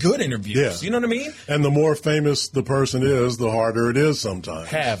just the good interviews. Yeah. You know what I mean? And the more famous the person is, the harder it is sometimes.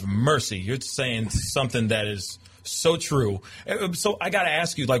 Have mercy. You're saying something that is so true. So I got to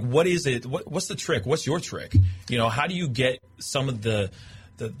ask you, like, what is it? What's the trick? What's your trick? How do you get some of the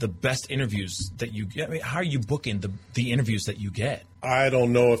best interviews that you get? I mean, how are you booking the interviews that you get? I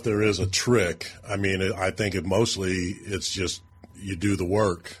don't know if there is a trick. I mean, I think it's just you do the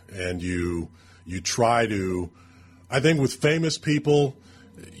work and you try to. I think with famous people,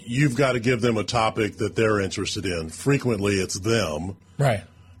 you've got to give them a topic that they're interested in. Frequently, it's them. Right.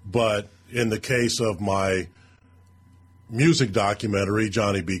 But in the case of my music documentary,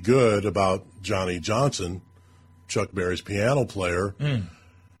 Johnny Be Good, about Johnny Johnson, Chuck Berry's piano player,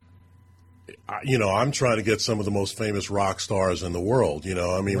 I'm trying to get some of the most famous rock stars in the world.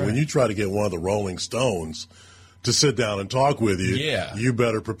 When you try to get one of the Rolling Stones to sit down and talk with you, you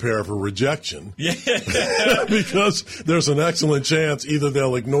better prepare for rejection. Yeah. Because there's an excellent chance either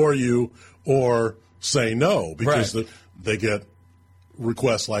they'll ignore you or say no, because they get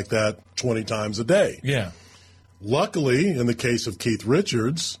requests like that 20 times a day. Yeah. Luckily, in the case of Keith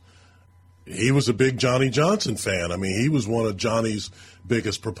Richards, he was a big Johnny Johnson fan. I mean, he was one of Johnny's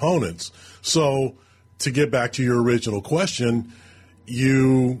biggest proponents. So to get back to your original question,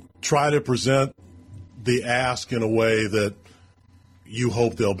 you try to present the ask in a way that you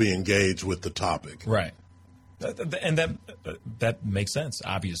hope they'll be engaged with the topic. Right. And that makes sense,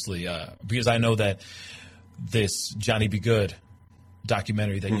 obviously, because I know that this Johnny Be Good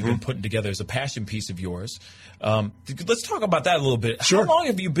documentary that you've been putting together is a passion piece of yours. Let's talk about that a little bit. Sure. How long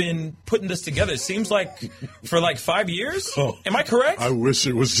have you been putting this together? It seems like for like 5 years. Am I correct? I wish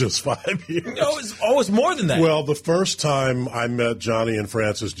it was just 5 years. It's more than that. Well, the first time I met Johnny and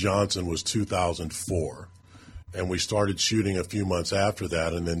Frances Johnson was 2004. And we started shooting a few months after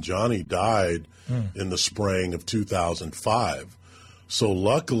that. And then Johnny died in the spring of 2005. So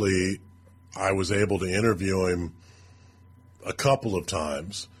luckily, I was able to interview him a couple of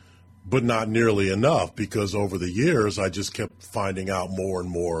times, but not nearly enough, because over the years I just kept finding out more and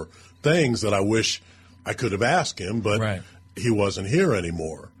more things that I wish I could have asked him, but he wasn't here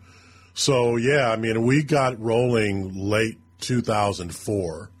anymore. So, yeah, I mean, we got rolling late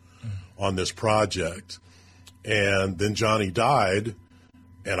 2004 on this project, and then Johnny died,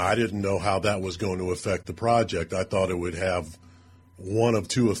 and I didn't know how that was going to affect the project. I thought it would have one of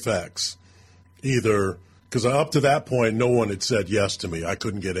two effects. Either, because up to that point, no one had said yes to me. I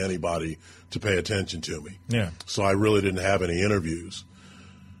couldn't get anybody to pay attention to me. Yeah. So I really didn't have any interviews.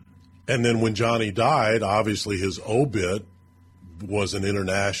 And then when Johnny died, obviously his obit was an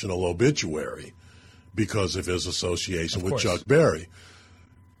international obituary because of his association with Chuck Berry.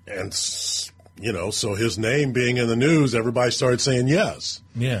 And, you know, so his name being in the news, everybody started saying yes.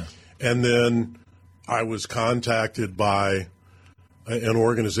 Yeah. And then I was contacted by an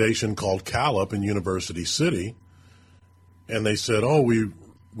organization called Callup in University City, and they said, oh, we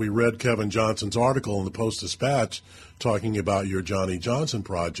read Kevin Johnson's article in the Post-Dispatch talking about your Johnny Johnson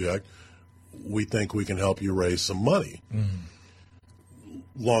project. We think we can help you raise some money.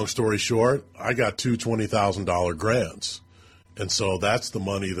 Long story short, I got two $20,000 grants. And so that's the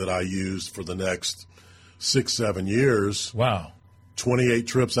money that I used for the next 6-7 years. Wow. 28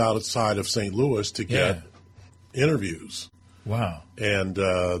 trips outside of St. Louis to get interviews. Wow. And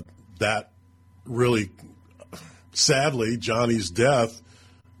that really, sadly, Johnny's death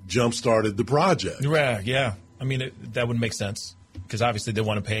jump-started the project. Yeah. I mean, that would make sense, because obviously they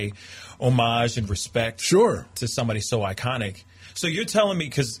want to pay homage and respect to somebody so iconic. So you're telling me,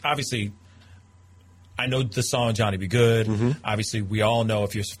 because obviously I know the song Johnny Be Good. Obviously, we all know,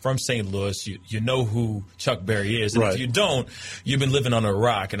 if you're from St. Louis, you know who Chuck Berry is. And if you don't, you've been living under a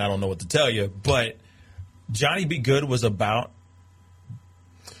rock, and I don't know what to tell you. But Johnny Be Good was about?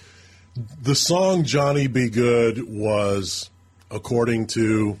 The song Johnny Be Good was, according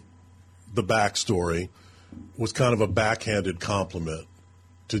to the backstory, was kind of a backhanded compliment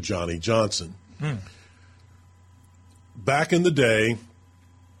to Johnny Johnson. Back in the day,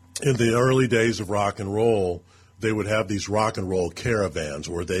 in the early days of rock and roll, they would have these rock and roll caravans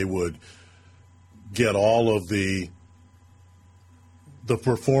where they would get all of the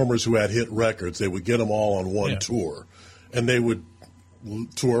performers who had hit records. They would get them all on one tour, and they would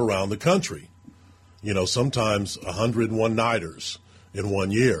tour around the country. You know, sometimes 101 nighters in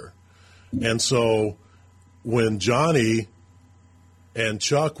 1 year. And so when Johnny and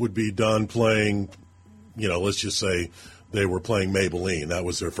Chuck would be done playing, you know, let's just say they were playing Maybelline. That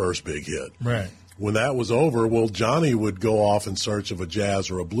was their first big hit. Right. When that was over, well, Johnny would go off in search of a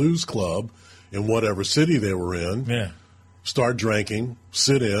jazz or a blues club in whatever city they were in, start drinking,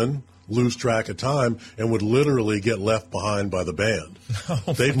 sit in, lose track of time, and would literally get left behind by the band.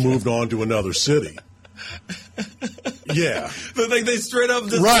 They've moved on to another city. Yeah, like they straight up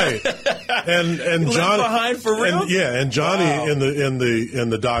just and left Johnny behind for real. And Johnny in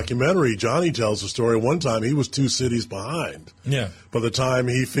the documentary, Johnny tells the story. One time he was 2 cities behind. Yeah. By the time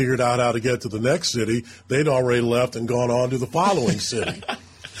he figured out how to get to the next city, they'd already left and gone on to the following city.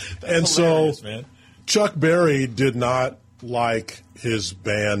 And so man. Chuck Berry did not like his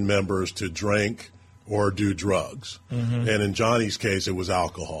band members to drink or do drugs. And in Johnny's case, it was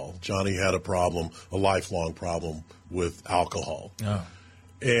alcohol. Johnny had a lifelong problem with alcohol.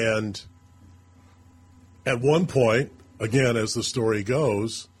 And at one point, again, as the story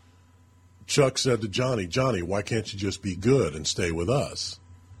goes, Chuck said to Johnny, why can't you just be good and stay with us?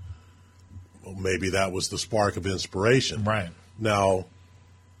 Well, maybe that was the spark of inspiration. Right. Now,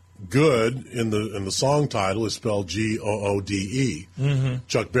 good in the song title is spelled Goode.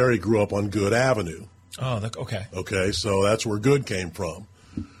 Chuck Berry grew up on Good Avenue. Oh, okay. Okay, so that's where good came from.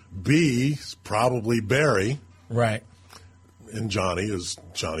 B is probably Berry. Right. And Johnny is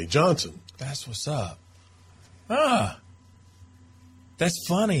Johnny Johnson. That's what's up. That's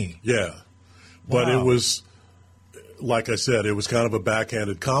funny. Yeah. But it was, like I said, it was kind of a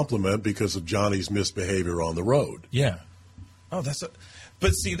backhanded compliment because of Johnny's misbehavior on the road. Yeah. Oh,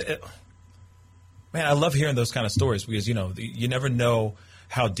 but see, man, I love hearing those kind of stories because, you know, you never know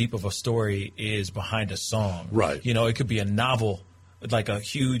how deep of a story is behind a song. Right. You know, it could be a novel, like a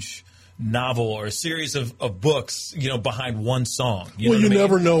huge novel or a series of books, you know, behind one song. You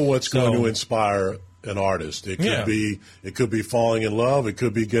never know what's going to inspire an artist. It could be falling in love. It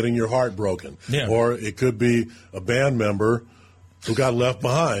could be getting your heart broken. Or it could be a band member who got left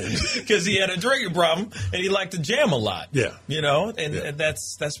behind because he had a drinking problem and he liked to jam a lot. Yeah, you know, and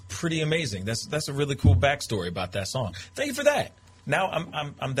that's pretty amazing. That's a really cool backstory about that song. Thank you for that. Now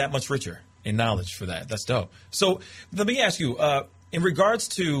I'm that much richer in knowledge for that. That's dope. So let me ask you, in regards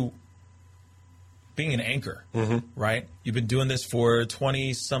to being an anchor, Mm-hmm. right? You've been doing this for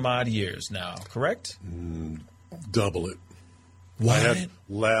 20 some odd years now, correct? Double it. What? I had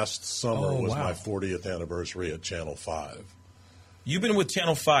last summer Oh, was wow. my 40th anniversary at Channel 5. You've been with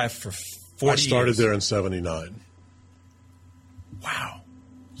Channel 5 for 40 I started years. there in 79. Wow.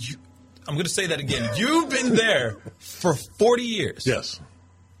 I'm going to say that again. You've been there for 40 years. Yes.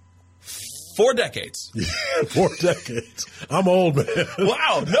 4 decades. 4 decades. I'm old, man.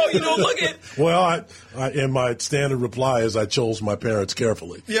 Wow. No, you don't look it. Well, I in my standard reply is I chose my parents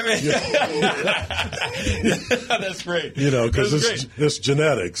carefully. Yeah, man. That's great. You know, because That's it's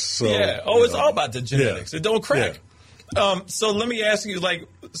genetics. So, yeah. Oh, it's all about the genetics. Yeah. It don't crack. So let me ask you,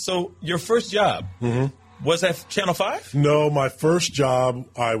 so your first job was at Channel 5? No, my first job,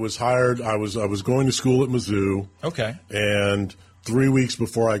 I was hired. I was going to school at Mizzou. Okay. And 3 weeks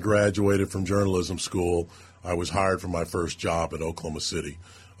before I graduated from journalism school, I was hired for my first job at Oklahoma City.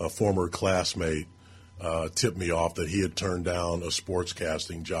 A former classmate tipped me off that he had turned down a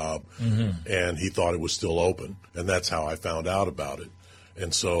sportscasting job, and he thought it was still open. And that's how I found out about it.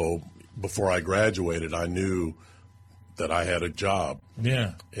 And so before I graduated, I knew that I had a job.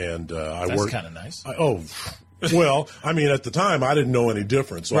 Yeah. And I That's worked. kind of nice. Well, I mean, at the time, I didn't know any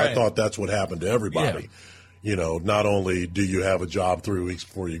different, so I Right. thought that's what happened to everybody. You know, not only do you have a job 3 weeks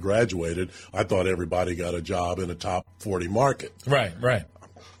before you graduated, I thought everybody got a job in a top 40 market. Right.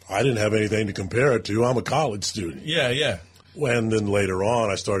 I didn't have anything to compare it to. I'm a college student. Yeah. And then later on,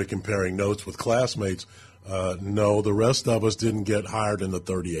 I started comparing notes with classmates. No, the rest of us didn't get hired in the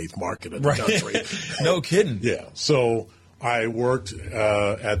 38th market in the country. No kidding. Yeah. So I worked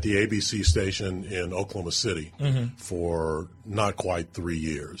at the ABC station in Oklahoma City for not quite 3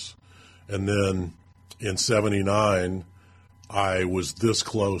 years. And then in 79, I was this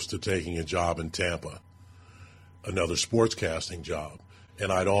close to taking a job in Tampa, another sportscasting job.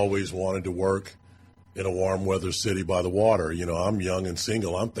 And I'd always wanted to work in a warm weather city by the water. You know, I'm young and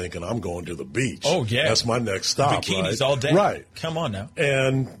single. I'm thinking I'm going to the beach. Oh, yeah. That's my next stop. Bikinis right? all day. Right. Come on now.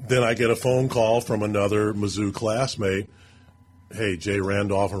 And then I get a phone call from another Mizzou classmate. Hey, Jay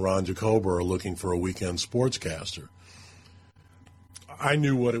Randolph and Ron Jacoba are looking for a weekend sportscaster. I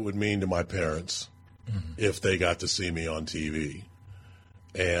knew what it would mean to my parents if they got to see me on TV.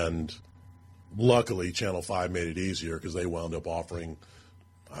 And luckily, Channel 5 made it easier because they wound up offering,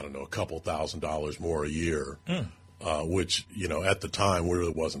 I don't know, a couple $1,000s more a year, which, you know, at the time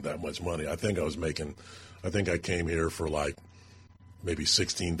really wasn't that much money. I think I came here for like maybe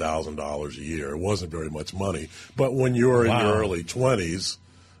 $16,000 a year. It wasn't very much money. But when you're in your early 20s,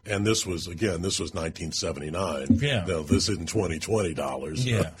 and this was 1979. Yeah. No, this isn't 2020 dollars.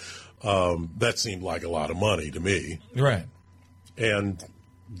 Yeah. That seemed like a lot of money to me. Right. And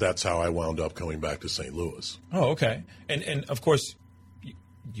that's how I wound up coming back to St. Louis. Oh, okay. And of course,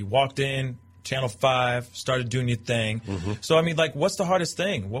 you walked in, Channel 5, started doing your thing. So, I mean, like, what's the hardest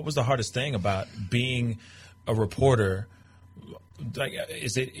thing? What was the hardest thing about being a reporter? Like,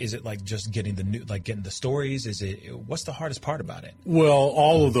 is it like just getting getting the stories? What's the hardest part about it? Well,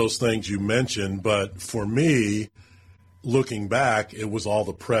 all of those things you mentioned, but for me, looking back, it was all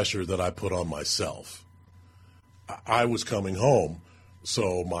the pressure that I put on myself. I was coming home,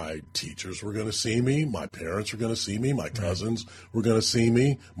 so my teachers were going to see me, my parents were going to see me, my cousins were going to see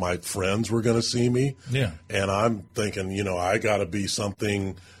me, my friends were going to see me. Yeah. And I'm thinking, you know, I got to be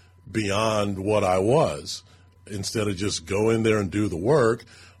something beyond what I was. Instead of just go in there and do the work,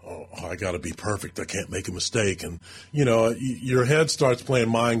 I got to be perfect. I can't make a mistake. And, you know, your head starts playing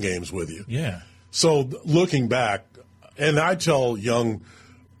mind games with you. Yeah. So looking back, and I tell young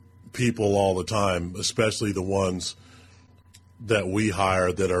people all the time, especially the ones that we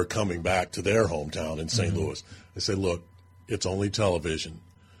hire that are coming back to their hometown in St. Louis, I say, look, it's only television.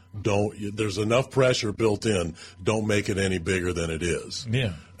 There's enough pressure built in. Don't make it any bigger than it is.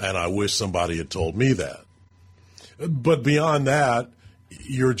 Yeah. And I wish somebody had told me that. But beyond that,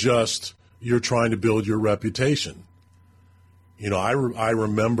 you're trying to build your reputation. You know, I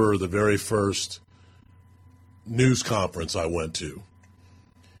remember the very first news conference I went to.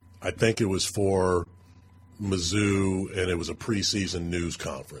 I think it was for Mizzou, and it was a preseason news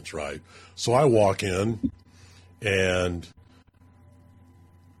conference, right? So I walk in, and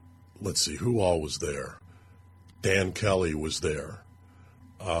let's see, who all was there? Dan Kelly was there.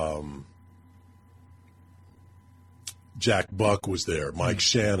 Jack Buck was there. Mike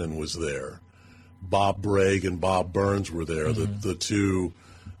Shannon was there. Bob Bragg and Bob Burns were there, the two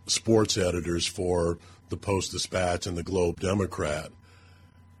sports editors for the Post-Dispatch and the Globe Democrat.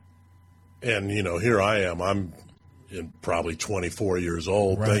 And, you know, here I am. I'm probably 24 years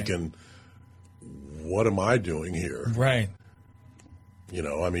old thinking, what am I doing here? Right. You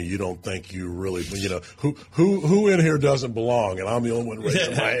know, I mean, you don't think you really, you know, who in here doesn't belong? And I'm the only one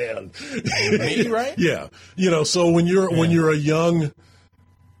raising my hand. Me, right? Yeah. You know, so when you're a young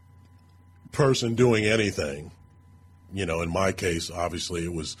person doing anything, you know, in my case, obviously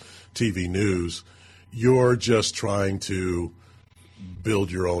it was TV news, you're just trying to build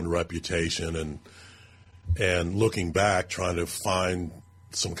your own reputation and looking back, trying to find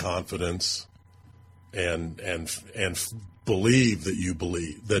some confidence and believe that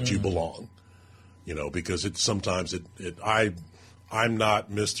you belong, you know, because I'm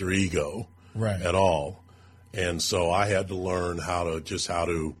not Mr. Ego at all. And so I had to learn how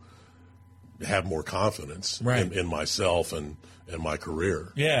to have more confidence in myself and my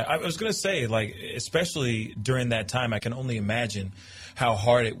career. Yeah, I was going to say, like, especially during that time, I can only imagine how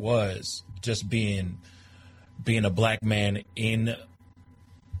hard it was just being a black man in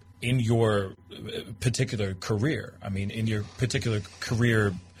your particular career. I mean, in your particular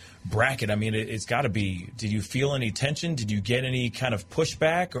career bracket. I mean, it's got to be. Did you feel any tension? Did you get any kind of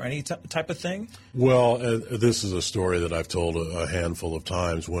pushback or any type of thing? Well, this is a story that I've told a handful of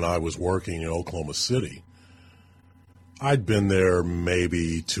times. When I was working in Oklahoma City, I'd been there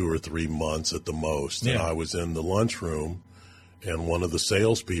maybe 2 or 3 months at the most, and I was in the lunchroom, and one of the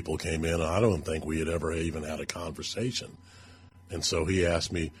salespeople came in, and I don't think we had ever even had a conversation. And so he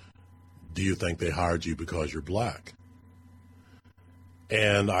asked me, "Do you think they hired you because you're black?"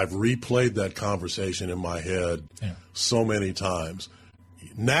 And I've replayed that conversation in my head so many times.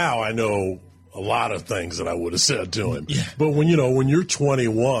 Now I know a lot of things that I would have said to him. Yeah. But when you're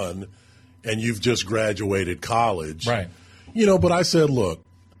 21 and you've just graduated college, but I said, look,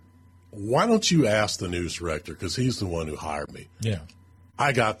 why don't you ask the news director, because he's the one who hired me. Yeah.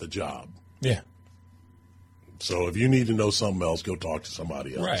 I got the job. Yeah. So if you need to know something else, go talk to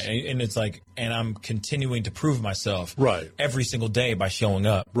somebody else. Right. And it's like, and I'm continuing to prove myself every single day by showing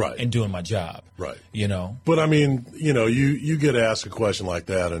up and doing my job. Right. You know? But I mean, you get asked a question like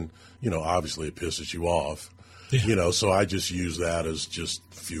that and, obviously it pisses you off. Yeah. So I just use that as just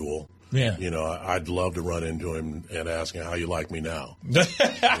fuel. Yeah. I'd love to run into him and ask him how you like me now.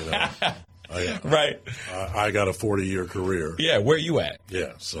 Right. I got a 40-year career. Yeah, where you at?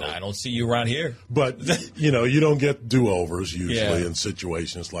 Yeah. So I don't see you around here. But, you don't get do-overs usually in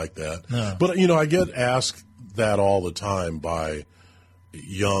situations like that. No. But, I get asked that all the time by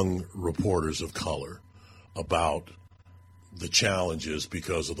young reporters of color about the challenges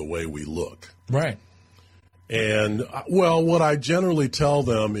because of the way we look. Right. And, well, what I generally tell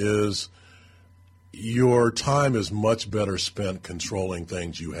them is your time is much better spent controlling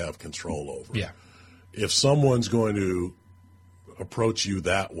things you have control over. Yeah. If someone's going to approach you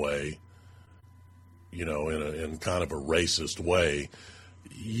that way, in kind of a racist way,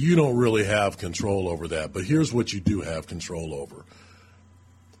 you don't really have control over that. But here's what you do have control over.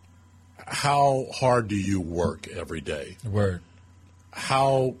 How hard do you work every day? Word.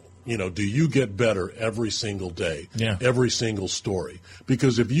 How, do you get better every single day? Yeah. Every single story?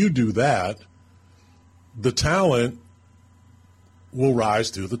 Because if you do that, the talent will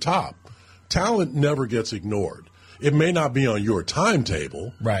rise to the top. Talent never gets ignored. It may not be on your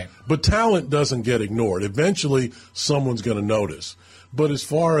timetable, right? But talent doesn't get ignored. Eventually, someone's going to notice. But as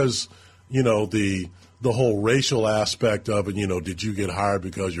far as, the whole racial aspect of it, did you get hired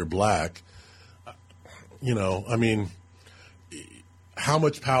because you're black? I mean, how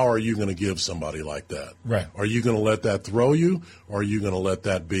much power are you going to give somebody like that? Right. Are you going to let that throw you, or are you going to let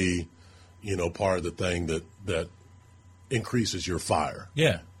that be part of the thing that increases your fire?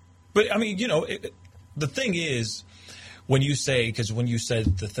 Yeah. But, I mean, the thing is, when you said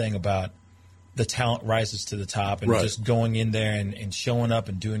the thing about the talent rises to the top and just going in there and showing up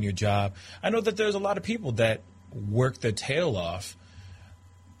and doing your job, I know that there's a lot of people that work their tail off.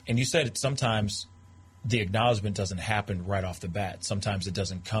 And you said it sometimes the acknowledgement doesn't happen right off the bat. Sometimes it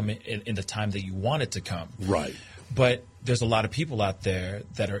doesn't come in the time that you want it to come. Right. But there's a lot of people out there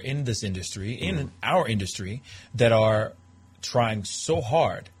that are in this industry, in our industry, that are trying so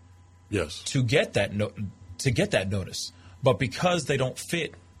hard, to get that notice. But because they don't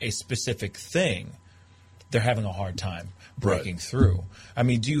fit a specific thing, they're having a hard time breaking through. I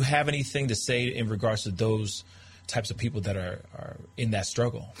mean, do you have anything to say in regards to those types of people that are in that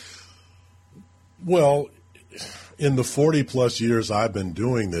struggle? Well, in the 40-plus years I've been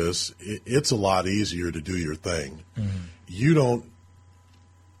doing this, it's a lot easier to do your thing. Mm-hmm. You don't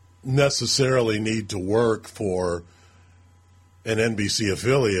necessarily need to work for an NBC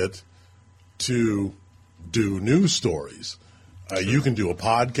affiliate to do news stories. You can do a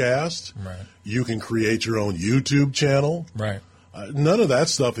podcast. Right. You can create your own YouTube channel. Right. None of that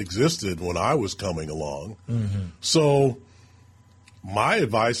stuff existed when I was coming along. Mm-hmm. So my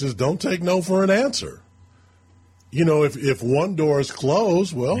advice is don't take no for an answer. You know, if one door is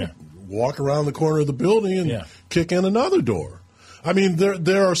closed, well, walk around the corner of the building and kick in another door. I mean,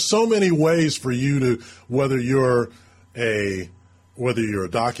 there are so many ways for you to, whether you're a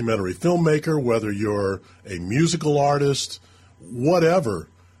documentary filmmaker, whether you're a musical artist, whatever,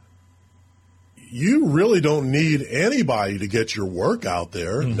 you really don't need anybody to get your work out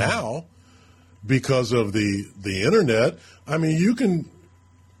there now because of the internet. I mean, you can,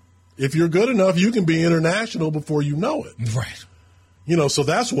 if you're good enough, you can be international before you know it. Right. You know, so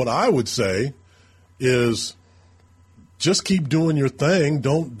that's what I would say is just keep doing your thing.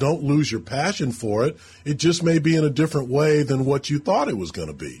 Don't lose your passion for it. It just may be in a different way than what you thought it was going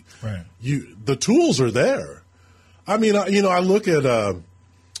to be. Right. The tools are there. I mean, I look at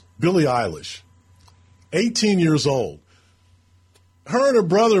Billie Eilish, 18 years old. Her and her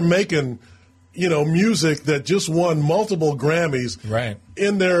brother making, music that just won multiple Grammys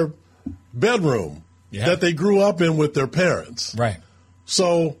in their bedroom that they grew up in with their parents. Right.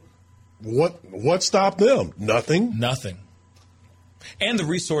 So what stopped them? Nothing. And the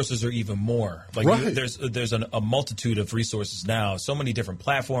resources are even more. Like there's a multitude of resources now, so many different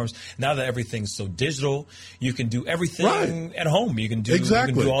platforms. Now that everything's so digital, you can do everything at home. You can do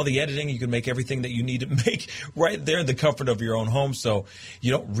all the editing. You can make everything that you need to make right there in the comfort of your own home. So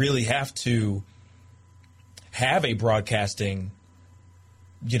you don't really have to have a broadcasting,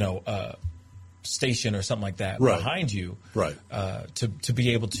 station or something like that behind you to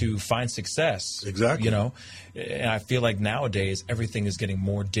be able to find success. Exactly. And I feel like nowadays everything is getting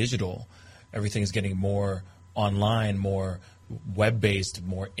more digital. Everything is getting more online, more web-based,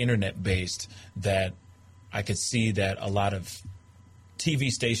 more internet-based, that I could see that a lot of TV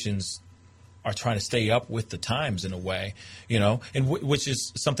stations are trying to stay up with the times in a way, and which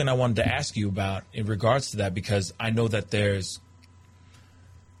is something I wanted to ask you about in regards to that, because I know that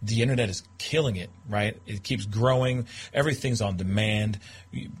the internet is killing it, right? It keeps growing. Everything's on demand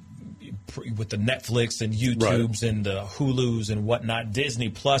with the Netflix and YouTubes and the Hulus and whatnot. Disney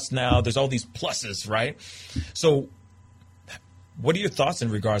Plus now. There's all these pluses, right? So what are your thoughts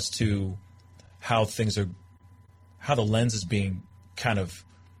in regards to how the lens is being kind of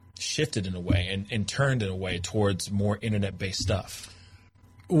shifted in a way and turned in a way towards more internet-based stuff?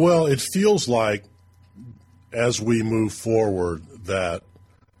 Well, it feels like as we move forward that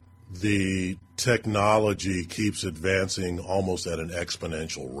the technology keeps advancing almost at an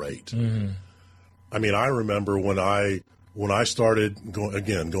exponential rate. Mm-hmm. I mean, I remember when I started,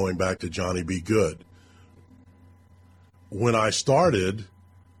 going back to Johnny B. Good, when I started,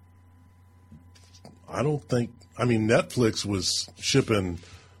 Netflix was shipping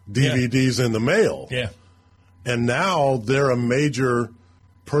DVDs in the mail. Yeah. And now they're a major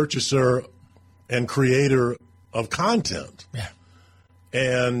purchaser and creator of content. Yeah.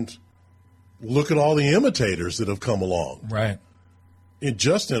 And look at all the imitators that have come along. Right. In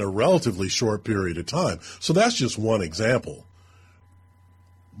a relatively short period of time. So that's just one example.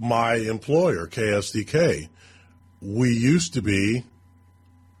 My employer, KSDK, we used to be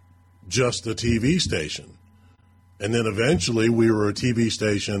just a TV station. And then eventually we were a TV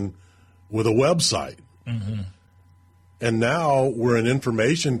station with a website. Mm-hmm. And now we're an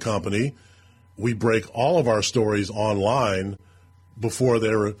information company. We break all of our stories online before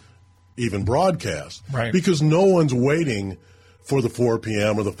they're even broadcast. Right. Because no one's waiting for the 4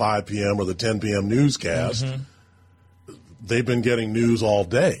 p.m. or the 5 p.m. or the 10 p.m. newscast. Mm-hmm. They've been getting news all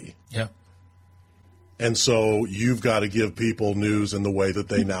day. Yeah. And so you've got to give people news in the way that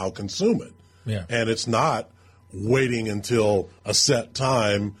they now consume it. Yeah. And it's not waiting until a set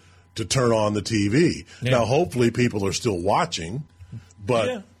time to turn on the TV. Yeah. Now, hopefully people are still watching,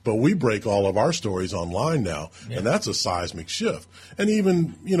 but we break all of our stories online now, and that's a seismic shift. And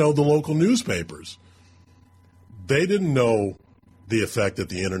even, the local newspapers, they didn't know the effect that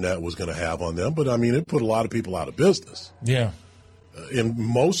the internet was going to have on them, but, it put a lot of people out of business. Yeah. And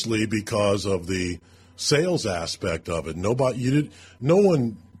mostly because of the sales aspect of it. No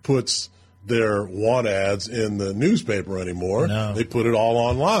one puts their want ads in the newspaper anymore. No. They put it all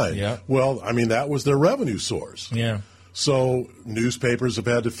online. Yeah. Well, that was their revenue source. Yeah. So newspapers have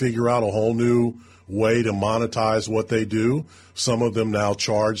had to figure out a whole new way to monetize what they do. Some of them now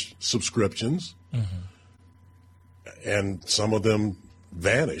charge subscriptions, and some of them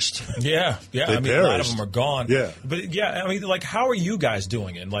vanished. Yeah, yeah. They a lot of them are gone. Yeah. But how are you guys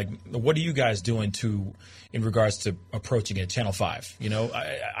doing it? Like, what are you guys doing in regards to approaching it? Channel 5.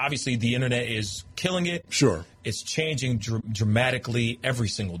 Obviously the internet is killing it. Sure. It's changing dramatically every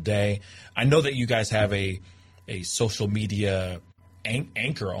single day. I know that you guys have a social media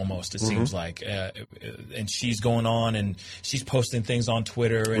anchor almost. It seems like, and she's going on and she's posting things on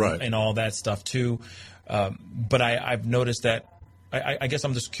Twitter and all that stuff too. But I've noticed that. I guess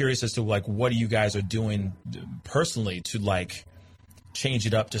I'm just curious as to like what you guys are doing personally to like change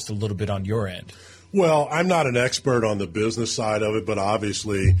it up just a little bit on your end. Well, I'm not an expert on the business side of it, but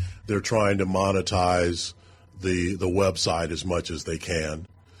obviously they're trying to monetize the website as much as they can.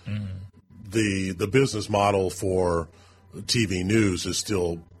 The business model for TV news is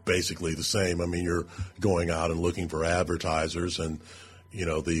still basically the same. I mean, you're going out and looking for advertisers, and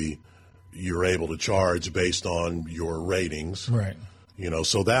you're able to charge based on your ratings. Right.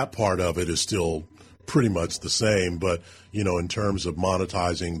 So that part of it is still pretty much the same. But, in terms of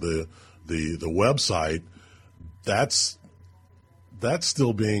monetizing the website, that's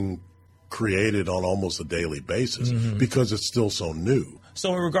still being created on almost a daily basis because it's still so new.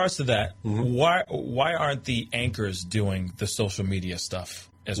 So in regards to that, why aren't the anchors doing the social media stuff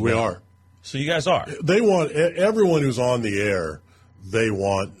as well? We are. So you guys are. They want everyone who's on the air. They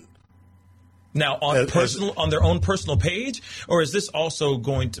want. Now, on their own personal page, or is this also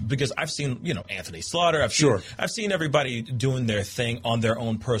going to? Because I've seen, Anthony Slaughter. I've seen everybody doing their thing on their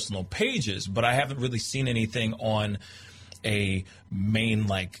own personal pages, but I haven't really seen anything on a main,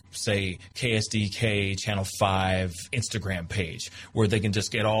 like, say, KSDK Channel 5 Instagram page where they can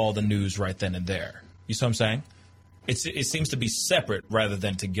just get all the news right then and there. You see what I'm saying? It seems to be separate rather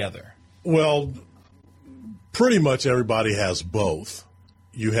than together. Well, pretty much everybody has both.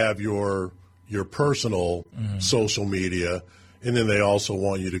 You have your personal social media, and then they also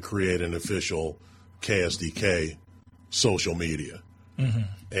want you to create an official KSDK social media.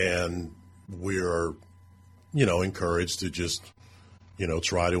 And we're, encouraged to just,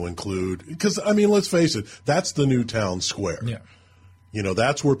 try to include, because, I mean, let's face it, that's the new town square. Yeah.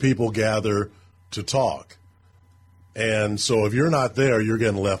 That's where people gather to talk. And so if you're not there, you're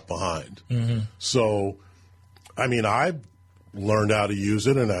getting left behind. So, I mean, I've learned how to use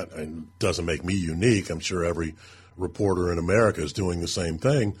it, and it doesn't make me unique. I'm sure every reporter in America is doing the same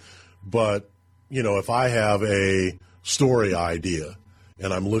thing. But, if I have a story idea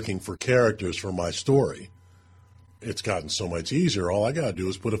and I'm looking for characters for my story, it's gotten so much easier. All I got to do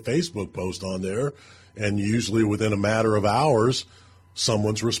is put a Facebook post on there, and usually within a matter of hours,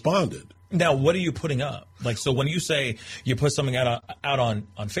 someone's responded. Now, what are you putting up? Like, so when you say you put something out on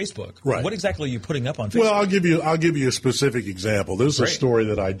Facebook, right, what exactly are you putting up on Facebook? Well, I'll give you a specific example. This is a story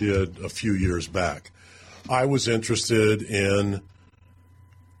that I did a few years back. I was interested in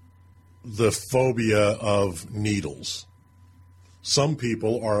the phobia of needles. Some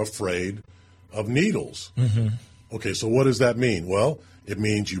people are afraid of needles. Okay, so what does that mean? Well, it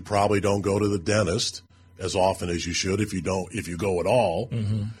means you probably don't go to the dentist as often as you should if you go at all.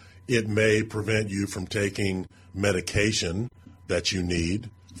 It may prevent you from taking medication that you need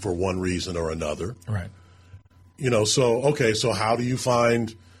for one reason or another. Right. So how do you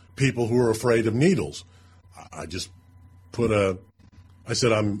find people who are afraid of needles? I just I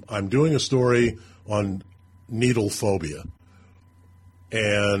said, I'm doing a story on needle phobia.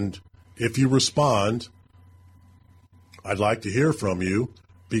 And if you respond, I'd like to hear from you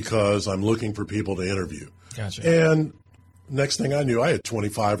because I'm looking for people to interview. Gotcha. And next thing I knew, I had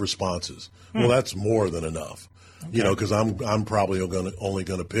 25 responses. Well, that's more than enough, because I'm probably only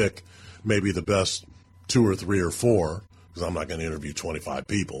going to pick maybe the best 2 or 3 or 4 because I'm not going to interview 25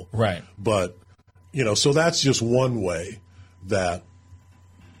 people. Right. But, so that's just one way that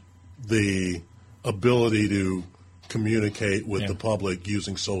the ability to communicate with the public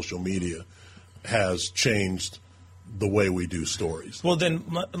using social media has changed the way we do stories. Well, then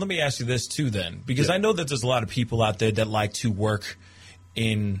let me ask you this too then, because I know that there's a lot of people out there that like to work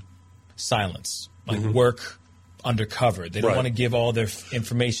in silence, like work undercover. They don't want to give all their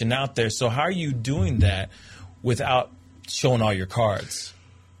information out there. So how are you doing that without showing all your cards?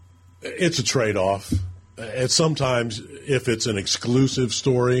 It's a trade-off. And sometimes if it's an exclusive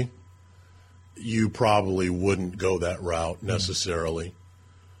story, you probably wouldn't go that route necessarily.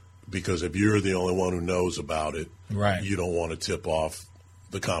 Because if you're the only one who knows about it, right, you don't want to tip off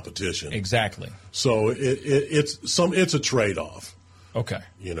the competition. Exactly. So it's a trade-off. Okay.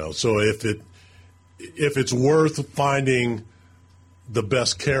 So if it's worth finding the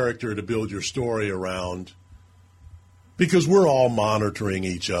best character to build your story around, because we're all monitoring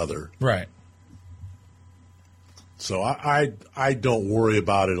each other. Right. So I don't worry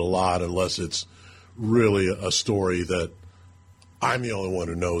about it a lot unless it's really a story that I'm the only one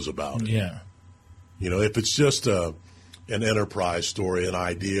who knows about it. Yeah. If it's just an enterprise story, an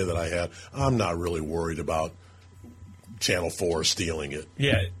idea that I had, I'm not really worried about Channel 4 stealing it.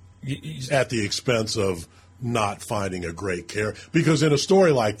 Yeah. At the expense of not finding a great character. Because in a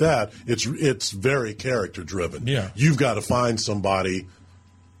story like that, it's very character driven. Yeah. You've got to find somebody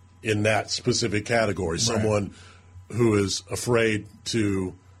in that specific category, someone who is afraid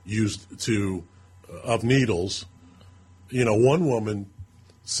to use of needles. You know, one woman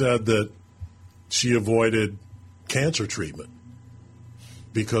said that she avoided cancer treatment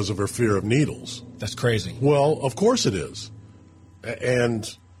because of her fear of needles. That's crazy. Well, of course it is. And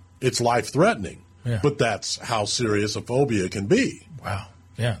it's life-threatening. Yeah. But that's how serious a phobia can be. Wow.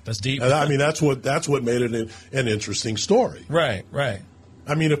 Yeah, that's deep. And I mean, that's what made it an interesting story. Right.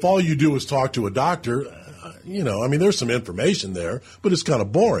 I mean, if all you do is talk to a doctor, you know, I mean, there's some information there, but it's kind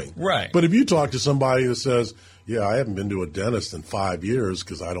of boring. Right. But if you talk to somebody that says, yeah, I haven't been to a dentist in 5 years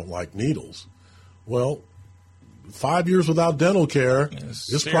because I don't like needles. Well, 5 years without dental care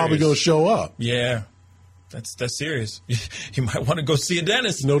is probably going to show up. Yeah. That's serious. You might want to go see a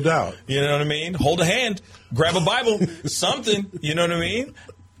dentist. No doubt. You know what I mean? Hold a hand, grab a Bible, something. You know what I mean?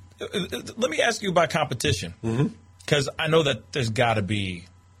 Let me ask you about competition, because I know that there's got to be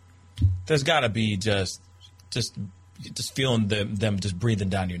just feeling them just breathing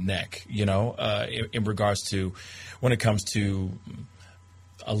down your neck. You know, in regards to when it comes to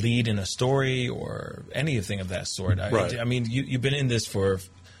a lead in a story or anything of that sort. Right. I mean, you've been in this for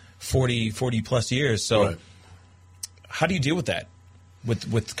 40 plus years. So how do you deal with that,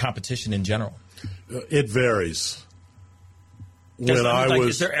 with competition in general? It varies.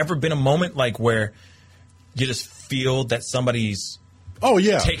 Has there ever been a moment like where you just feel that somebody's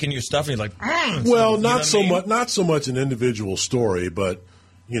taking your stuff and you're like, well, not so much an individual story, but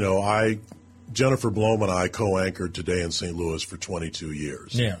you know, Jennifer Blome and I co-anchored Today in St. Louis for 22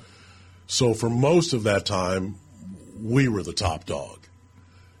 years. Yeah. So for most of that time, we were the top dog.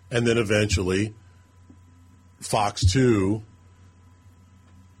 And then eventually, Fox 2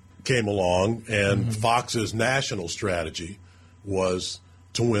 came along, and Fox's national strategy was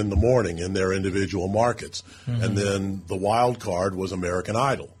to win the morning in their individual markets. And then the wild card was American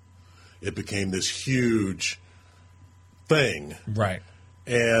Idol. It became this huge thing. Right.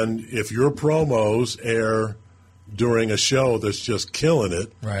 And if your promos air during a show that's just killing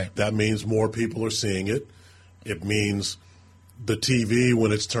it, that means more people are seeing it. It means the TV,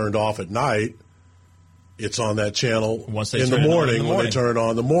 when it's turned off at night, it's on that channel in the morning when they turn it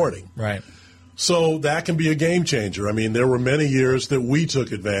on in the morning. Right. So that can be a game changer. I mean, there were many years that we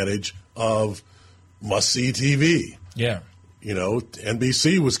took advantage of must-see TV. Yeah. You know,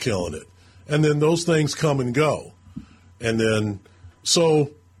 NBC was killing it. And then those things come and go. And then, so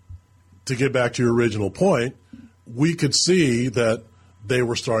to get back to your original point, we could see that they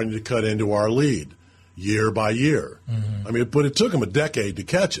were starting to cut into our lead year by year. I mean, but it took them a decade to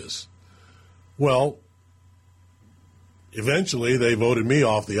catch us. Well, eventually they voted me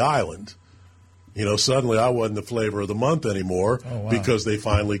off the island. You know, suddenly I wasn't the flavor of the month anymore because they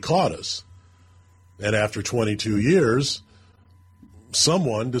finally caught us. And after 22 years,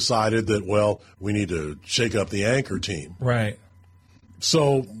 someone decided that, well, we need to shake up the anchor team. Right.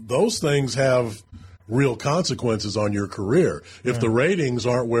 So those things have real consequences on your career. If the ratings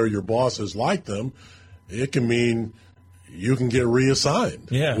aren't where your bosses like them, it can mean you can get reassigned,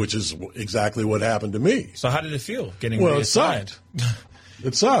 which is exactly what happened to me. So how did it feel getting reassigned?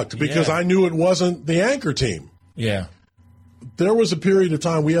 It sucked because I knew it wasn't the anchor team. Yeah. There was a period of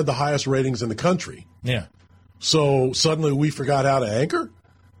time we had the highest ratings in the country. Yeah. So suddenly we forgot how to anchor?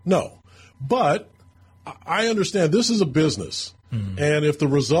 No. But I understand this is a business. And if the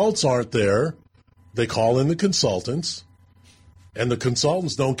results aren't there, they call in the consultants. And the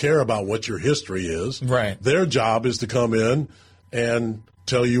consultants don't care about what your history is. Right. Their job is to come in and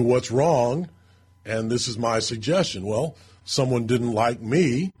tell you what's wrong, and this is my suggestion. Well, someone didn't like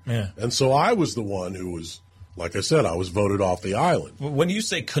me, and so I was the one who was, like I said, I was voted off the island. When you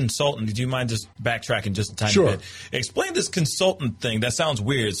say consultant, do you mind just backtracking just a tiny bit? Explain this consultant thing. That sounds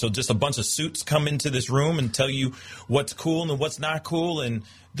weird. So just a bunch of suits come into this room and tell you what's cool and what's not cool, and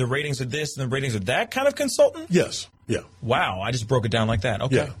the ratings are this and the ratings are that kind of consultant? Yes. Yeah. Wow. I just broke it down like that.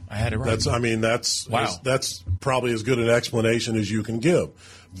 Okay. Yeah. I had it right. That's probably as good an explanation as you can give.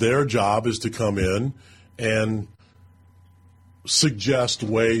 Their job is to come in and suggest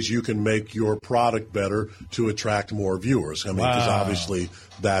ways you can make your product better to attract more viewers. I mean, because obviously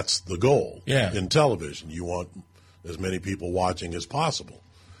that's the goal in television. You want as many people watching as possible.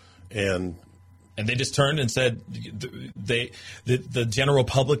 And they just turned and said the general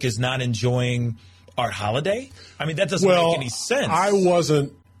public is not enjoying Art Holiday? I mean, that doesn't make any sense. I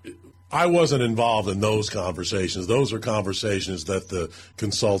wasn't involved in those conversations. Those are conversations that the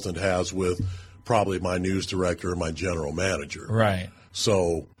consultant has with probably my news director or my general manager. Right.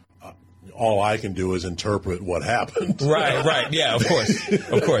 So all I can do is interpret what happened. Right. Yeah, of course.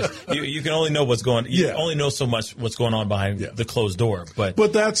 You can only know what's going. You only know so much what's going on behind the closed door.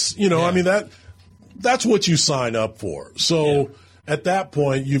 But that's I mean that's what you sign up for. So at that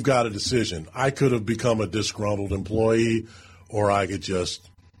point, you've got a decision. I could have become a disgruntled employee, or I could just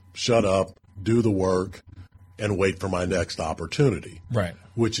shut up, do the work, and wait for my next opportunity. Right.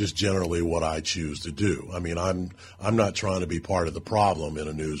 Which is generally what I choose to do. I mean, I'm not trying to be part of the problem in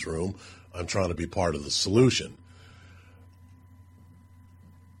a newsroom. I'm trying to be part of the solution.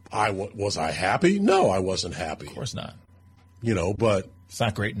 Was I happy? No, I wasn't happy. Of course not. But it's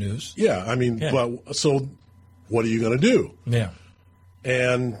not great news. Yeah, I mean, but so what are you going to do? Yeah.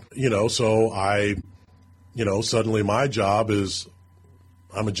 And, so I, suddenly my job is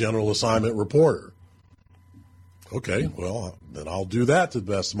I'm a general assignment reporter. Okay, well, then I'll do that to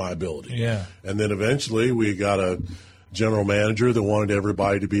the best of my ability. Yeah. And then eventually we got a general manager that wanted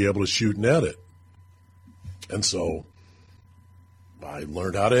everybody to be able to shoot and edit. And so I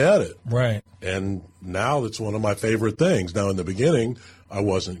learned how to edit. Right. And now it's one of my favorite things. Now, in the beginning, I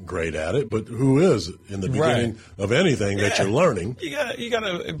wasn't great at it, but who is in the beginning of anything that you're learning? You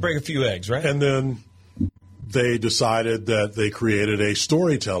gotta break a few eggs, right? And then they decided that they created a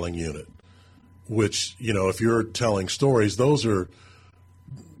storytelling unit, which, if you're telling stories,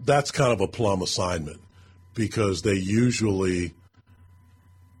 that's kind of a plum assignment because they usually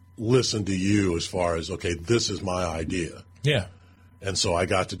listen to you as far as, okay, this is my idea. Yeah. And so I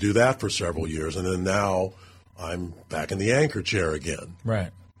got to do that for several years. And then now I'm back in the anchor chair again.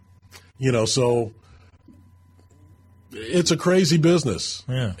 Right. So it's a crazy business.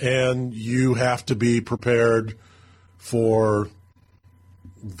 Yeah. And you have to be prepared for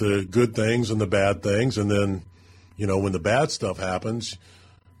the good things and the bad things. And then, when the bad stuff happens,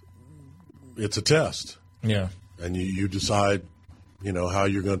 it's a test. Yeah. And you decide, how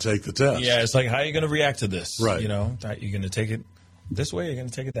you're going to take the test. Yeah, it's like, how are you going to react to this? Right. Are you going to take it this way? Or are you going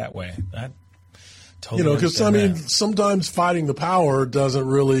to take it that way? I totally because, sometimes fighting the power doesn't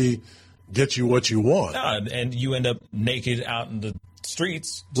really get you what you want. No, and you end up naked out in the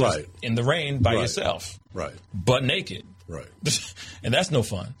streets, just in the rain by yourself. Right. Butt naked. Right. And that's no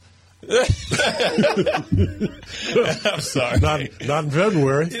fun. I'm sorry. Not in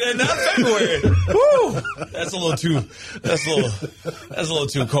February. Yeah, not in February. Woo! That's a little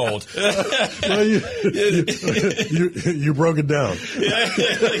too cold. Well, you broke it down.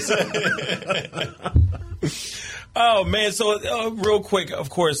 Oh man! So real quick, of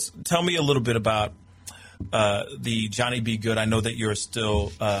course, tell me a little bit about the Johnny Be Good. I know that you're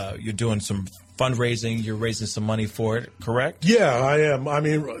still you're doing some fundraising. You're raising some money for it, correct? Yeah, I am. I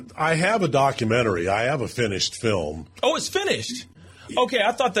mean, I have a documentary. I have a finished film. Oh, it's finished. Okay,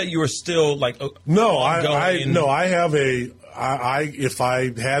 I thought that you were still like no. I have a. If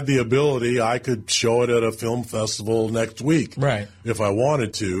I had the ability, I could show it at a film festival next week, right? If I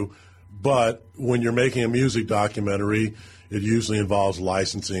wanted to. But when you're making a music documentary, it usually involves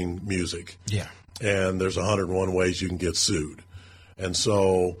licensing music. Yeah. And there's 101 ways you can get sued. And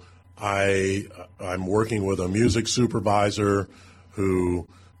so I'm working with a music supervisor who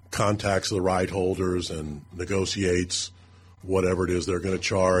contacts the right holders and negotiates whatever it is they're going to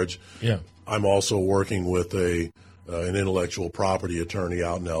charge. Yeah. I'm also working with an intellectual property attorney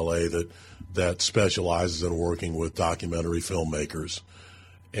out in L.A. that specializes in working with documentary filmmakers.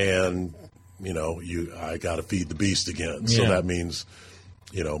 And, I got to feed the beast again. So that means,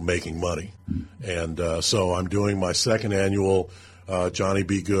 making money. And so I'm doing my second annual Johnny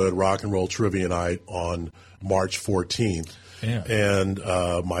Be Good Rock and Roll Trivia Night on March 14th. Yeah. And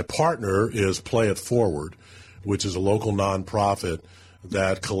my partner is Play It Forward, which is a local nonprofit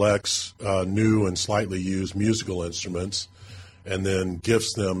that collects new and slightly used musical instruments and then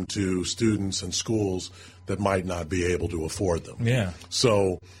gifts them to students and schools that might not be able to afford them. Yeah.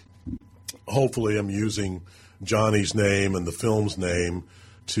 So hopefully I'm using Johnny's name and the film's name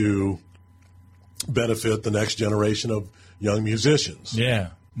to benefit the next generation of young musicians. Yeah.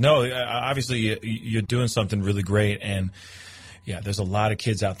 No, obviously you're doing something really great. And, there's a lot of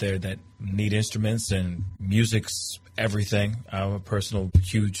kids out there that need instruments, and music's everything. I'm a personal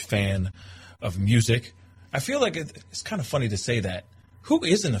huge fan of music. I feel like it's kind of funny to say that. Who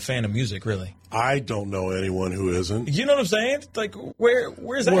isn't a fan of music, really? I don't know anyone who isn't. You know what I'm saying? Like,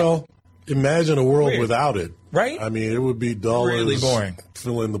 where's that? Well, imagine a world without it. Right? I mean, it would be dull really as boring.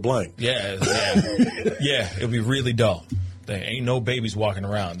 Fill in the blank. Yeah. Yeah, it would be really dull. There ain't no babies walking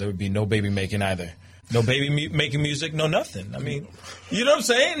around. There would be no baby making either. No baby making music, no nothing. I mean, you know what I'm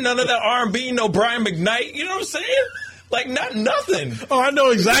saying? None of that R&B, no Brian McKnight. You know what I'm saying? Like, not nothing. Oh, I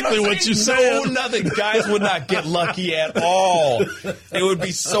know exactly what you're saying. No, nothing. Guys would not get lucky at all. It would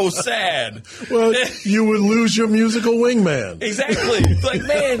be so sad. Well, you would lose your musical wingman. Exactly. It's like,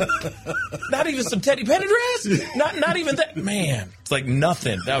 man, not even some Teddy Pendergrass? Not even that. Man, it's like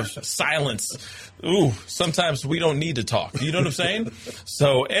nothing. That was silence. Ooh, sometimes we don't need to talk. You know what I'm saying?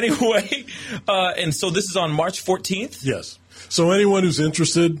 So anyway, and so this is on March 14th? Yes. So anyone who's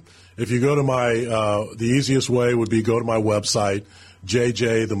interested, if you go to my, the easiest way would be go to my website,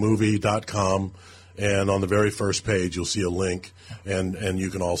 jjthemovie.com, and on the very first page you'll see a link, and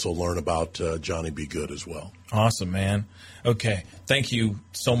you can also learn about Johnny Be Good as well. Awesome, man. Okay. Thank you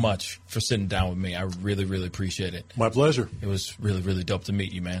so much for sitting down with me. I really, really appreciate it. My pleasure. It was really, really dope to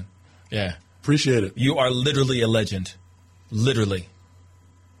meet you, man. Yeah. Appreciate it. You are literally a legend. Literally.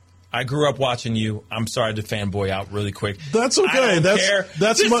 I grew up watching you. I'm sorry to fanboy out really quick. That's okay. I don't care.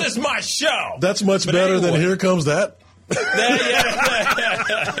 This is my show. That's much better than Here Comes That.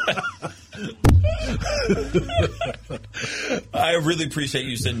 I really appreciate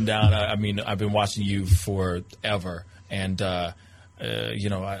you sitting down. I mean, I've been watching you forever, and you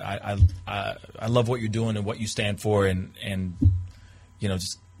know, I love what you're doing and what you stand for, and you know,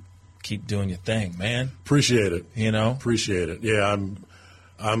 just keep doing your thing, man. Appreciate it. You know, appreciate it. Yeah,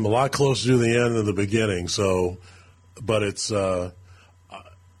 I'm a lot closer to the end than the beginning. So, but it's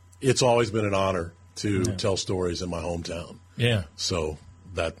always been an honor to tell stories in my hometown. Yeah. So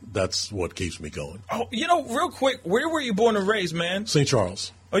that's what keeps me going. Oh, you know, real quick, where were you born and raised, man? St.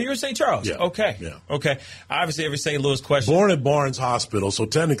 Charles. Oh, you're in St. Charles? Yeah. Okay. Yeah. Okay. Obviously, every St. Louis question. Born at Barnes Hospital, so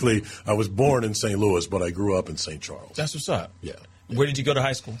technically I was born in St. Louis, but I grew up in St. Charles. That's what's up. Yeah. Where did you go to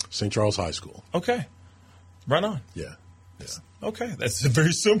high school? St. Charles High School. Okay. Right on. Yeah. Okay. That's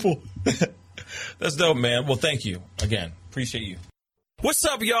very simple. That's dope, man. Well, thank you again. Appreciate you. What's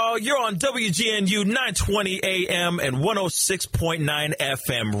up, y'all? You're on WGNU 920 AM and 106.9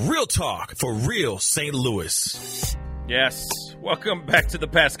 FM. Real talk for real St. Louis. Yes. Welcome back to the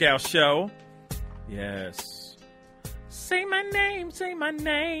Pascal Show. Yes. Say my name, say my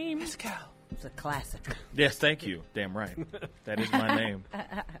name. Pascal. It's a classic. Yes, thank you. Damn right. That is my name.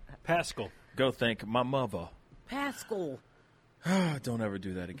 Pascal. Go thank my mother. Pascal. Don't ever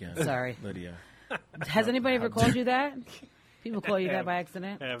do that again. Sorry. Lydia. Has anybody ever called you that? People call you that by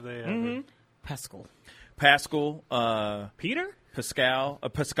accident? Have they? Mm-hmm. Pascal. Pascal. Peter? Pascal.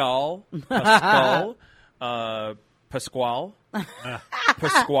 Pascal. Pasquale.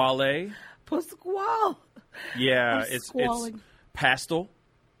 Pasquale. Pasquale. Yeah, it's pastel.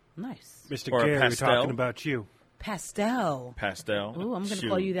 Nice. Mr. Or Gary, we're pastel. talking about you. Pastel. Pastel. Ooh, I'm going to Shoot.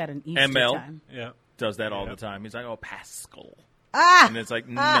 call you that an Easter ML time. Yeah. does that all the time. He's like, oh, Pascal. Ah! And it's like,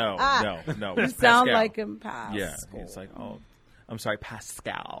 no. You It's sound Pascal. like him, Pascal. Yeah. It's like, oh, I'm sorry,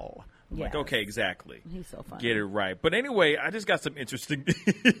 Pascal. I'm like, Yes. okay, exactly. He's so funny. Get it right. But anyway, I just got some interesting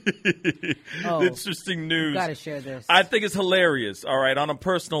interesting news. Got to share this. I think it's hilarious. All right, on a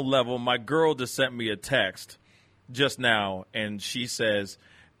personal level, my girl just sent me a text just now, and she says,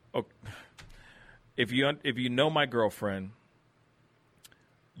 oh, if you know my girlfriend,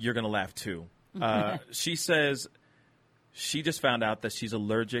 you're going to laugh too. She says she just found out that she's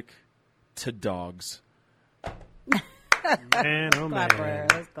allergic to dogs. Man, oh Clap for her. man.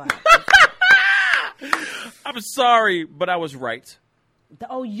 Let's clap. I'm sorry, but I was right.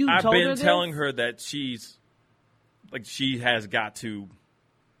 Oh, you I've told her been this? telling her that she has got to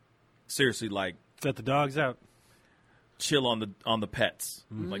seriously Let the dogs out. chill on the pets,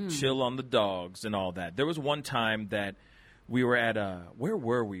 like chill on the dogs and all that. There was one time that we were at where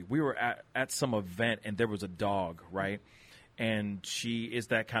were we? We were at some event and there was a dog, right? And she is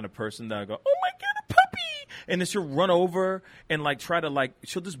that kind of person that I go, oh my God, a puppy! And then she'll run over and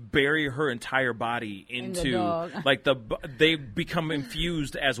she'll just bury her entire body into dog. they become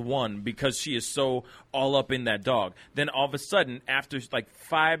infused as one because she is so all up in that dog. Then all of a sudden, after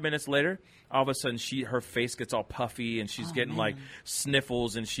 5 minutes later, all of a sudden her face gets all puffy and she's getting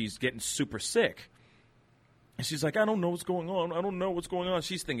sniffles and she's getting super sick. And she's like, I don't know what's going on. I don't know what's going on.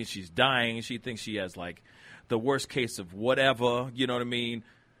 She's thinking she's dying. She thinks she has the worst case of whatever, you know what I mean?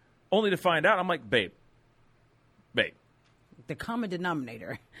 Only to find out, I'm like, babe, The common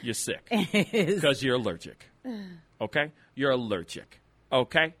denominator you're sick is because you're allergic. Okay? You're allergic.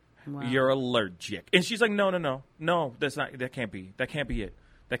 Okay? Wow. You're allergic. And she's like, no, that can't be it. That can't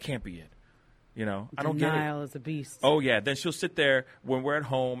be it. You know, I don't get it. Denial is a beast. Oh, yeah. Then she'll sit there when we're at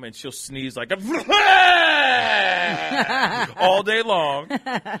home and she'll sneeze like all day long,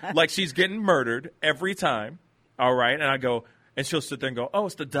 like she's getting murdered every time. All right. And I go, and she'll sit there and go, oh,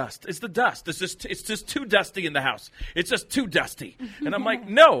 it's the dust. It's the dust. It's just too dusty in the house. It's just too dusty. And I'm like,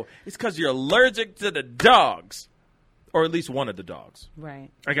 no, it's because you're allergic to the dogs. or at least one of the dogs. Right.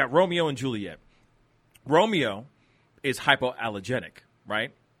 I got Romeo and Juliet. Romeo is hypoallergenic,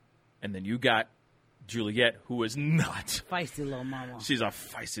 right? And then you got Juliet, who is not. Feisty little mama. She's a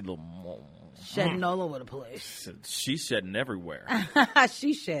feisty little mama. Shedding all over the place. She's shedding everywhere.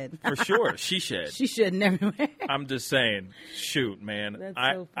 She shed. For sure. She shed. She shedding everywhere. I'm just saying, shoot, man. That's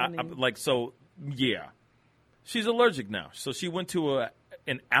so funny. Yeah. She's allergic now. So she went to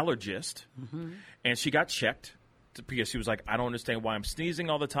an allergist, and she got checked because she was like, I don't understand why I'm sneezing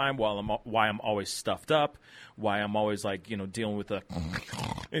all the time, why I'm always stuffed up, why I'm always like, dealing with the,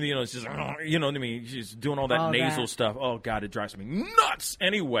 and it's just, you know what I mean? She's doing all that nasal stuff. Oh God, it drives me nuts.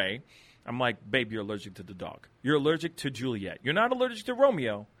 Anyway, I'm like, babe, you're allergic to the dog. You're allergic to Juliet. You're not allergic to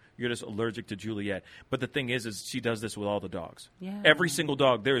Romeo. You're just allergic to Juliet. But the thing is she does this with all the dogs. Yeah. Every single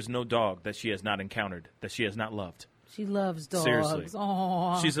dog. There is no dog that she has not encountered, that she has not loved. She loves dogs. Seriously.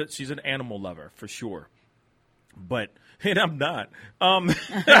 Aww. She's an animal lover for sure. But and I'm not.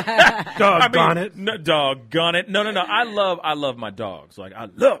 Doggone it. No, doggone it. No. I love my dogs. Like I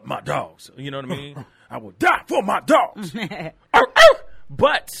love my dogs. You know what I mean? I will die for my dogs.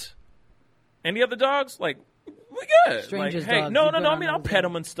 But any other dogs, like we good. Strangers' like, hey, dogs, no. you go I mean, down I'll the pet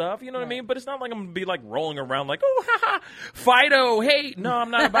them and stuff. You know what I mean? But it's not like I'm gonna be like rolling around like, oh, ha, Fido. Hey, no,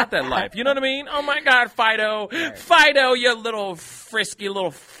 I'm not about that life. You know what I mean? Oh my God, Fido, Fido, you little frisky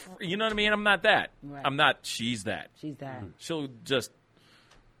little. You know what I mean? I'm not that. Right. I'm not. She's that. She's that. She'll just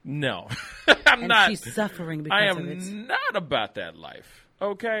no. I'm not. She's suffering because I of it. am not about that life.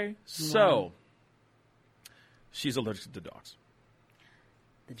 Okay, so she's allergic to dogs.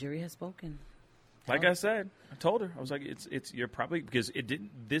 The jury has spoken. Like I said, I told her, I was like, it's you're probably because it didn't.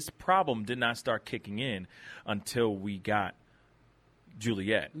 This problem did not start kicking in until we got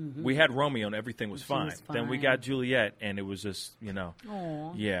Juliet. We had Romeo and everything was fine. Then we got Juliet and it was just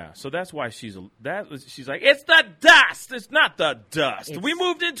Aww. yeah. So that's why she's like, it's the dust. It's not the dust. We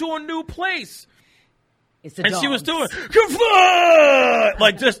moved into a new place. It's the and dogs. she was doing "Kafut!"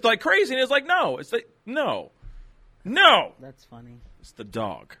 like just like crazy. And it's like no. It's like no. That's funny. It's the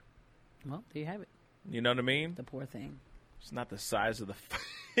dog. Well, there you have it. You know what I mean? The poor thing. It's not the size of the.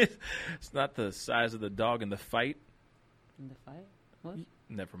 It's not the size of the dog in the fight. In the fight? What?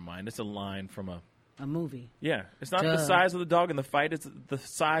 Never mind. It's a line from a movie. Yeah, it's not the size of the dog in the fight. It's the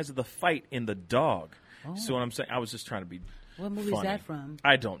size of the fight in the dog. Oh. So what I'm saying, I was just trying to be. What movie is that from?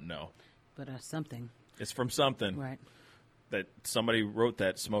 I don't know. But something. It's from something. Right. That somebody wrote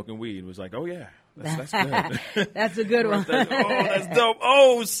that smoking weed was like, oh yeah. That's good. That's a good one. That's dope.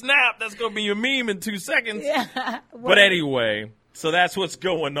 Oh, snap. That's going to be your meme in 2 seconds. Yeah. But anyway, so that's what's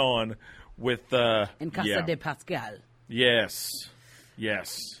going on with... in Casa de Pascal. Yes.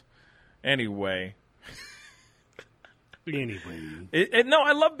 Anyway. No,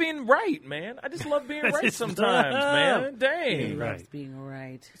 I love being right, man. I just love being right sometimes, man. Dang. Being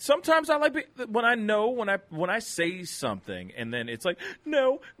right. Sometimes I like when I say something and then it's like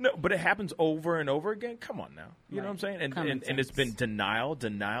no, but it happens over and over again. Come on now, you know what I'm saying? And it's been denial.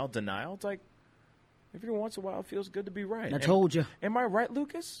 It's like every once in a while it feels good to be right. I told you. Am I right,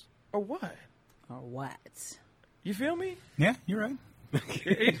 Lucas, or what? Or what? You feel me? Yeah, you're right.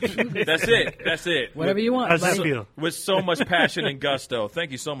 That's it. Whatever you want. How's that feel? With so much passion and gusto.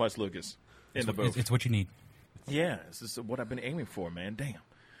 Thank you so much, Lucas. In the booth. It's what you need. Yeah, this is what I've been aiming for, man. Damn.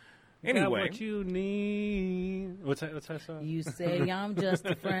 Got Anyway, what you need. What's that song? You say I'm just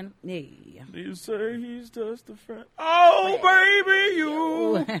a friend. Yeah. You say he's just a friend. Oh, baby,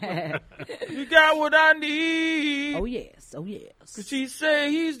 you got what I need. Oh yes. Cause you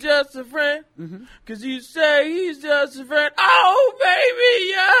say he's just a friend. Cause you say he's just a friend. Oh, baby,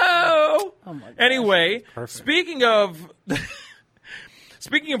 yo. Oh my gosh. Anyway, Perfect. speaking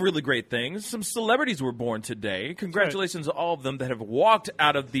of really great things, some celebrities were born today. Congratulations to all of them that have walked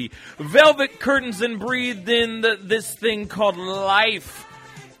out of the velvet curtains and breathed in this thing called life.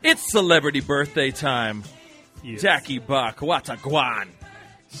 It's celebrity birthday time. Yes. Jackie Buck, Wataguan.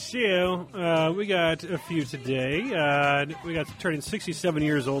 So, we got a few today. We got turning 67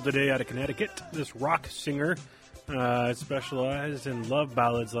 years old today out of Connecticut. This rock singer specialized in love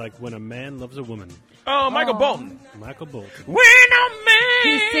ballads like When a Man Loves a Woman. Oh, Michael Bolton. Michael Bolton. When a man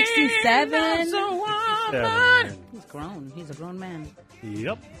He's 67. loves a woman. He's grown. He's a grown man.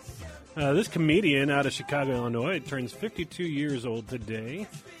 Yep. This comedian out of Chicago, Illinois, turns 52 years old today.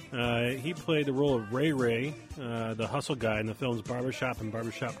 He played the role of Ray Ray, the hustle guy in the films Barbershop and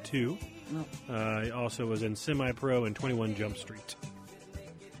Barbershop 2. He also was in Semi-Pro and 21 Jump Street.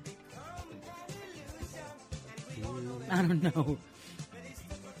 I don't know.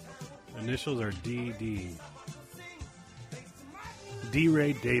 Initials are DD.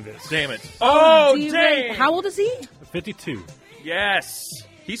 D-Ray Davis. Damn it. Oh, D-Ray, dang. how old is he? 52. Yes.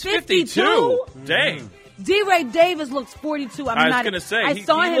 He's 52? 52. Dang. D-Ray Davis looks 42. I was gonna say, I he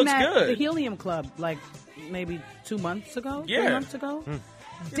saw him looks at good. the Helium Club like maybe 2 months ago. Yeah. 3 months ago.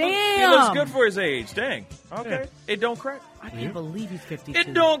 He Damn. looks good for his age. Dang. Okay. It don't crack. I can't believe he's 52.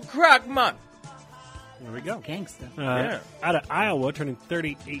 It don't crack, man. There we go. Gangster. Yeah. Out of Iowa, turning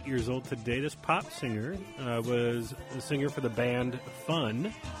 38 years old today, this pop singer was the singer for the band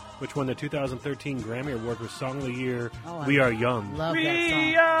Fun, which won the 2013 Grammy Award for Song of the Year, Oh, We Are Young. Love that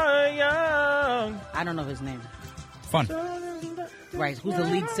We song. are young. I don't know his name. Fun. Right. Who's the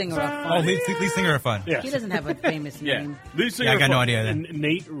lead singer of Fun? Oh, lead singer of Fun. Yes. He doesn't have a famous Yeah. name. Lead singer Yeah, I got of no Fun. idea. Then. And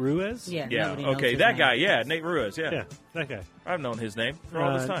Nate Ruiz? Yeah. Yeah. nobody knows Okay. his That name. guy. Yeah. Nate Ruiz. Yeah. Yeah, that guy. I've known his name for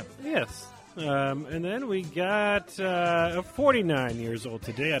all this time. Yes. And then we got a 49 years old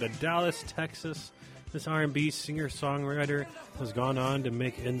today out of Dallas, Texas. This R&B singer-songwriter has gone on to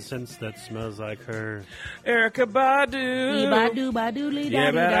make incense that smells like her. Erica Badu. Badu, badu, lee,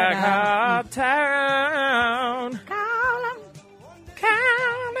 Yeah, da, but doo, I da, da. call town.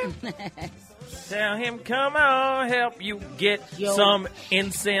 Call him. Tell him, come on, help you get Yo. some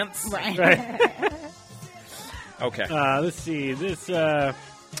incense. Right. Okay. Let's see. This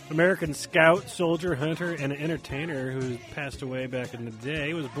American scout, soldier, hunter, and entertainer who passed away back in the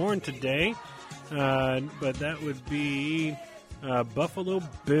day was born today, but that would be Buffalo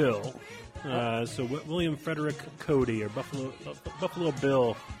Bill. So William Frederick Cody, or Buffalo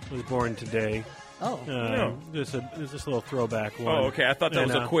Bill, was born today. Oh. Just a little throwback one. Oh, okay. I thought that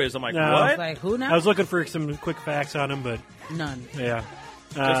was a quiz. I'm like, no. what? Like, who now? I was looking for some quick facts on him, but None. yeah.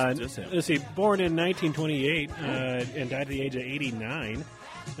 Just him. Let's see. Born in 1928 and died at the age of 89.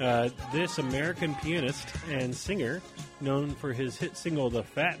 This American pianist and singer, known for his hit single "The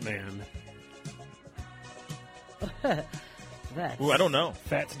Fat Man," That's Ooh, I don't know.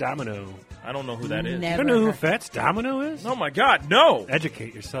 Fats Domino. I don't know who that is. You Never don't know who heard- Fats Domino is? Oh, my God. No.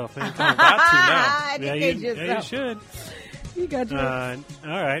 Educate yourself. Man. I'm about to now. Educate Yeah, you yourself. should. You got you.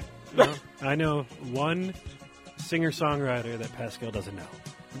 All right. Well, I know one singer-songwriter that Pascal doesn't know.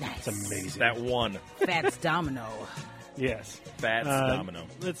 Nice. It's amazing. That one. Fats Domino. Yes. Fats Domino.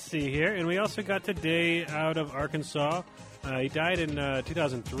 Let's see here. And we also got today out of Arkansas. He died in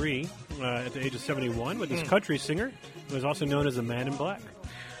 2003 at the age of 71, but this country singer was also known as the Man in Black.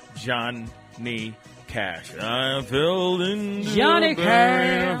 Johnny Cash. I'm filled in Johnny the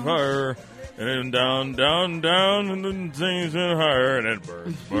Cash. fire. And down, down, down, and then things in higher, and it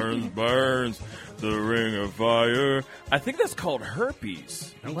burns, burns, burns, the ring of fire. I think that's called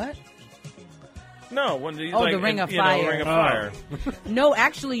herpes. What? No, when he's Oh, like, the Ring of you know, Fire. Ring of Fire. No,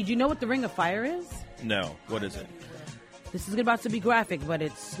 actually, do you know what the Ring of Fire is? No, what is it? This is about to be graphic, but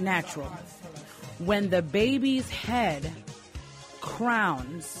it's natural. When the baby's head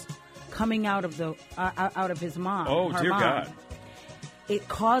crowns coming out of the out of his mom. Oh, her dear mom, God. It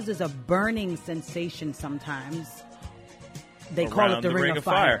causes a burning sensation sometimes. They call it Around the Ring of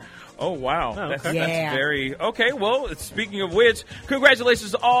Fire. Oh, wow. That's Yeah. very... Okay, well, speaking of which,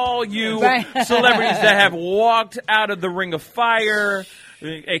 congratulations to all you Right. celebrities that have walked out of the Ring of Fire,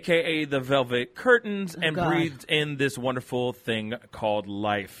 a.k.a. the Velvet Curtains, and God. breathed in this wonderful thing called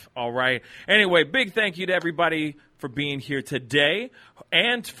life. All right? Anyway, big thank you to everybody for being here today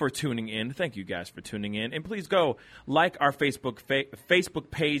and for tuning in. Thank you guys for tuning in. And please go like our Facebook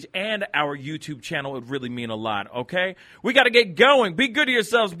page and our YouTube channel. It would really mean a lot, okay? We got to get going. Be good to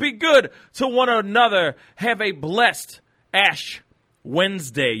yourselves. Be good to one another. Have a blessed Ash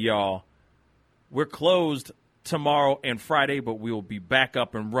Wednesday, y'all. We're closed tomorrow and Friday, but we will be back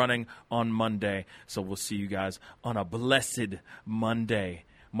up and running on Monday. So we'll see you guys on a blessed Monday.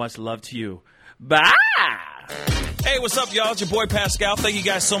 Much love to you. Bye! Hey, what's up, y'all? It's your boy Pascal. Thank you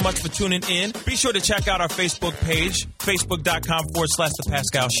guys so much for tuning in. Be sure to check out our Facebook page, facebook.com/The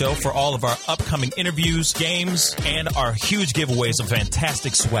Pascal Show, for all of our upcoming interviews, games, and our huge giveaways of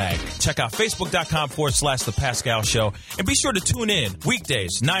fantastic swag. Check out facebook.com/The Pascal Show. And be sure to tune in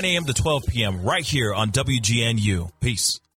weekdays, 9 a.m. to 12 p.m. right here on WGNU. Peace.